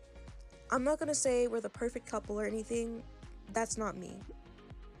 I'm not gonna say we're the perfect couple or anything. That's not me.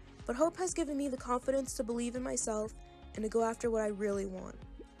 But Hope has given me the confidence to believe in myself and to go after what I really want.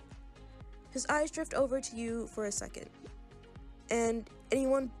 His eyes drift over to you for a second, and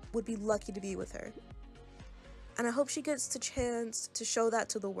anyone would be lucky to be with her. And I hope she gets the chance to show that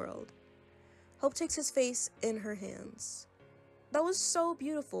to the world. Hope takes his face in her hands. That was so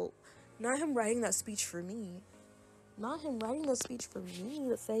beautiful. Not him writing that speech for me. Not him writing that speech for me,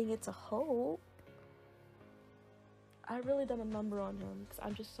 but saying it to Hope. I really done a number on him because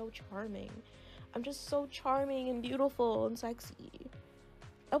I'm just so charming. I'm just so charming and beautiful and sexy.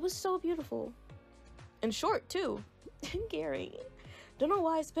 That was so beautiful. And short, too. And Gary. Don't know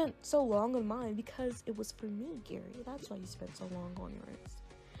why I spent so long on mine, because it was for me, Gary. That's why you spent so long on yours.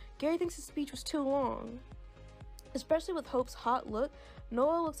 Gary thinks his speech was too long. Especially with Hope's hot look.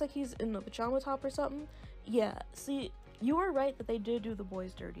 Noah looks like he's in a pajama top or something. Yeah, see, you were right that they did do the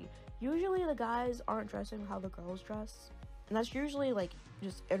boys dirty. Usually the guys aren't dressing how the girls dress. And that's usually, like,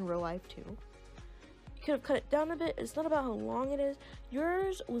 just in real life, too. You could have cut it down a bit. It's not about how long it is.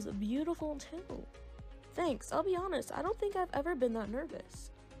 Yours was beautiful too. Thanks. I'll be honest, I don't think I've ever been that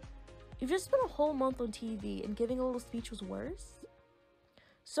nervous. You've just spent a whole month on TV and giving a little speech was worse?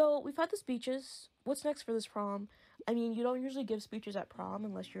 So we've had the speeches. What's next for this prom? I mean, you don't usually give speeches at prom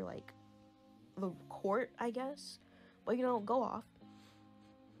unless you're like the court, I guess. But you know, go off.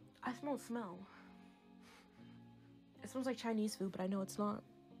 I smell. It smells like Chinese food, but I know it's not.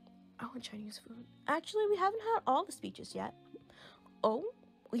 I want Chinese food. Actually, we haven't had all the speeches yet. Oh,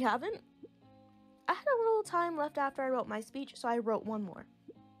 we haven't? I had a little time left after I wrote my speech, so I wrote one more.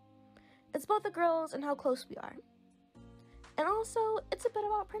 It's about the girls and how close we are. And also, it's a bit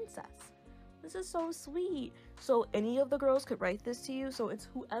about Princess. This is so sweet. So any of the girls could write this to you, so it's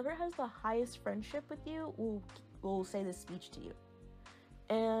whoever has the highest friendship with you will say this speech to you.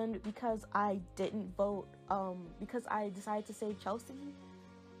 And because I didn't vote, because I decided to save Chelsea,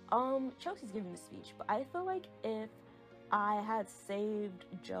 Chelsea's giving the speech, but I feel like if I had saved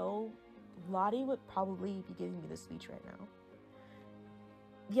Joe, Lottie would probably be giving me the speech right now.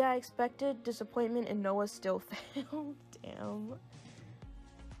 Yeah, I expected disappointment and Noah still failed. Damn.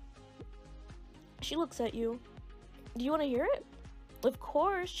 She looks at you. Do you want to hear it? Of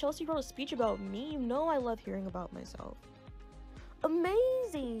course, Chelsea wrote a speech about me. You know I love hearing about myself.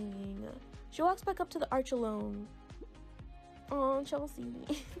 Amazing! She walks back up to the arch alone. Oh, Chelsea.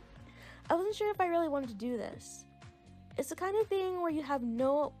 I wasn't sure if I really wanted to do this. It's the kind of thing where you have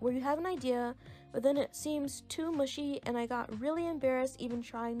an idea, but then it seems too mushy and I got really embarrassed even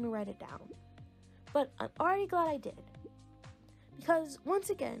trying to write it down. But I'm already glad I did. Because, once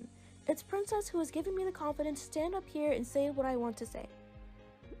again, it's Princess who has given me the confidence to stand up here and say what I want to say.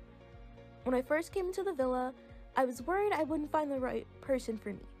 When I first came into the villa, I was worried I wouldn't find the right person for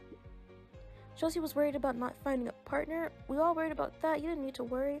me. Chelsea was worried about not finding a partner. We all worried about that. You didn't need to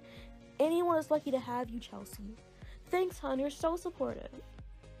worry. Anyone is lucky to have you, Chelsea. Thanks, hon. You're so supportive.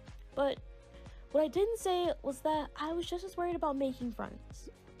 But what I didn't say was that I was just as worried about making friends.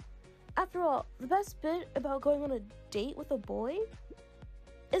 After all, the best bit about going on a date with a boy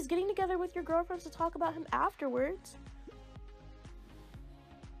is getting together with your girlfriends to talk about him afterwards.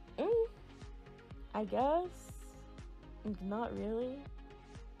 I guess. Not really.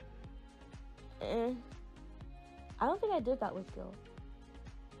 I don't think I did that with Gil.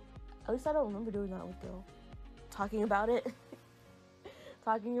 At least I don't remember doing that with Gil. Talking about it.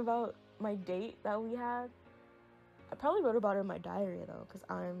 Talking about my date that we had. I probably wrote about it in my diary though, because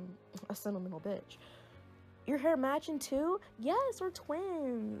I'm a sentimental bitch. Your hair matching too? Yes, we're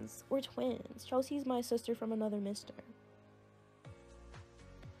twins. We're twins. Chelsea's my sister from another mister.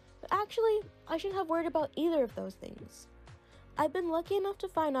 But actually, I shouldn't have worried about either of those things. I've been lucky enough to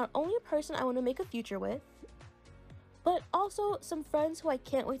find not only a person I want to make a future with, but also some friends who I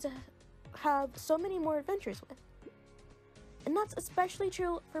can't wait to have so many more adventures with. And that's especially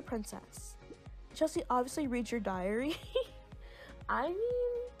true for Princess. Chelsea obviously reads your diary. I mean,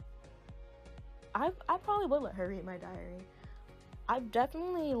 I probably would let her read my diary. I've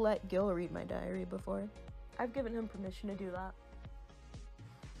definitely let Gil read my diary before. I've given him permission to do that.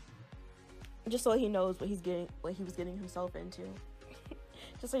 Just so he knows what he was getting himself into.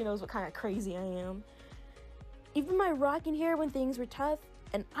 Just so he knows what kind of crazy I am. Even my rocking hair when things were tough,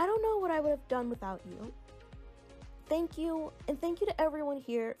 and I don't know what I would have done without you. Thank you, and thank you to everyone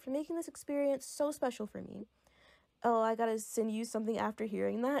here for making this experience so special for me. Oh, I gotta send you something after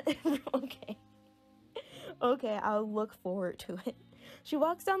hearing that? Okay. Okay, I'll look forward to it. She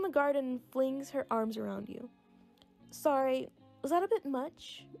walks down the garden and flings her arms around you. Sorry, was that a bit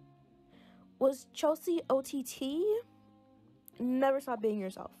much? Was Chelsea OTT? Never stop being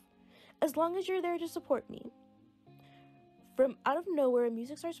yourself. As long as you're there to support me. From out of nowhere,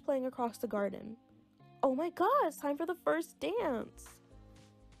 music starts playing across the garden. Oh my god, it's time for the first dance.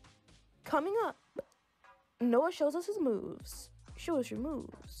 Coming up, Noah shows us his moves. Show us your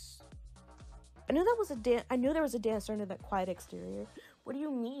moves. I knew there was a dancer under that quiet exterior. What do you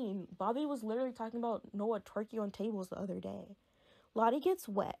mean? Bobby was literally talking about Noah twerking on tables the other day. Lottie gets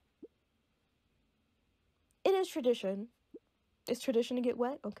wet. It is tradition. It's tradition to get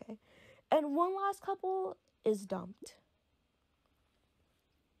wet? Okay. And one last couple is dumped.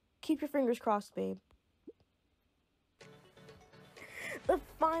 Keep your fingers crossed, babe. The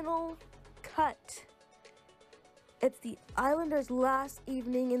final cut. It's the Islanders' last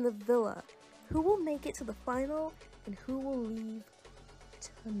evening in the villa. Who will make it to the final and who will leave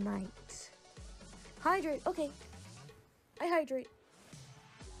tonight? Hydrate. Okay. I hydrate.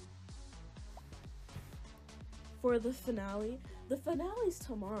 For the finale. The finale's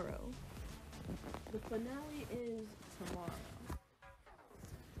tomorrow. The finale is tomorrow.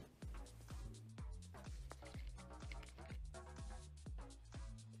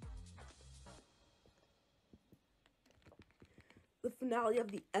 The finale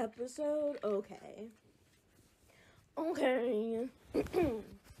of the episode? Okay. Okay.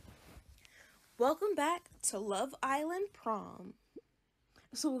 Welcome back to Love Island Prom.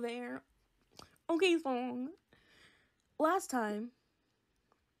 So there. Okay, song. Last time,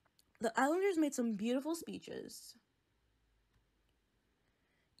 the Islanders made some beautiful speeches.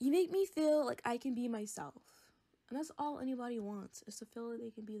 You make me feel like I can be myself. And that's all anybody wants, is to feel like they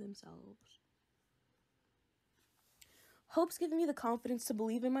can be themselves. Hope's giving me the confidence to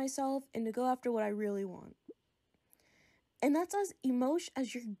believe in myself and to go after what I really want. And that's as emotional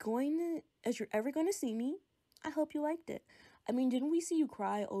as you're ever going to see me. I hope you liked it. I mean, didn't we see you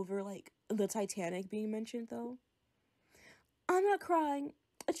cry over, like, the Titanic being mentioned, though? I'm not crying.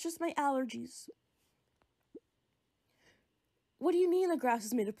 It's just my allergies. What do you mean the grass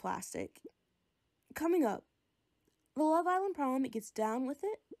is made of plastic? Coming up, the Love Island Prom, it gets down with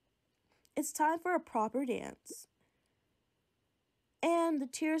it. It's time for a proper dance. And the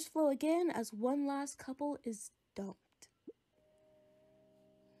tears flow again as one last couple is dumped.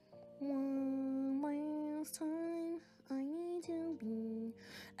 One last time, I need to be.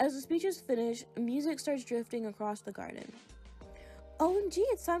 As the speeches finish, music starts drifting across the garden. OMG,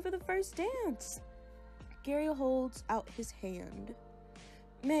 it's time for the first dance. Gary holds out his hand.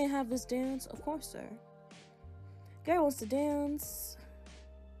 May I have this dance? Of course, sir. Gary wants to dance.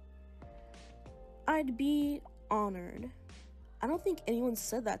 I'd be honored. I don't think anyone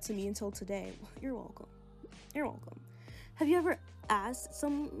said that to me until today. You're welcome. You're welcome. Have you ever asked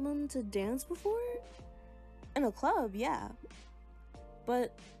someone to dance before? In a club, yeah.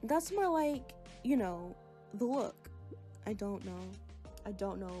 But that's more like, you know, the look. I don't know.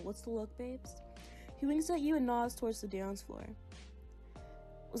 What's the look, babes? He winks at you and nods towards the dance floor.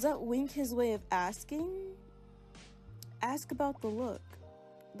 Was that wink his way of asking? Ask about the look.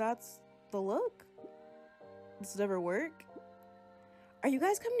 That's the look? Does it ever work? Are you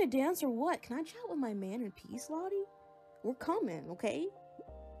guys coming to dance or what? Can I chat with my man in peace, Lottie? We're coming, okay?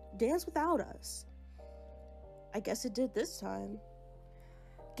 Dance without us. I guess it did this time.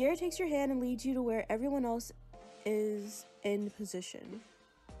 Gary takes your hand and leads you to where everyone else is in position.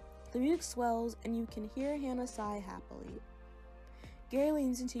 The music swells and you can hear Hannah sigh happily. Gary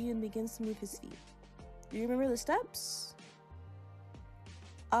leans into you and begins to move his feet. Do you remember the steps?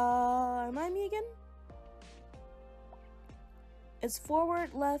 Remind me again? It's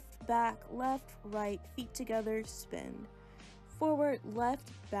forward, left, back, left, right, feet together, spin. Forward, left,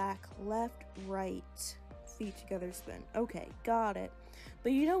 back, left, right, feet together, spin. Okay, got it.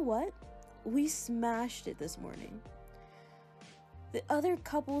 But you know what? We smashed it this morning. The other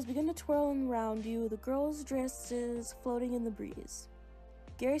couples begin to twirl around you, the girls' dresses floating in the breeze.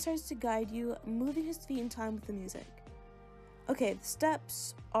 Gary starts to guide you, moving his feet in time with the music. Okay, the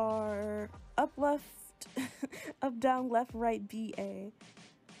steps are up, left, up, down, left, right, B-A.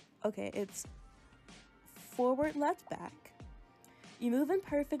 Okay, it's forward, left, back. You move in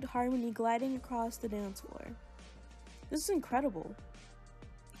perfect harmony, gliding across the dance floor. This is incredible.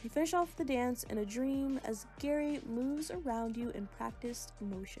 You finish off the dance in a dream as Gary moves around you in practiced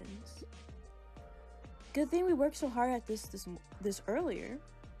motions. Good thing we worked so hard at this earlier.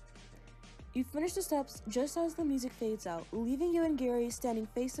 You finish the steps just as the music fades out, leaving you and Gary standing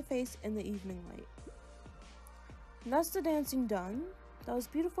face to face in the evening light. That's the dancing done. That was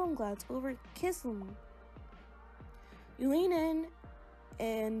beautiful. I'm glad it's over. Kiss him. You lean in,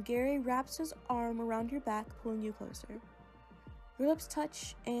 and Gary wraps his arm around your back, pulling you closer. Your lips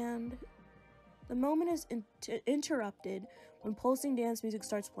touch, and the moment is interrupted when pulsing dance music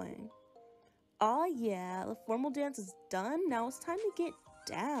starts playing. Oh yeah, the formal dance is done. Now it's time to get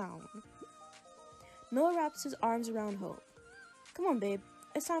down. Noah wraps his arms around Hope. Come on, babe.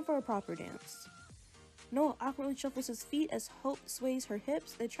 It's time for a proper dance. Noah awkwardly shuffles his feet as Hope sways her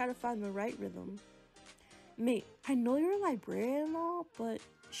hips. They try to find the right rhythm. Mate, I know you're a librarian and all, but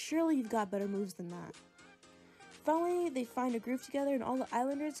surely you've got better moves than that. Finally, they find a groove together and all the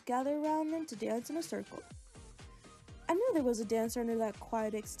islanders gather around them to dance in a circle. I knew there was a dancer under that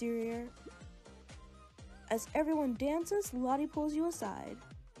quiet exterior. As everyone dances, Lottie pulls you aside.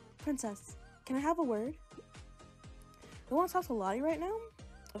 Princess, can I have a word? You want to talk to Lottie right now?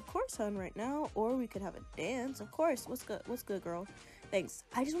 Of course, hon, right now. Or we could have a dance. Of course. What's good? What's good, girl? Thanks.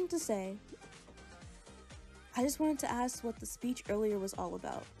 I just wanted to ask what the speech earlier was all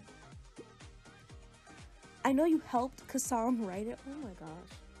about. I know you helped Kassam write it. Oh my gosh.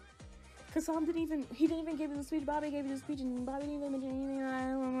 Kassam didn't even give you the speech. Bobby gave you the speech and Bobby didn't even mention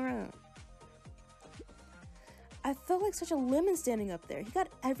anything. I felt like such a lemon standing up there. He got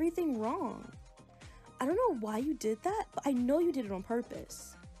everything wrong. I don't know why you did that, but I know you did it on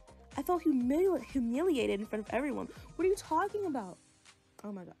purpose. I felt humiliated in front of everyone. What are you talking about?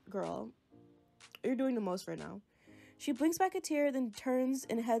 Oh my god, girl. You're doing the most right now. She blinks back a tear, then turns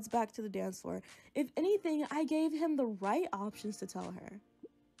and heads back to the dance floor. If anything, I gave him the right options to tell her.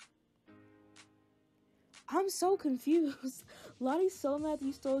 I'm so confused. Lottie's so mad that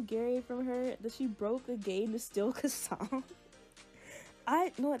you stole Gary from her that she broke a game to steal Kassam.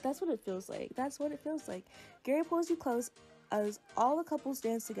 I know what, that's what it feels like. That's what it feels like. Gary pulls you close as all the couples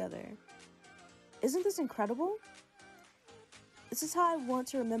dance together. Isn't this incredible? This is how I want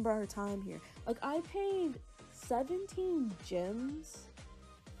to remember our time here. Like, I paid 17 gems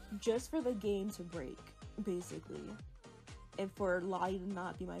just for the game to break, basically. And for Lottie to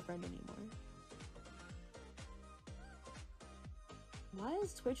not be my friend anymore. Why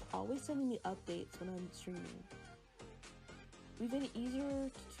is Twitch always sending me updates when I'm streaming? We've made it easier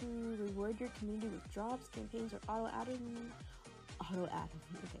to reward your community with drops, campaigns, or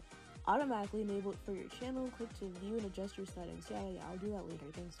automatically enable it for your channel. Click to view and adjust your settings. Yeah, I'll do that later.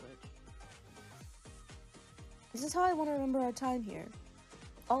 Thanks, Twitch. This is how I want to remember our time here.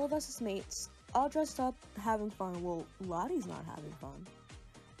 All of us as mates, all dressed up, having fun. Well, Lottie's not having fun.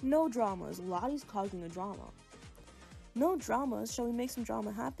 No dramas. Lottie's causing a drama. No dramas. Shall we make some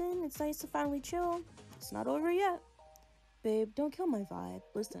drama happen? It's nice to finally chill. It's not over yet. Babe, don't kill my vibe.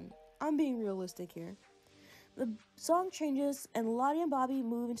 Listen, I'm being realistic here. The song changes and Lottie and Bobby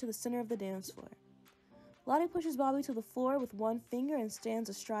move into the center of the dance floor. Lottie pushes Bobby to the floor with one finger and stands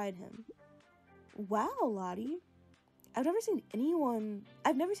astride him. Wow, Lottie. I've never seen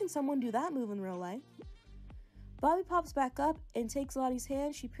someone do that move in real life. Bobby pops back up and takes Lottie's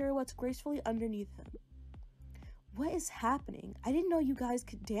hand. She pirouettes gracefully underneath him. What is happening? I didn't know you guys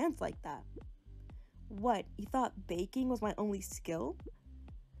could dance like that. What, you thought baking was my only skill?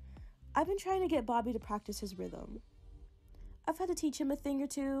 I've been trying to get Bobby to practice his rhythm. I've had to teach him a thing or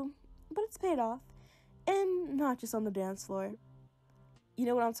two, but it's paid off. And not just on the dance floor. You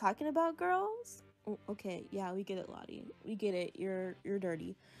know what I'm talking about, girls? Oh, okay, yeah, we get it, Lottie. We get it, you're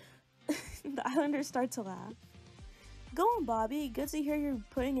dirty. The Islanders start to laugh. Go on, Bobby, good to hear you're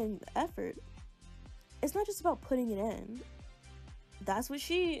putting in effort. It's not just about putting it in. That's what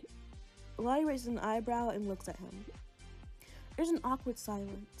Lottie raises an eyebrow and looks at him. There's an awkward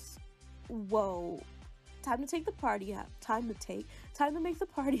silence. Whoa. Time to make the party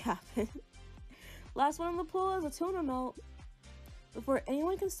happen. Last one in the pool is a tuna melt. Before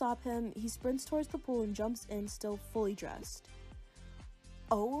anyone can stop him, he sprints towards the pool and jumps in, still fully dressed.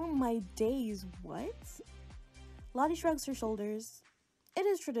 Oh my days, what? Lottie shrugs her shoulders. It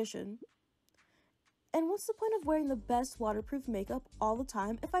is tradition. And what's the point of wearing the best waterproof makeup all the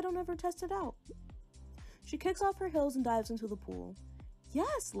time if I don't ever test it out? She kicks off her heels and dives into the pool.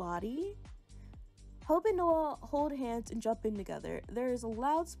 Yes, Lottie! Hope and Noah hold hands and jump in together. There is a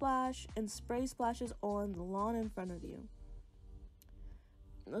loud splash and spray splashes on the lawn in front of you.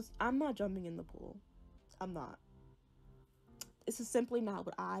 I'm not jumping in the pool. I'm not. This is simply not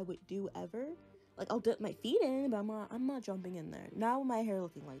what I would do ever. Like, I'll dip my feet in, but I'm not jumping in there. Not with my hair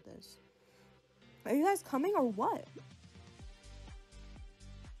looking like this. Are you guys coming or what?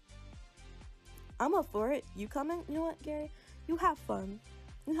 I'm up for it. You coming? You know what, Gary? You have fun.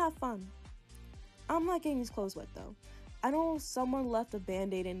 You have fun. I'm not getting these clothes wet, though. I know someone left a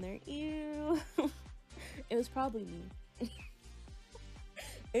Band-Aid in there. Ew. It was probably me.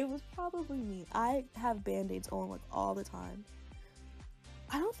 It was probably me. I have Band-Aids on, like, all the time.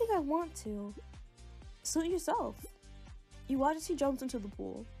 I don't think I want to. Suit yourself. You watch as he jumps into the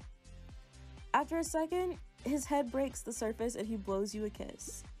pool. After a second, his head breaks the surface and he blows you a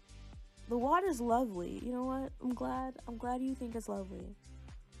kiss. The water's lovely. You know what? I'm glad you think it's lovely.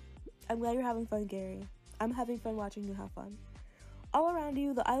 I'm glad you're having fun, Gary. I'm having fun watching you have fun. All around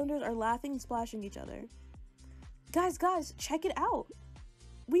you, the islanders are laughing and splashing each other. Guys, check it out.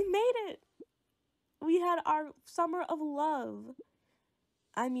 We made it. We had our summer of love.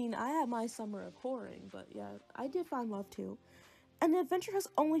 I mean, I had my summer of whoring, but yeah, I did find love too. And the adventure has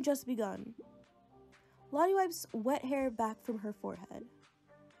only just begun. Lottie wipes wet hair back from her forehead.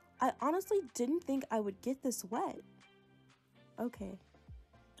 I honestly didn't think I would get this wet. Okay,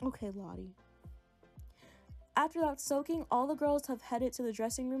 Lottie. After that soaking, all the girls have headed to the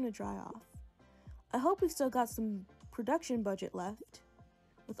dressing room to dry off. I hope we've still got some production budget left.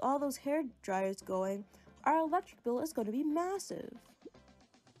 With all those hair dryers going, our electric bill is going to be massive.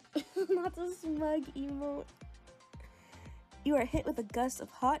 Not the smug emote. You are hit with a gust of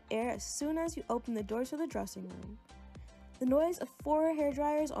hot air as soon as you open the doors to the dressing room. The noise of 4 hair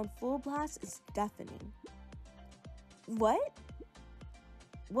dryers on full blast is deafening. What?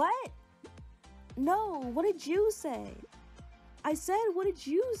 What? No, what did you say? I said, what did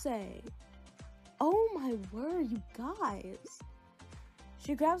you say? Oh my word, you guys.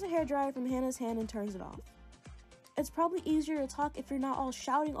 She grabs a hairdryer from Hannah's hand and turns it off. It's probably easier to talk if you're not all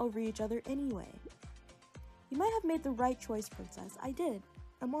shouting over each other anyway. You might have made the right choice, Princess. I did.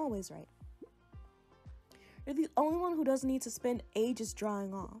 I'm always right. You're the only one who doesn't need to spend ages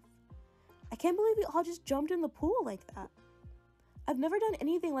drying off. I can't believe we all just jumped in the pool like that. I've never done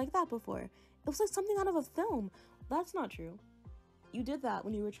anything like that before. It was like something out of a film. That's not true. You did that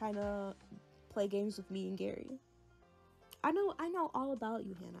when you were trying to play games with me and Gary. I know all about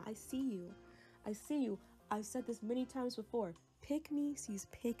you, Hannah. I see you. I see you. I've said this many times before. Pick me sees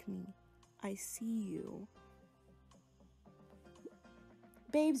pick me. I see you.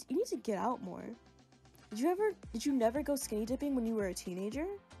 Babes, you need to get out more. Did you never go skinny dipping when you were a teenager?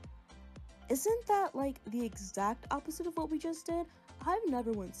 Isn't that like the exact opposite of what we just did? I've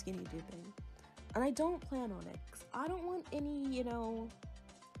never went skinny dipping. And I don't plan on it. 'Cause I don't want any,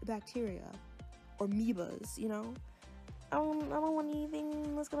 bacteria or amoebas, I don't want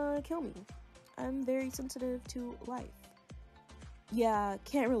anything that's gonna kill me. I'm very sensitive to life. Yeah,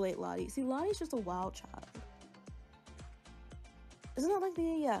 can't relate, Lottie. See, Lottie's just a wild child. Isn't that like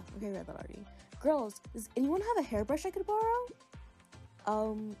yeah, okay, I read that already. Girls, does anyone have a hairbrush I could borrow?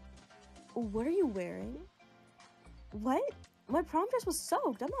 What are you wearing? What? My prom dress was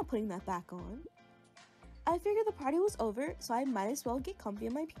soaked. I'm not putting that back on. I figured the party was over, so I might as well get comfy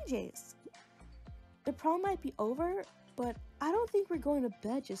in my PJs. The prom might be over, but I don't think we're going to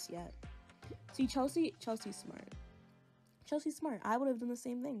bed just yet. See, Chelsea's smart. Chelsea's smart. I would have done the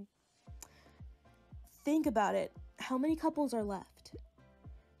same thing. Think about it. How many couples are left?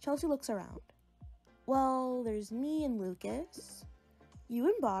 Chelsea looks around. Well, there's me and Lucas, you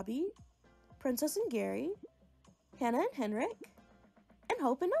and Bobby, Princess and Gary, Hannah and Henrik, and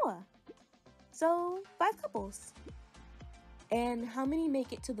Hope and Noah. So, 5 couples. And how many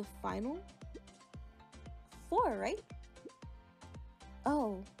make it to the final? 4, right?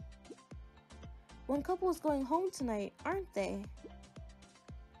 Oh. 1 couple is going home tonight, aren't they?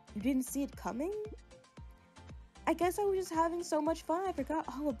 You didn't see it coming? I guess I was just having so much fun I forgot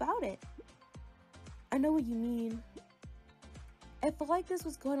all about it. I know what you mean. I felt like this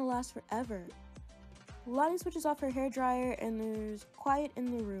was going to last forever. Lottie switches off her hairdryer and there's quiet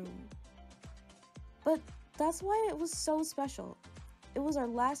in the room. But that's why it was so special. It was our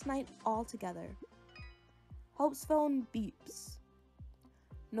last night all together. Hope's phone beeps.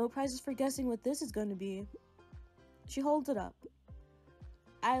 No prizes for guessing what this is going to be. She holds it up.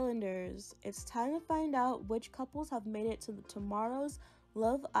 Islanders, it's time to find out which couples have made it to tomorrow's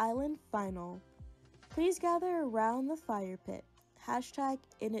Love Island final. Please gather around the fire pit. Hashtag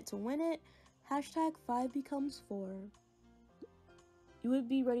in it to win it. Hashtag 5 becomes 4. You would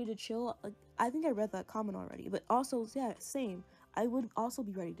be ready to chill. Like, I think I read that comment already, but also, yeah, same. I would also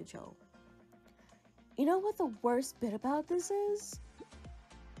be ready to chill. You know what the worst bit about this is?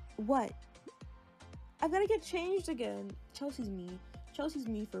 What? I've got to get changed again. Chelsea's me. Chelsea's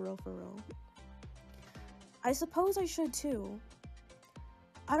me for real, for real. I suppose I should too.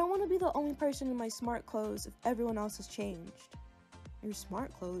 I don't want to be the only person in my smart clothes if everyone else has changed. Your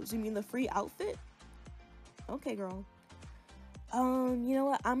smart clothes? You mean the free outfit? Okay, girl. You know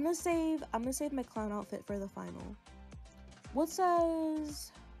what? I'm gonna save my clown outfit for the final. What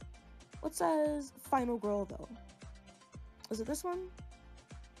says final girl though? Is it this one?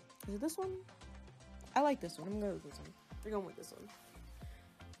 Is it this one? I like this one. I'm gonna go with this one. We're going with this one.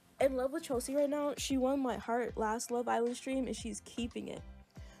 In love with Chelsea right now. She won my heart last Love Island stream and she's keeping it.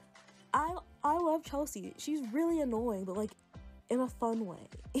 I love Chelsea. She's really annoying, but like in a fun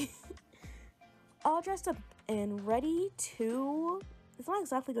way. All dressed up and ready to... It's not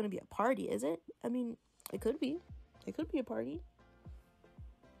exactly going to be a party, is it? I mean, it could be. It could be a party.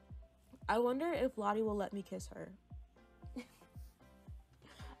 I wonder if Lottie will let me kiss her.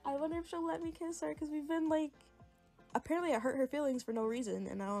 I wonder if she'll let me kiss her, because we've been like... Apparently I hurt her feelings for no reason,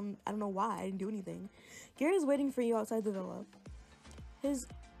 and I don't know why. I didn't do anything. Gary's waiting for you outside the villa.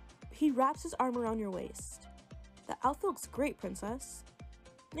 He wraps his arm around your waist. The outfit looks great, princess.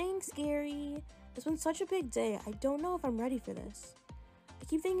 Thanks, Gary. It's been such a big day. I don't know if I'm ready for this. I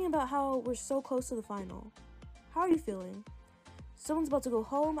keep thinking about how we're so close to the final. How are you feeling? Someone's about to go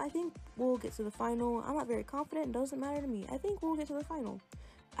home. I think we'll get to the final. I'm not very confident. It doesn't matter to me. I think we'll get to the final.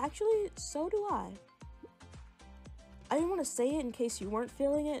 Actually, so do I. I didn't want to say it in case you weren't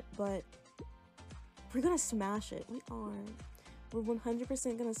feeling it, but we're gonna smash it. We are. We're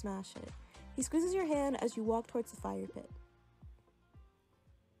 100% gonna smash it. He squeezes your hand as you walk towards the fire pit.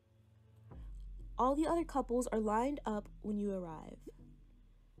 All the other couples are lined up when you arrive.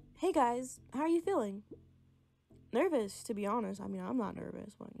 Hey guys, how are you feeling? Nervous, to be honest. I mean, I'm not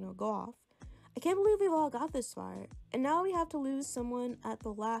nervous, but you know, go off. I can't believe we've all got this far, and now we have to lose someone at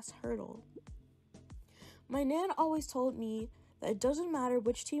the last hurdle. My nan always told me that it doesn't matter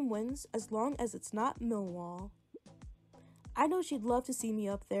which team wins as long as it's not Millwall. I know she'd love to see me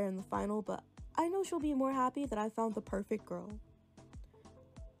up there in the final, but I know she'll be more happy that I found the perfect girl.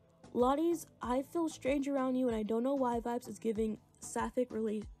 Lottie's I feel strange around you and I don't know why vibes is giving sapphic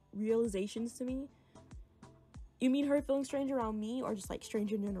realizations to me. You mean her feeling strange around me or just like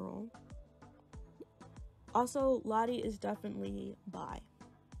strange in general? Also, Lottie is definitely bi.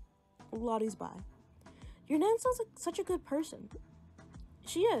 Lottie's bi. Your nan sounds like such a good person.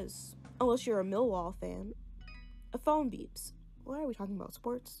 She is, unless you're a Millwall fan. A phone beeps. Why are we talking about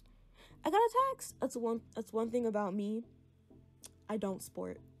sports? I got a text. That's one thing about me. I don't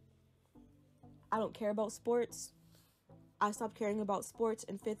sport. I don't care about sports. I stopped caring about sports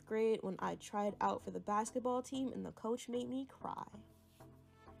in 5th grade when I tried out for the basketball team and the coach made me cry.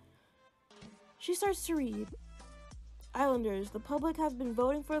 She starts to read. Islanders, the public have been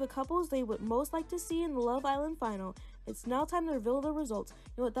voting for the couples they would most like to see in the Love Island final. It's now time to reveal the results.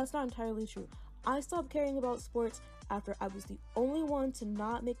 You know what? That's not entirely true. I stopped caring about sports after I was the only one to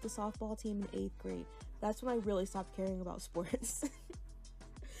not make the softball team in 8th grade. That's when I really stopped caring about sports.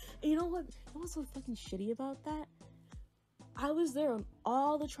 And you know what? You know what's so fucking shitty about that? I was there on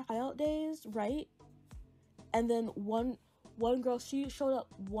all the tryout days, right? And then one girl, she showed up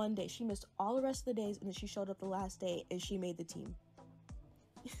one day. She missed all the rest of the days, and then she showed up the last day, and she made the team.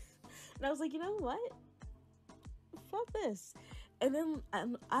 And I was like, you know what? Fuck this. And then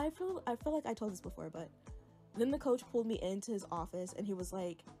I feel like I told this before, but then the coach pulled me into his office, and he was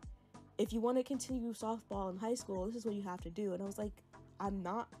like, if you want to continue softball in high school, this is what you have to do. And I was like, I'm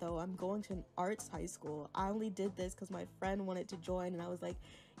not, though. I'm going to an arts high school. I only did this because my friend wanted to join, and I was like,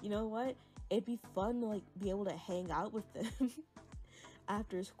 you know what? It'd be fun to, like, be able to hang out with them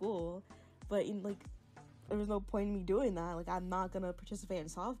after school. But, like, there was no point in me doing that. Like, I'm not gonna participate in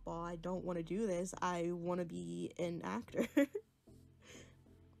softball. I don't want to do this. I want to be an actor.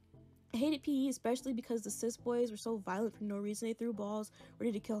 I hated PE, especially because the cis boys were so violent for no reason. They threw balls,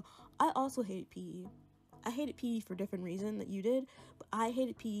 ready to kill. I also hated PE. I hated PE for a different reason that you did, but I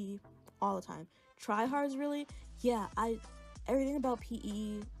hated PE all the time. Tryhards, really? Yeah, everything about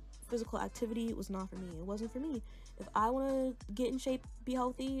PE, physical activity, was not for me. It wasn't for me. If I want to get in shape, be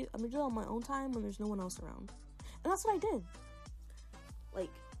healthy, I'm gonna do it on my own time when there's no one else around. And that's what I did. Like,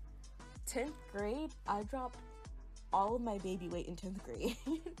 10th grade, I dropped all of my baby weight in 10th grade.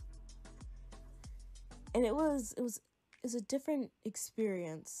 And it was a different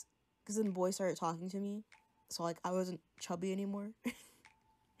experience. Because then boys started talking to me. So, like, I wasn't chubby anymore.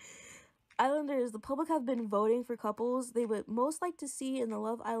 Islanders, the public have been voting for couples they would most like to see in the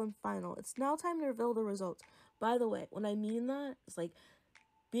Love Island final. It's now time to reveal the results. By the way, when I mean that, it's like,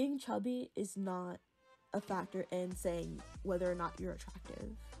 being chubby is not a factor in saying whether or not you're attractive.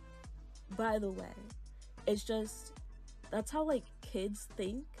 By the way. It's just, that's how, like, kids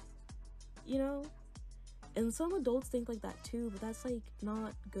think, you know? And some adults think like that too, but that's like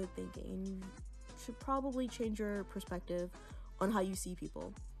not good thinking. You should probably change your perspective on how you see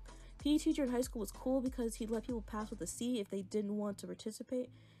people. PE teacher in high school was cool because he'd let people pass with a C if they didn't want to participate.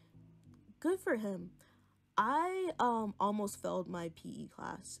 Good for him. I almost failed my PE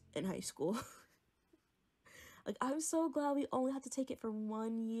class in high school. Like, I'm so glad we only had to take it for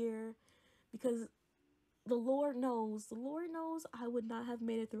 1 year, because the Lord knows I would not have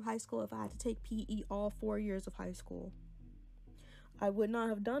made it through high school if I had to take PE all 4 years of high school. I would not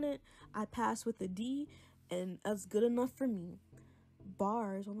have done it. I passed with a D, and that's good enough for me.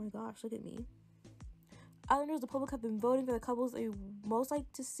 Bars, oh my gosh, look at me. Islanders, the public have been voting for the couples they most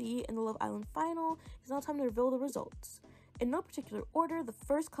like to see in the Love Island final. It's now time to reveal the results. In no particular order, the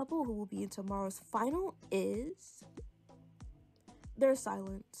first couple who will be in tomorrow's final is... There's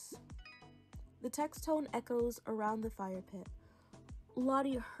silence. The text tone echoes around the fire pit.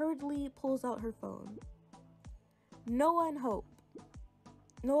 Lottie hurriedly pulls out her phone. Noah and Hope.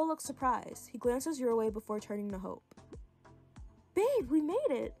 Noah looks surprised. He glances your way before turning to Hope. Babe, we made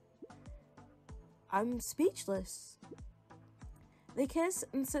it! I'm speechless. They kiss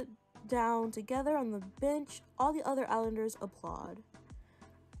and sit down together on the bench. All the other Islanders applaud.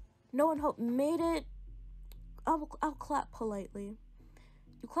 Noah and Hope made it. I'll clap politely.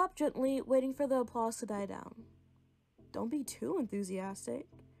 You clap gently, waiting for the applause to die down. Don't be too enthusiastic.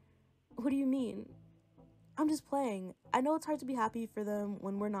 What do you mean? I'm just playing. I know it's hard to be happy for them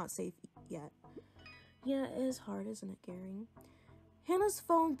when we're not safe yet. Yeah, it is hard, isn't it, Gary? Hannah's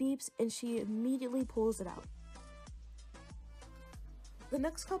phone beeps and she immediately pulls it out. The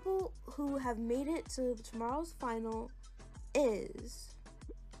next couple who have made it to tomorrow's final is...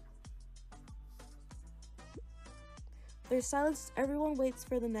 There's silence as everyone waits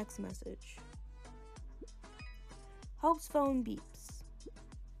for the next message. Hope's phone beeps.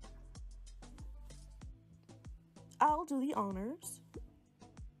 I'll do the honors.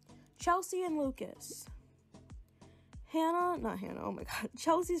 Chelsea and Lucas. Not Hannah, oh my god.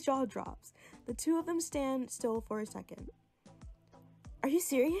 Chelsea's jaw drops. The two of them stand still for a second. Are you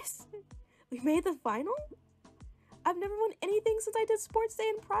serious? We made the final? I've never won anything since I did sports day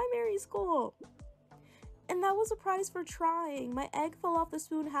in primary school. And that was a prize for trying. My egg fell off the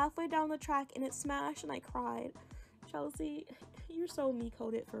spoon halfway down the track and it smashed and I cried. Chelsea, you're so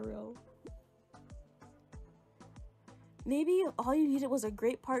me-coded for real. Maybe all you needed was a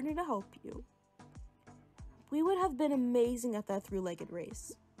great partner to help you. We would have been amazing at that three-legged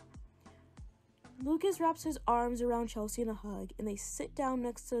race. Lucas wraps his arms around Chelsea in a hug, and they sit down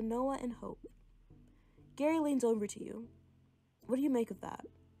next to Noah and Hope. Gary leans over to you. What do you make of that?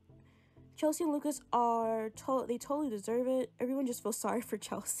 Chelsea and Lucas they totally deserve it. Everyone just feels sorry for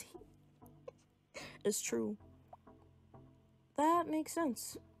Chelsea. It's true. That makes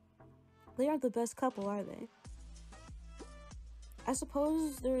sense. They aren't the best couple, are they? I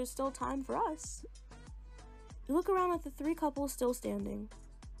suppose there is still time for us. You look around at the three couples still standing.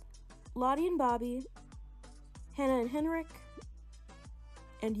 Lottie and Bobby, Hannah and Henrik,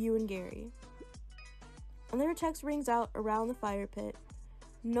 and you and Gary. Another text rings out around the fire pit.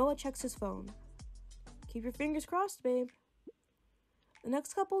 Noah checks his phone. Keep your fingers crossed, babe. The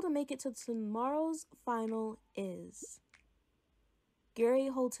next couple to make it to tomorrow's final is... Gary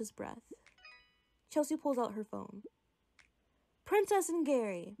holds his breath. Chelsea pulls out her phone. Princess and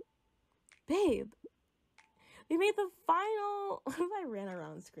Gary. Babe. We made the final. I ran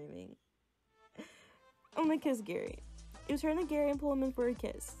around screaming. I'm gonna kiss Gary. You turn to Gary and pull him in for a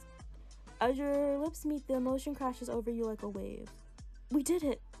kiss. As your lips meet, the emotion crashes over you like a wave. We did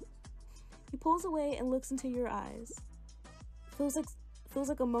it. He pulls away and looks into your eyes. Feels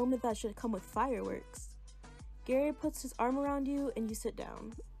like a moment that should come with fireworks. Gary puts his arm around you and you sit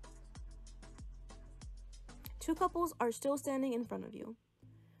down. Two couples are still standing in front of you.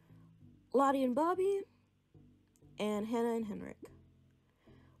 Lottie and Bobby, and Hannah and Henrik.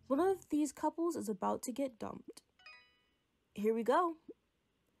 One of these couples is about to get dumped. Here we go.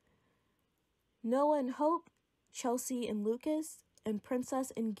 Noah and Hope, Chelsea and Lucas, and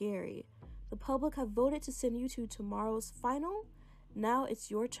Princess and Gary. The public have voted to send you to tomorrow's final. Now it's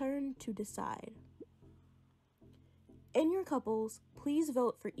your turn to decide. In your couples, please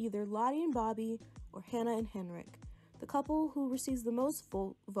vote for either Lottie and Bobby or Hannah and Henrik. The couple who receives the most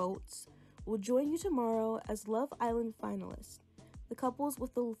votes will join you tomorrow as Love Island finalists. The couples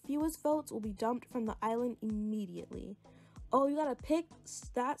with the fewest votes will be dumped from the island immediately. Oh, you gotta pick?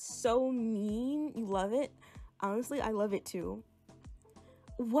 That's so mean. You love it? Honestly, I love it too.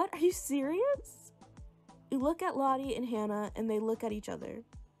 What? Are you serious? You look at Lottie and Hannah and they look at each other.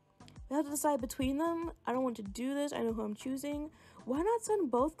 They have to decide between them. I don't want to do this. I know who I'm choosing. Why not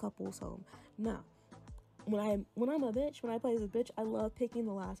send both couples home? Now, when I'm a bitch, when I play as a bitch, I love picking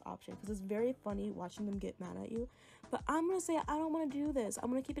the last option because it's very funny watching them get mad at you. But I'm gonna say I don't want to do this. I'm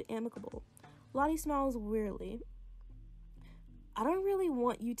gonna keep it amicable. Lottie smiles weirdly. I don't really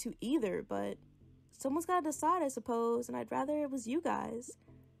want you to either, but someone's gotta decide, I suppose, and I'd rather it was you guys.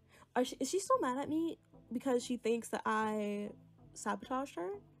 Is she still mad at me because she thinks that I sabotaged her?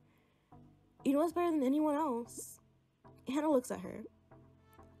 You know what's better than anyone else? Hannah looks at her.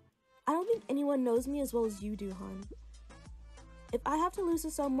 I don't think anyone knows me as well as you do, hon. If I have to lose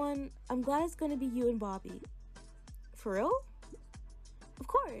to someone, I'm glad it's gonna be you and Bobby. For real? Of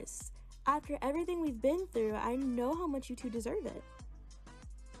course. After everything we've been through, I know how much you two deserve it.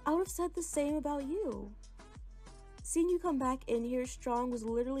 I would have said the same about you. Seeing you come back in here strong was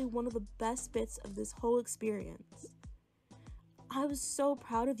literally one of the best bits of this whole experience. I was so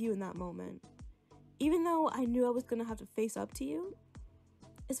proud of you in that moment. Even though I knew I was gonna have to face up to you,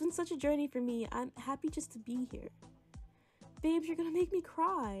 it's been such a journey for me. I'm happy just to be here. Babes, you're gonna make me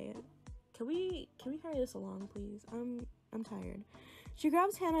cry. Can we hurry this along, please? I'm tired. She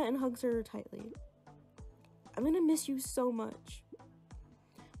grabs Hannah and hugs her tightly. I'm gonna miss you so much.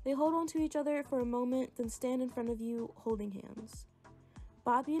 They hold on to each other for a moment, then stand in front of you, holding hands.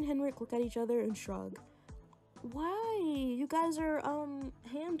 Bobby and Henrik look at each other and shrug. Why? You guys are,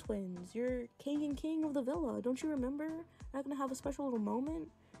 hand twins. You're king and king of the villa. Don't you remember? Not gonna have a special little moment?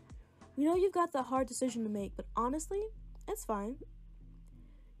 We know you've got the hard decision to make, but honestly, it's fine.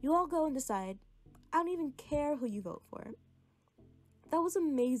 You all go and decide. I don't even care who you vote for. That was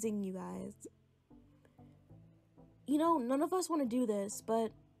amazing, you guys. You know, none of us want to do this,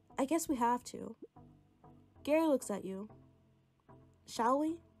 but I guess we have to. Gary looks at you. Shall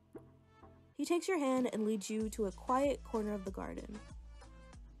we? He takes your hand and leads you to a quiet corner of the garden.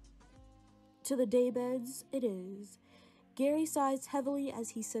 To the daybeds, it is. Gary sighs heavily as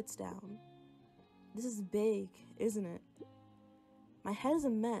he sits down. This is big, isn't it? My head is a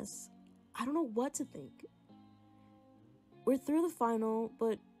mess. I don't know what to think. We're through the final,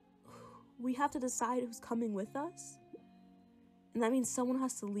 but we have to decide who's coming with us? And that means someone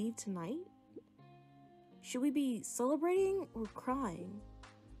has to leave tonight? Should we be celebrating or crying?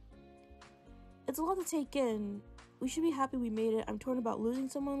 It's a lot to take in. We should be happy we made it. I'm torn about losing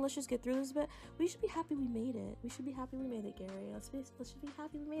someone. Let's just get through this bit. We should be happy we made it. We should be happy we made it, Gary. Let's just be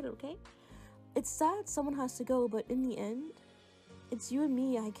happy we made it, okay? It's sad someone has to go, but in the end, it's you and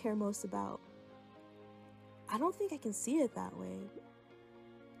me I care most about. I don't think I can see it that way.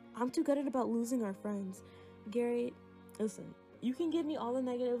 I'm too gutted about losing our friends. Gary, listen, you can give me all the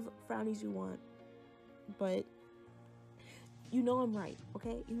negative frownies you want, but you know I'm right,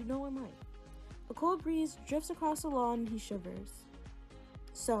 okay? You know I'm right. A cold breeze drifts across the lawn and he shivers.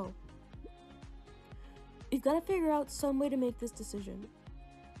 So, we've got to figure out some way to make this decision.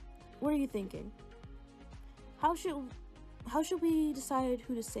 What are you thinking? How should we decide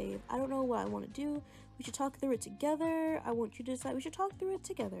who to save? I don't know what I want to do. We should talk through it together. I want you to decide. We should talk through it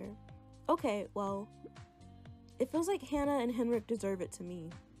together. Okay, well, it feels like Hannah and Henrik deserve it to me.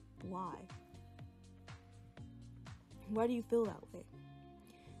 Why? Why do you feel that way?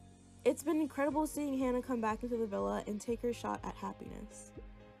 It's been incredible seeing Hannah come back into the villa and take her shot at happiness.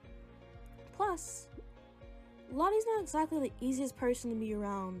 Plus, Lottie's not exactly the easiest person to be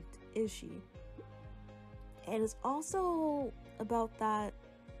around, is she? And it's also about that,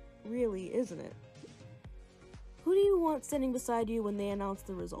 really, isn't it? Who do you want standing beside you when they announce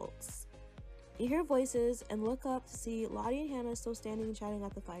the results? You hear voices and look up to see Lottie and Hannah still standing and chatting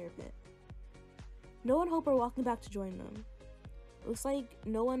at the fire pit. Noah and Hope are walking back to join them. Looks like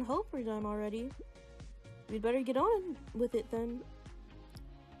Noah and Hope are done already. We'd better get on with it then.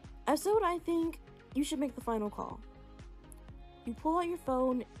 As to what I think, you should make the final call. You pull out your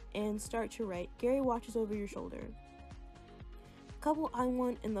phone and start to write. Gary watches over your shoulder. The couple I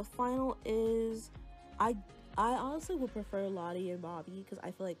want in the final is... I honestly would prefer Lottie and Bobby because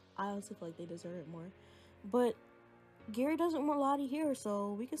I honestly feel like they deserve it more. But Gary doesn't want Lottie here,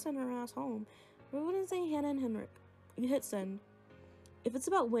 so we can send her ass home. We're gonna say Hannah and Henrik. You hit send. If it's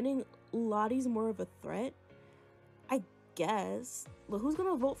about winning, Lottie's more of a threat, I guess. But who's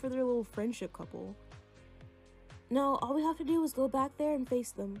gonna vote for their little friendship couple? No, all we have to do is go back there and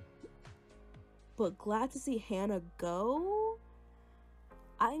face them. But glad to see Hannah go?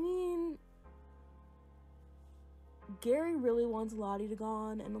 I mean, Gary really wants Lottie to go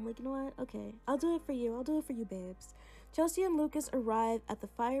on, and I'm like, you know what? Okay, I'll do it for you. I'll do it for you, babes. Chelsea and Lucas arrive at the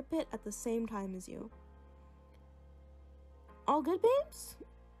fire pit at the same time as you. All good, babes?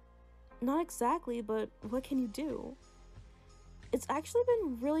 Not exactly, but what can you do? It's actually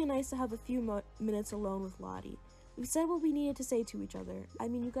been really nice to have a few minutes alone with Lottie. We said what we needed to say to each other. I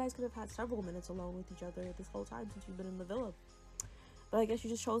mean, you guys could have had several minutes alone with each other this whole time since you've been in the villa. But I guess you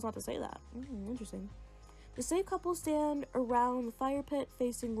just chose not to say that. Interesting. The same couple stand around the fire pit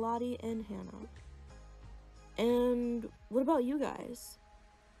facing Lottie and Hannah. And what about you guys?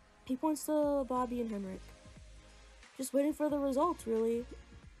 He points to Bobby and Henrik. Just waiting for the results, really.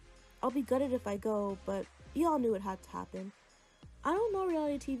 I'll be gutted if I go, but y'all knew it had to happen. I don't know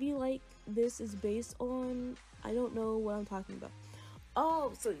reality TV like this is based on. I don't know what I'm talking about.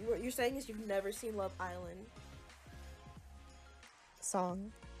 Oh, so what you're saying is you've never seen Love Island?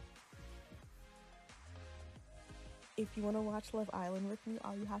 Song. If you want to watch Love Island with me,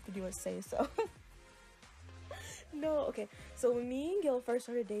 all you have to do is say so. No, okay. So when me and Gil first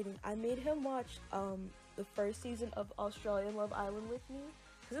started dating, I made him watch the first season of Australian Love Island with me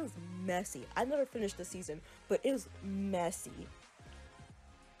because it was messy. I never finished the season, but it was messy.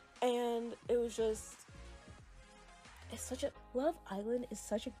 And it was just, Love Island is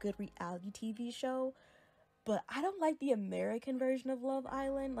such a good reality TV show, but I don't like the American version of Love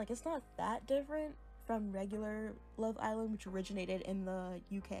Island. Like, it's not that different from regular Love Island, which originated in the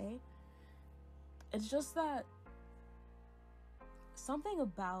UK. It's just that something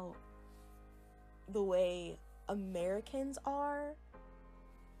about the way Americans are,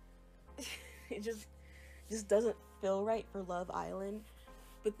 it just doesn't feel right for Love Island.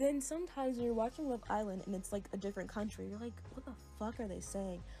 But then sometimes when you're watching Love Island and it's like a different country, you're like, what the fuck are they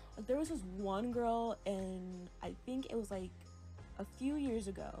saying? Like, there was this one girl, and I think it was like a few years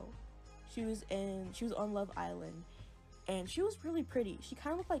ago. She was on Love Island, and she was really pretty. She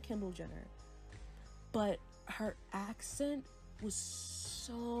kind of looked like Kendall Jenner, but her accent was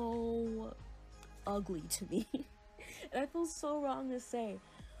so ugly to me. And I feel so wrong to say,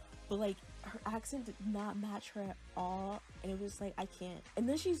 but like, her accent did not match her at all, and it was like, I can't. And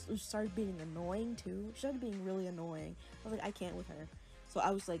then she started being annoying too. She started being really annoying. I was like, I can't with her. So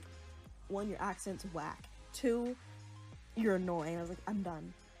I was like, 1, your accent's whack. 2, you're annoying. I was like, I'm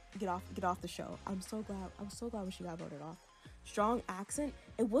done. Get off the show. I'm so glad when she got voted off. Strong accent.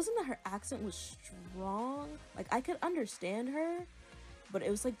 It wasn't that her accent was strong. Like, I could understand her, but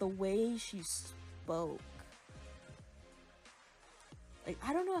it was like the way she spoke. Like,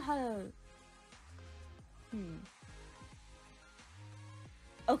 I don't know how to.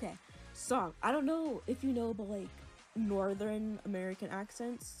 Okay, song. I don't know if you know about like Northern American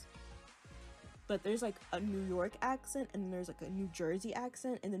accents, but there's like a New York accent and there's like a New Jersey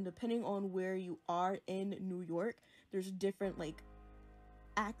accent, and then depending on where you are in New York, there's different like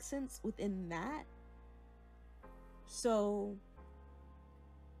accents within that. So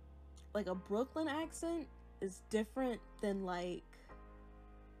like a Brooklyn accent is different than like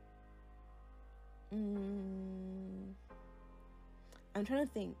I'm trying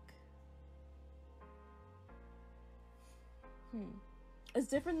to think. It's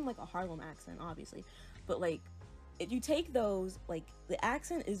different than like a Harlem accent, obviously, but like if you take those, like the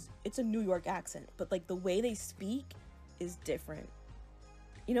accent it's a New York accent, but like the way they speak is different.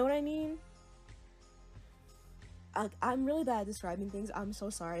 You know what I mean? I'm really bad at describing things. I'm so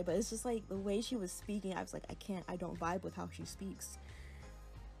sorry, but it's just like the way she was speaking, I was like, I don't vibe with how she speaks.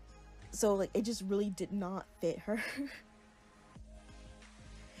 So like it just really did not fit her.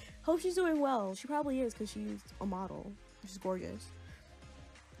 Hope she's doing well. She probably is, because she's a model. She's gorgeous.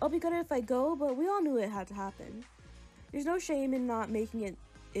 I'll be gutted if I go, but we all knew it had to happen. There's no shame in not making it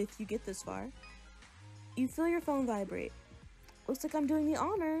if you get this far. You feel your phone vibrate. Looks like I'm doing the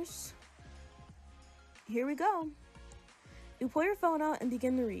honors. Here we go. You pull your phone out and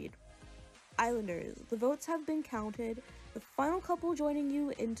begin to read. Islanders, the votes have been counted. The final couple joining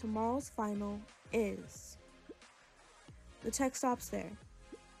you in tomorrow's final is... The text stops there.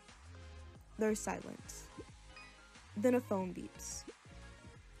 There's silence. Then a phone beeps.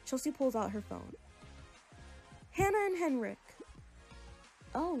 Chelsea pulls out her phone. Hannah and Henrik.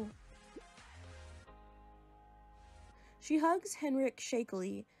 Oh. She hugs Henrik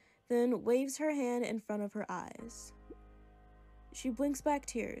shakily, then waves her hand in front of her eyes. She blinks back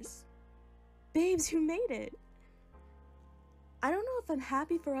tears. Babes, you made it. I don't know if I'm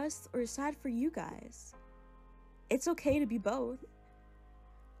happy for us or sad for you guys. It's okay to be both.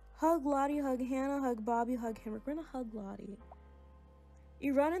 Hug Lottie, hug Hannah, hug Bobby, hug Henrik. We're gonna hug Lottie.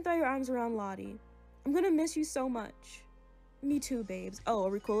 You run and throw your arms around Lottie. I'm gonna miss you so much. Me too, babes. Oh,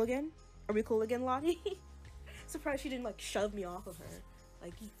 are we cool again? Are we cool again, Lottie? Surprised she didn't like shove me off of her.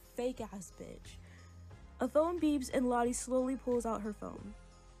 Like, you fake ass bitch. A phone beeps and Lottie slowly pulls out her phone.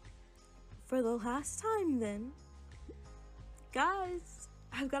 For the last time then. Guys,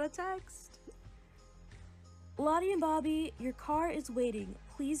 I've got a text. Lottie and Bobby, your car is waiting.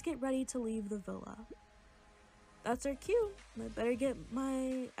 Please get ready to leave the villa. That's her cue. I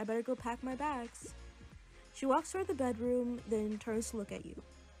better go pack my bags. She walks toward the bedroom, then turns to look at you.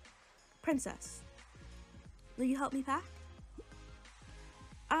 Princess, will you help me pack?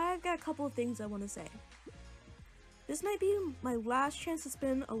 I've got a couple of things I want to say. This might be my last chance to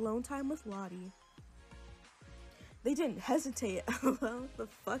spend alone time with Lottie. They didn't hesitate. Well, the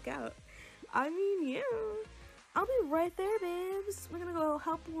fuck out. I mean, yeah. I'll be right there, babes. We're gonna go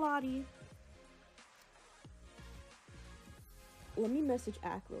help Lottie. Let me message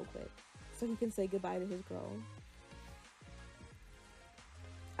Ack real quick so he can say goodbye to his girl.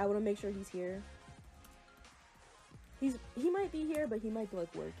 I want to make sure he's here. He might be here, but he might be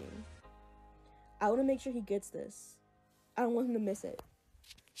like working. I want to make sure he gets this. I don't want him to miss it.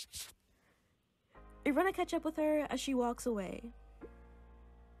 You're gonna catch up with her as she walks away.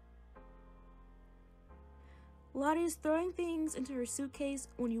 Lottie is throwing things into her suitcase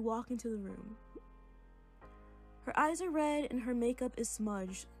when you walk into the room. Her eyes are red and her makeup is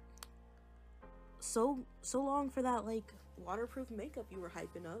smudged. So long for that, like, waterproof makeup you were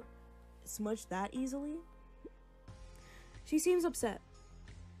hyping up. Smudged that easily? She seems upset.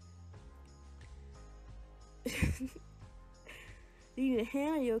 Do you need a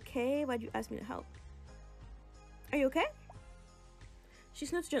hand? Are you okay? Why'd you ask me to help? Are you okay? She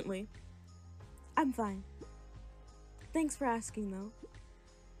sniffs gently. I'm fine. Thanks for asking, though.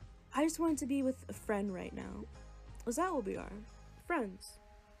 I just wanted to be with a friend right now. Is that what we are? Friends.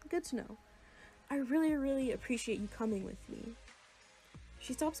 Good to know. I really appreciate you coming with me.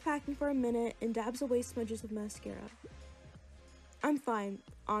 She stops packing for a minute and dabs away smudges of mascara. I'm fine,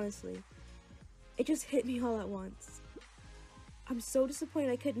 honestly. It just hit me all at once. I'm so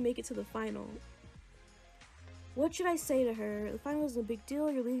disappointed I couldn't make it to the final. What should I say to her? The final isn't a big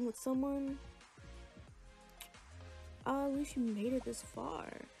deal, you're leaving with someone. At least you made it this far.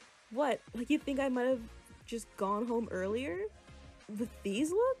 What? Like, you think I might have just gone home earlier? With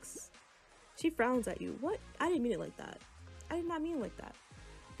these looks? She frowns at you. What? I didn't mean it like that. I did not mean it like that.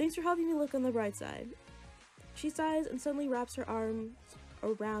 Thanks for helping me look on the bright side. She sighs and suddenly wraps her arms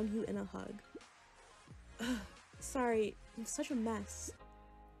around you in a hug. Ugh, sorry, I'm such a mess.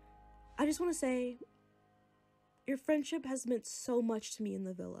 I just want to say, your friendship has meant so much to me in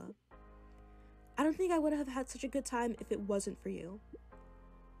the villa. I don't think I would have had such a good time if it wasn't for you.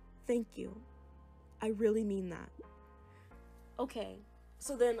 Thank you. I really mean that. Okay,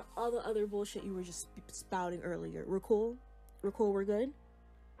 so then all the other bullshit you were just spouting earlier, we're cool? We're cool, we're good?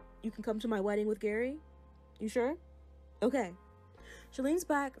 You can come to my wedding with Gary? You sure? Okay. She leans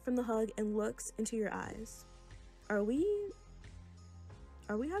back from the hug and looks into your eyes. Are we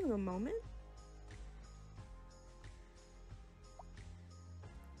having a moment?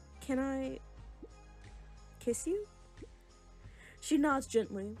 Can I kiss you? She nods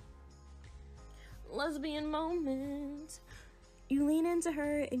gently. Lesbian moment. You lean into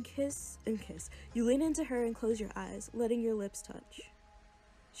her and kiss. You lean into her and close your eyes, letting your lips touch.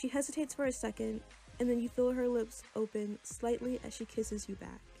 She hesitates for a second, and then you feel her lips open slightly as she kisses you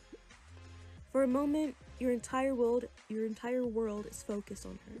back. For a moment, your entire world is focused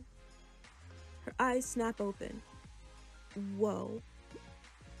on her. Her eyes snap open. Whoa.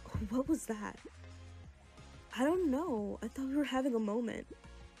 What was that? I don't know. I thought we were having a moment.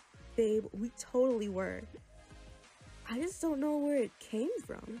 Babe, we totally were. I just don't know where it came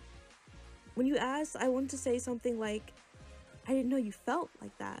from. When you asked, I wanted to say something like, I didn't know you felt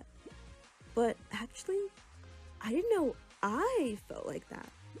like that. But actually, I didn't know I felt like that.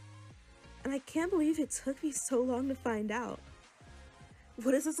 And I can't believe it took me so long to find out.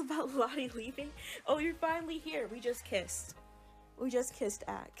 What is this about Lottie leaving? Oh, you're finally here. We just kissed. We just kissed,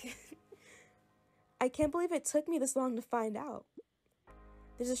 Ack. I can't believe it took me this long to find out.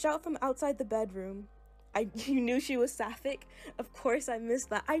 There's a shout from outside the bedroom. You knew she was sapphic? Of course I missed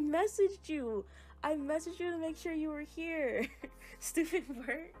that. I messaged you to make sure you were here. Stupid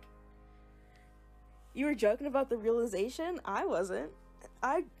work. You were joking about the realization? I wasn't.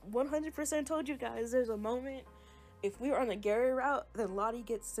 I 100% told you guys there's a moment. If we were on a Gary route, then Lottie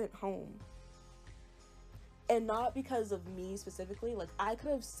gets sent home. And not because of me specifically. Like, I could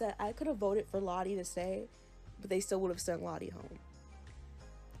have voted for Lottie to stay, but they still would have sent Lottie home.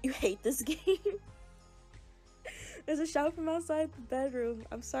 You hate this game? There's a shout from outside the bedroom.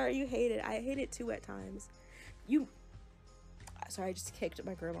 I'm sorry you hate it. I hate it too at times. Sorry, I just kicked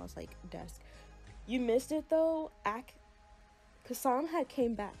my grandma's, like, desk. You missed it, though. Kassam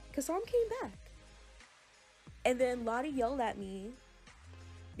came back. And then Lottie yelled at me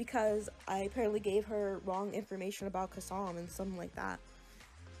because I apparently gave her wrong information about Kassam and something like that.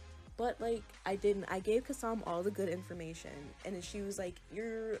 But, like, I didn't. I gave Kassam all the good information. And then she was like,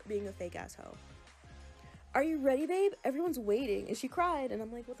 you're being a fake ass hoe. Are you ready, babe? Everyone's waiting. And she cried, and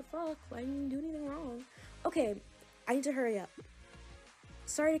I'm like, what the fuck? I didn't do anything wrong. Okay, I need to hurry up.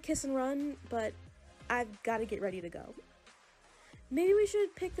 Sorry to kiss and run, but I've got to get ready to go. Maybe we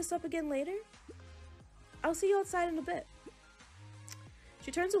should pick this up again later? I'll see you outside in a bit.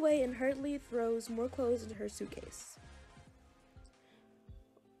 She turns away and hurriedly throws more clothes into her suitcase.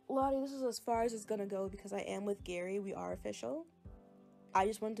 Lottie, this is as far as it's gonna go because I am with Gary. We are official. I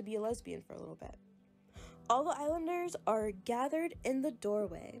just wanted to be a lesbian for a little bit. All the Islanders are gathered in the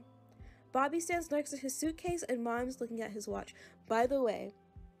doorway. Bobby stands next to his suitcase and Mom's looking at his watch. By the way,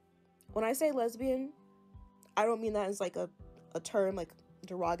 when I say lesbian, I don't mean that as like a term like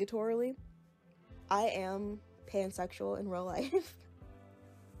derogatorily. I am pansexual in real life.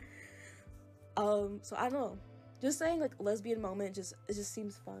 So I don't know. Just saying like lesbian moment it just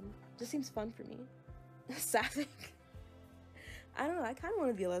seems fun. Just seems fun for me. Sapphic. I don't know, I kind of want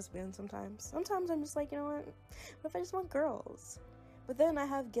to be a lesbian sometimes. Sometimes I'm just like, you know what if I just want girls? But then I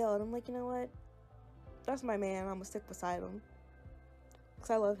have Gil and I'm like, you know what? That's my man, I'm gonna stick beside him. Because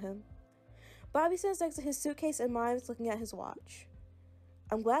I love him. Bobby stands next to his suitcase and Mimes looking at his watch.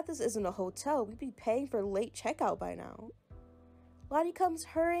 I'm glad this isn't a hotel. We'd be paying for late checkout by now. Lottie comes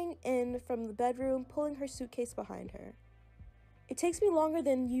hurrying in from the bedroom, pulling her suitcase behind her. It takes me longer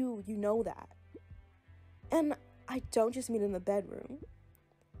than you know that. And I don't just mean in the bedroom.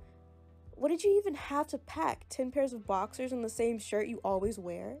 What did you even have to pack? 10 pairs of boxers and the same shirt you always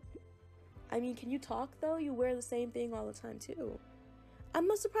wear? I mean, can you talk though? You wear the same thing all the time too. I'm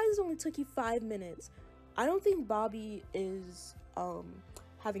surprised it only took you 5 minutes. I don't think Bobby is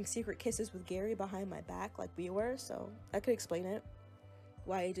having secret kisses with Gary behind my back like we were, so I could explain it.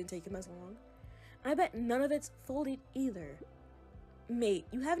 Why it didn't take him as long. I bet none of it's folded either. Mate,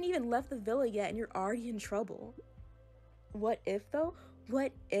 you haven't even left the villa yet and you're already in trouble. What if though?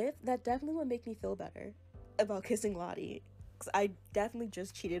 What if? That definitely would make me feel better about kissing Lottie. Because I definitely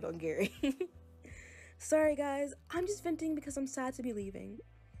just cheated on Gary. Sorry guys, I'm just venting because I'm sad to be leaving.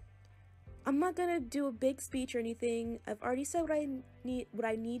 I'm not gonna do a big speech or anything. I've already said what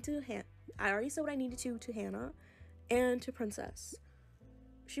I needed to Hannah and to Princess.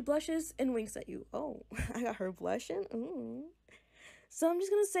 She blushes and winks at you. Oh, I got her blushing. Ooh. So I'm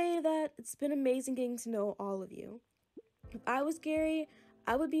just gonna say that it's been amazing getting to know all of you. If I was Gary,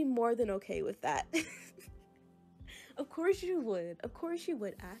 I would be more than okay with that. Of course you would. Of course you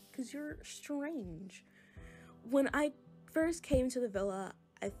would, act, because you're strange. When I first came to the villa,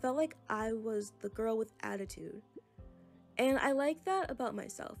 I felt like I was the girl with attitude. And I like that about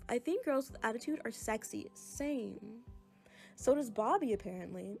myself. I think girls with attitude are sexy. Same. So does Bobby,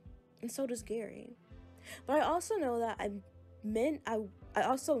 apparently. And so does Gary. But I also know that I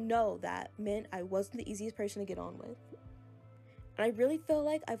also know that meant I wasn't the easiest person to get on with. And I really feel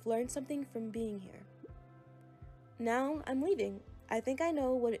like I've learned something from being here. Now I'm leaving. I think I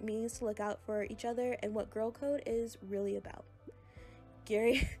know what it means to look out for each other and what girl code is really about.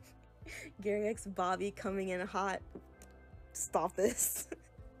 Gary X Bobby coming in hot. Stop this.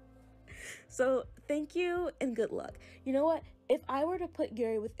 So thank you and good luck. You know what? If I were to put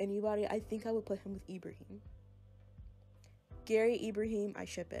Gary with anybody, I think I would put him with Ibrahim. Gary, Ibrahim, I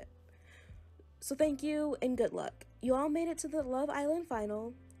ship it. So thank you and good luck. You all made it to the Love Island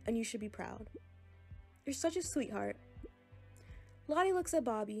final, and you should be proud. You're such a sweetheart. Lottie looks at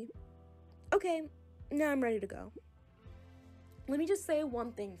Bobby. Okay, now I'm ready to go. Let me just say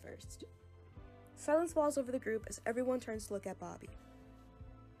one thing first. Silence falls over the group as everyone turns to look at Bobby.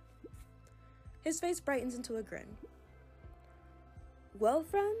 His face brightens into a grin. Well,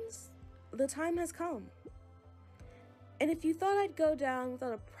 friends, the time has come. And if you thought I'd go down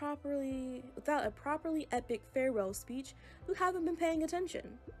without a properly epic farewell speech, you haven't been paying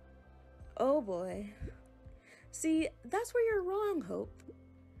attention. Oh boy. See, that's where you're wrong, Hope.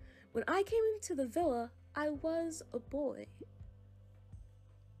 When I came into the villa, I was a boy.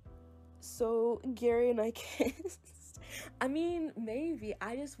 So Gary and I kissed. I mean, maybe.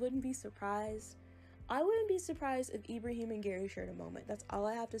 I just wouldn't be surprised. I wouldn't be surprised if Ibrahim and Gary shared a moment. That's all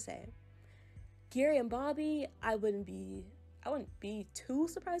I have to say. Gary and Bobby, I wouldn't be too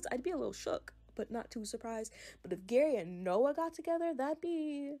surprised. I'd be a little shook, but not too surprised. But if Gary and Noah got together, that'd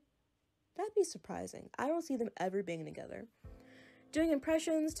be surprising. I don't see them ever being together. Doing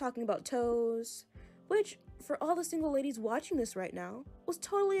impressions, talking about toes, which, for all the single ladies watching this right now, was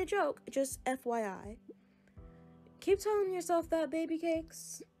totally a joke, just FYI. Keep telling yourself that, baby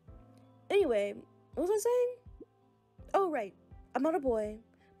cakes. Anyway, what was I saying? Oh, right. I'm not a boy,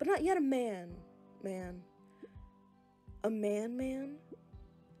 but not yet a man. A man?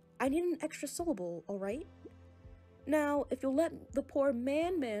 I need an extra syllable, alright? Now, if you'll let the poor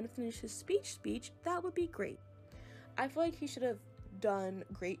man finish his speech, that would be great. I feel like he should have done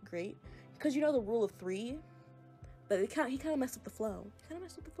great, because you know the rule of 3, but he kind of messed up the flow.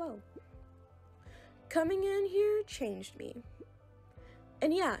 Coming in here changed me.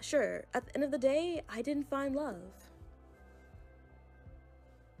 And yeah, sure, at the end of the day, I didn't find love.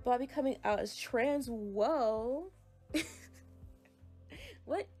 Bobby coming out as trans, whoa.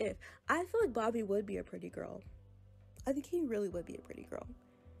 What if? I feel like Bobby would be a pretty girl. I think he really would be a pretty girl.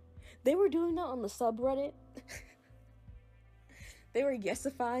 They were doing that on the subreddit. They were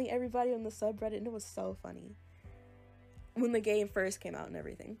yesifying everybody on the subreddit, and it was so funny when the game first came out and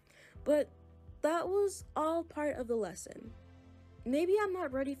everything. But that was all part of the lesson. Maybe I'm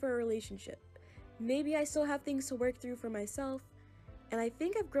not ready for a relationship. Maybe I still have things to work through for myself, and I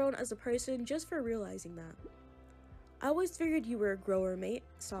think I've grown as a person just for realizing that. I always figured you were a grower, mate.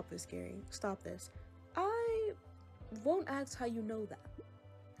 Stop this, Gary. Stop this. I won't ask how you know that.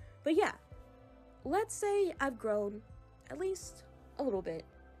 But yeah, let's say I've grown at least a little bit.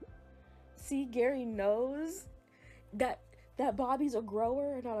 See, Gary knows that Bobby's a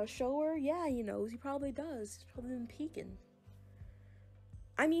grower, not a shower. Yeah, he knows. He probably does. He's probably been peeking.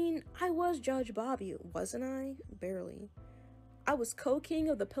 I mean, I was Judge Bobby, wasn't I? Barely. I was co-king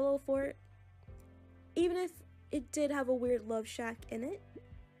of the Pillow Fort, even if it did have a weird love shack in it.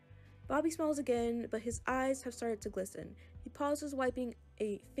 Bobby smiles again, but his eyes have started to glisten. He pauses, wiping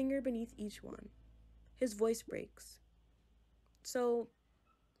a finger beneath each one. His voice breaks. So,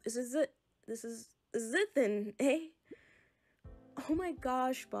 this is it. This is it then, eh? Oh my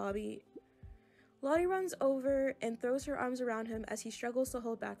gosh, Bobby. Lottie runs over and throws her arms around him as he struggles to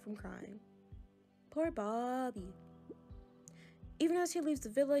hold back from crying. Poor Bobby. Even as he leaves the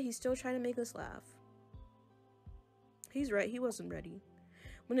villa, he's still trying to make us laugh. He's right, he wasn't ready.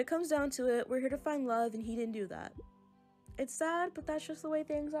 When it comes down to it, we're here to find love, and he didn't do that. It's sad, but that's just the way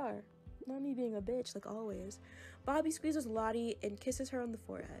things are. Not me being a bitch, like always. Bobby squeezes Lottie and kisses her on the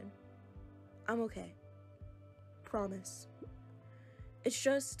forehead. I'm okay. Promise. It's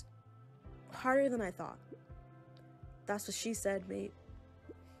just harder than I thought. That's what she said, mate.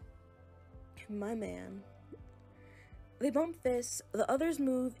 My man. They bump fists, the others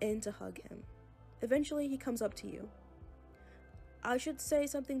move in to hug him. Eventually, he comes up to you. I should say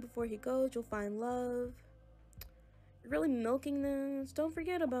something before he goes. You'll find love. You're really milking this. Don't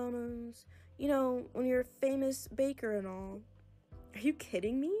forget about us. You know, when you're a famous baker and all. Are you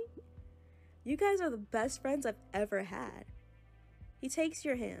kidding me? You guys are the best friends I've ever had. He takes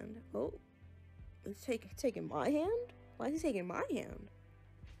your hand. Oh, he's taking my hand? Why is he taking my hand?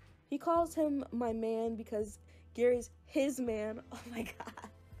 He calls him my man because Gary's his man. Oh my god.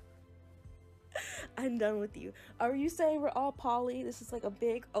 I'm done with you. Are you saying we're all poly? This is like a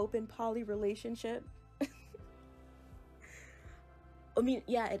big open poly relationship? I mean,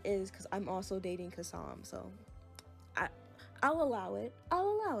 yeah, it is, because I'm also dating Kassam, so I'll allow it. I'll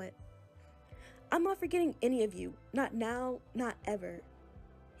allow it. I'm not forgetting any of you. Not now, not ever.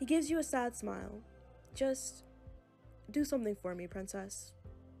 He gives you a sad smile. Just do something for me, princess.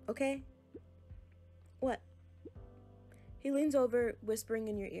 Okay? What? He leans over, whispering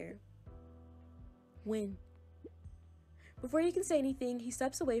in your ear. When? Before you can say anything, he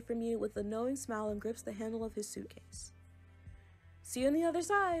steps away from you with a knowing smile and grips the handle of his suitcase. See you on the other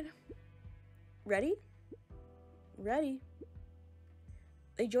side. Ready? Ready.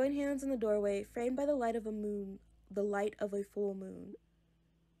 They join hands in the doorway, framed by the light of a full moon.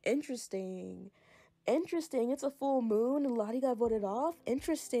 Interesting. Interesting. It's a full moon and Lottie got voted off?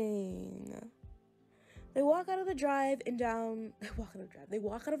 Interesting. They walk out of the drive and down... They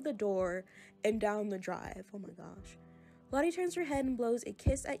walk out of the door and down the drive. Oh my gosh. Lottie turns her head and blows a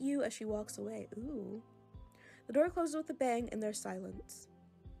kiss at you as she walks away. Ooh. The door closes with a bang and there's silence.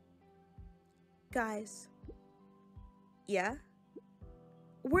 Guys. Yeah?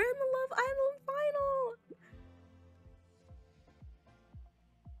 We're in the Love Island final!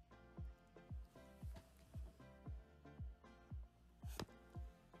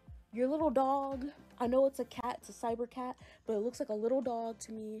 Your little dog, I know it's a cat, it's a cyber cat, but it looks like a little dog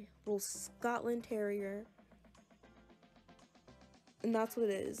to me. Little Scotland Terrier. And that's what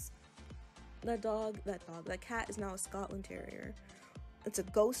it is. That cat is now a Scotland Terrier. It's a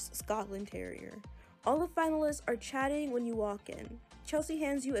ghost Scotland Terrier. All the finalists are chatting when you walk in. Chelsea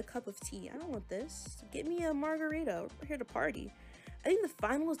hands you a cup of tea. I don't want this. Get me a margarita. We're here to party. I think the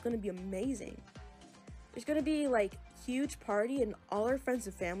final is going to be amazing. There's going to be like huge party and all our friends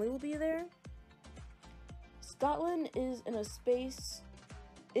and family will be there. Scotland is in space,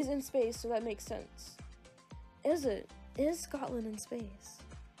 so that makes sense. Is it? Is Scotland in space?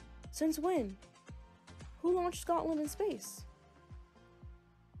 Since when? Who launched Scotland in space?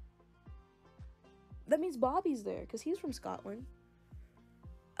 That means Bobby's there, because he's from Scotland.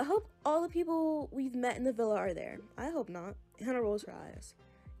 I hope all the people we've met in the villa are there. I hope not. Hannah rolls her eyes.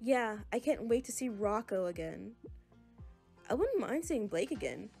 Yeah, I can't wait to see Rocco again. I wouldn't mind seeing Blake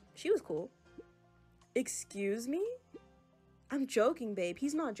again. She was cool. Excuse me? I'm joking, babe.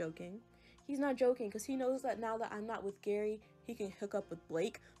 He's not joking. He's not joking because he knows that now that I'm not with Gary, he can hook up with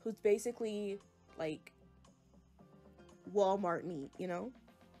Blake, who's basically like Walmart meat, you know?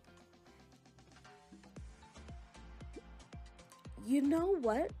 You know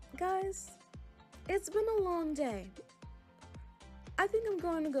what, guys? It's been a long day. I think I'm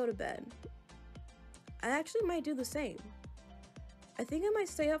going to go to bed. I actually might do the same. I think I might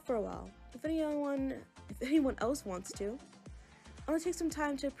stay up for a while, if anyone else wants to. I want to take some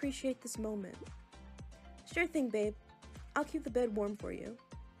time to appreciate this moment. Sure thing, babe. I'll keep the bed warm for you.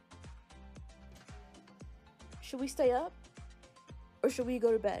 Should we stay up? Or should we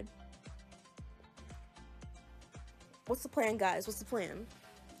go to bed? What's the plan, guys? What's the plan?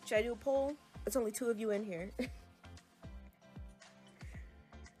 Should I do a poll? It's only 2 of you in here.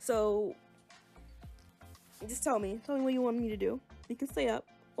 So, just tell me what you want me to do. We can stay up,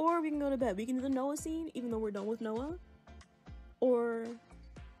 or we can go to bed. We can do the Noah scene, even though we're done with Noah. Or,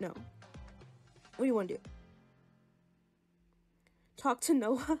 no. What do you want to do? Talk to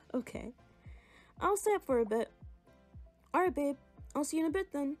Noah? Okay. I'll stay up for a bit. Alright, babe. I'll see you in a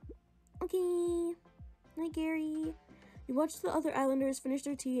bit then. Okay. Night, Gary. You watch the other islanders finish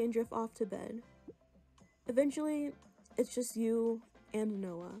their tea and drift off to bed. Eventually, it's just you and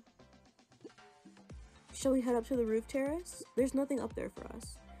Noah. Shall we head up to the roof terrace? There's nothing up there for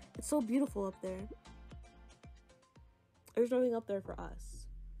us. It's so beautiful up there. There's nothing up there for us.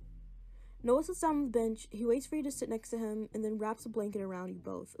 Noah sits down on the bench. He waits for you to sit next to him and then wraps a blanket around you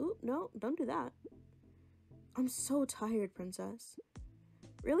both. Ooh, no, don't do that. I'm so tired, princess.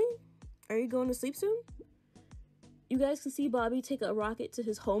 Really? Are you going to sleep soon? You guys can see Bobby take a rocket to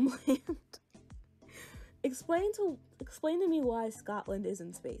his homeland. Explain to me why Scotland is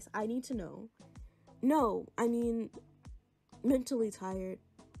in space. I need to know. No, I mean, mentally tired.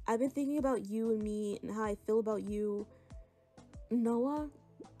 I've been thinking about you and me and how I feel about you. Noah?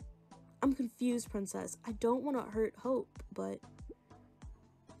 I'm confused, princess. I don't want to hurt Hope, but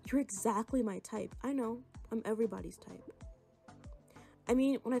you're exactly my type. I know, I'm everybody's type. I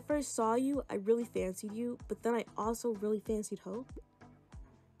mean, when I first saw you, I really fancied you, but then I also really fancied Hope.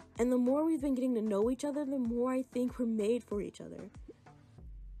 And the more we've been getting to know each other, the more I think we're made for each other.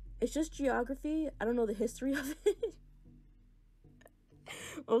 It's just geography. I don't know the history of it.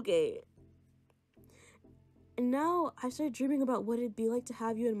 Okay. And now I started dreaming about what it'd be like to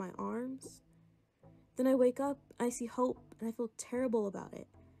have you in my arms. Then I wake up and I see Hope and I feel terrible about it,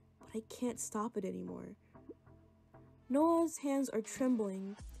 but I can't stop it anymore. Noah's hands are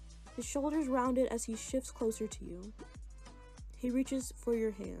trembling, his shoulders rounded as he shifts closer to you. He reaches for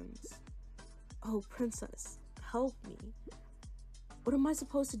your hands. Oh, princess, help me. What am I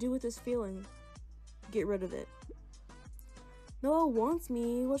supposed to do with this feeling? Get rid of it. Noah wants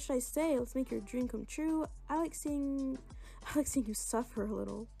me. What should I say? Let's make your dream come true. I like seeing you suffer a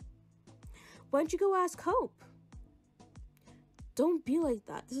little. Why don't you go ask Hope? Don't be like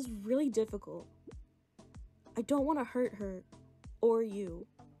that. This is really difficult. I don't want to hurt her or you.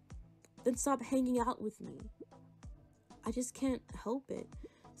 Then stop hanging out with me. I just can't help it.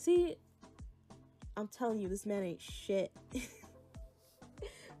 See, I'm telling you, this man ain't shit.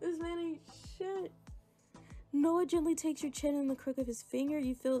 This man ain't shit. Noah gently takes your chin in the crook of his finger.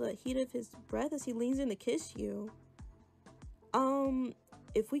 You feel the heat of his breath as he leans in to kiss you.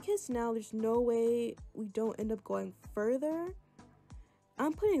 If we kiss now, there's no way we don't end up going further.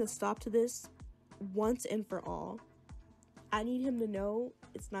 I'm putting a stop to this once and for all. I need him to know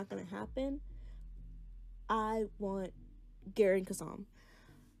it's not gonna happen. I want Gary and Kazam.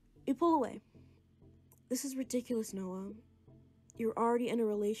 You pull away. This is ridiculous, Noah. You're already in a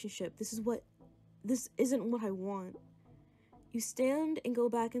relationship. This isn't what I want. You stand and go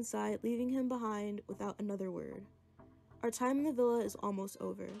back inside, leaving him behind without another word. Our time in the villa is almost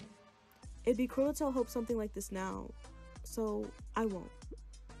over. It'd be cruel to tell Hope something like this now, so I won't.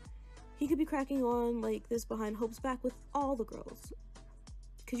 He could be cracking on like this behind Hope's back with all the girls.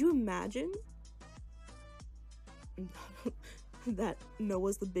 Could you imagine? That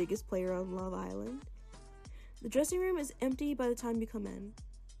Noah's the biggest player on Love Island. The dressing room is empty by the time you come in.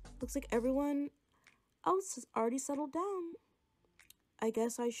 Looks like everyone else has already settled down. I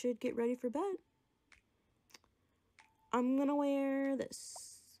guess I should get ready for bed. I'm gonna wear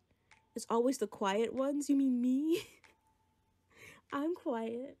this. It's always the quiet ones. You mean me? I'm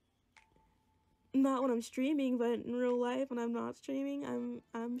quiet. Not when I'm streaming, but in real life, when I'm not streaming,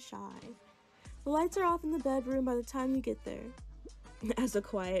 I'm shy. The lights are off in the bedroom by the time you get there. As a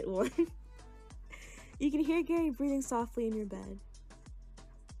quiet one. You can hear Gary breathing softly in your bed.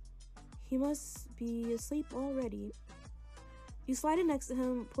 He must be asleep already. You slide in next to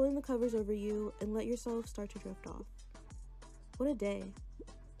him, pulling the covers over you, and let yourself start to drift off. What a day.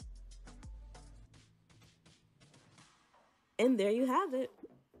 And there you have it.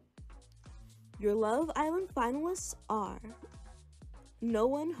 Your Love Island finalists are No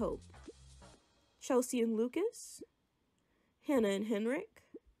One Hope, Chelsea and Lucas, Hannah and Henrik,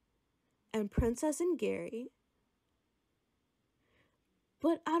 and Princess and Gary.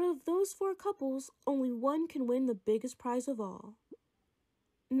 But out of those 4 couples, only one can win the biggest prize of all.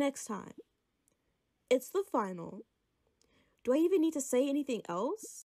 Next time, it's the final. Do I even need to say anything else?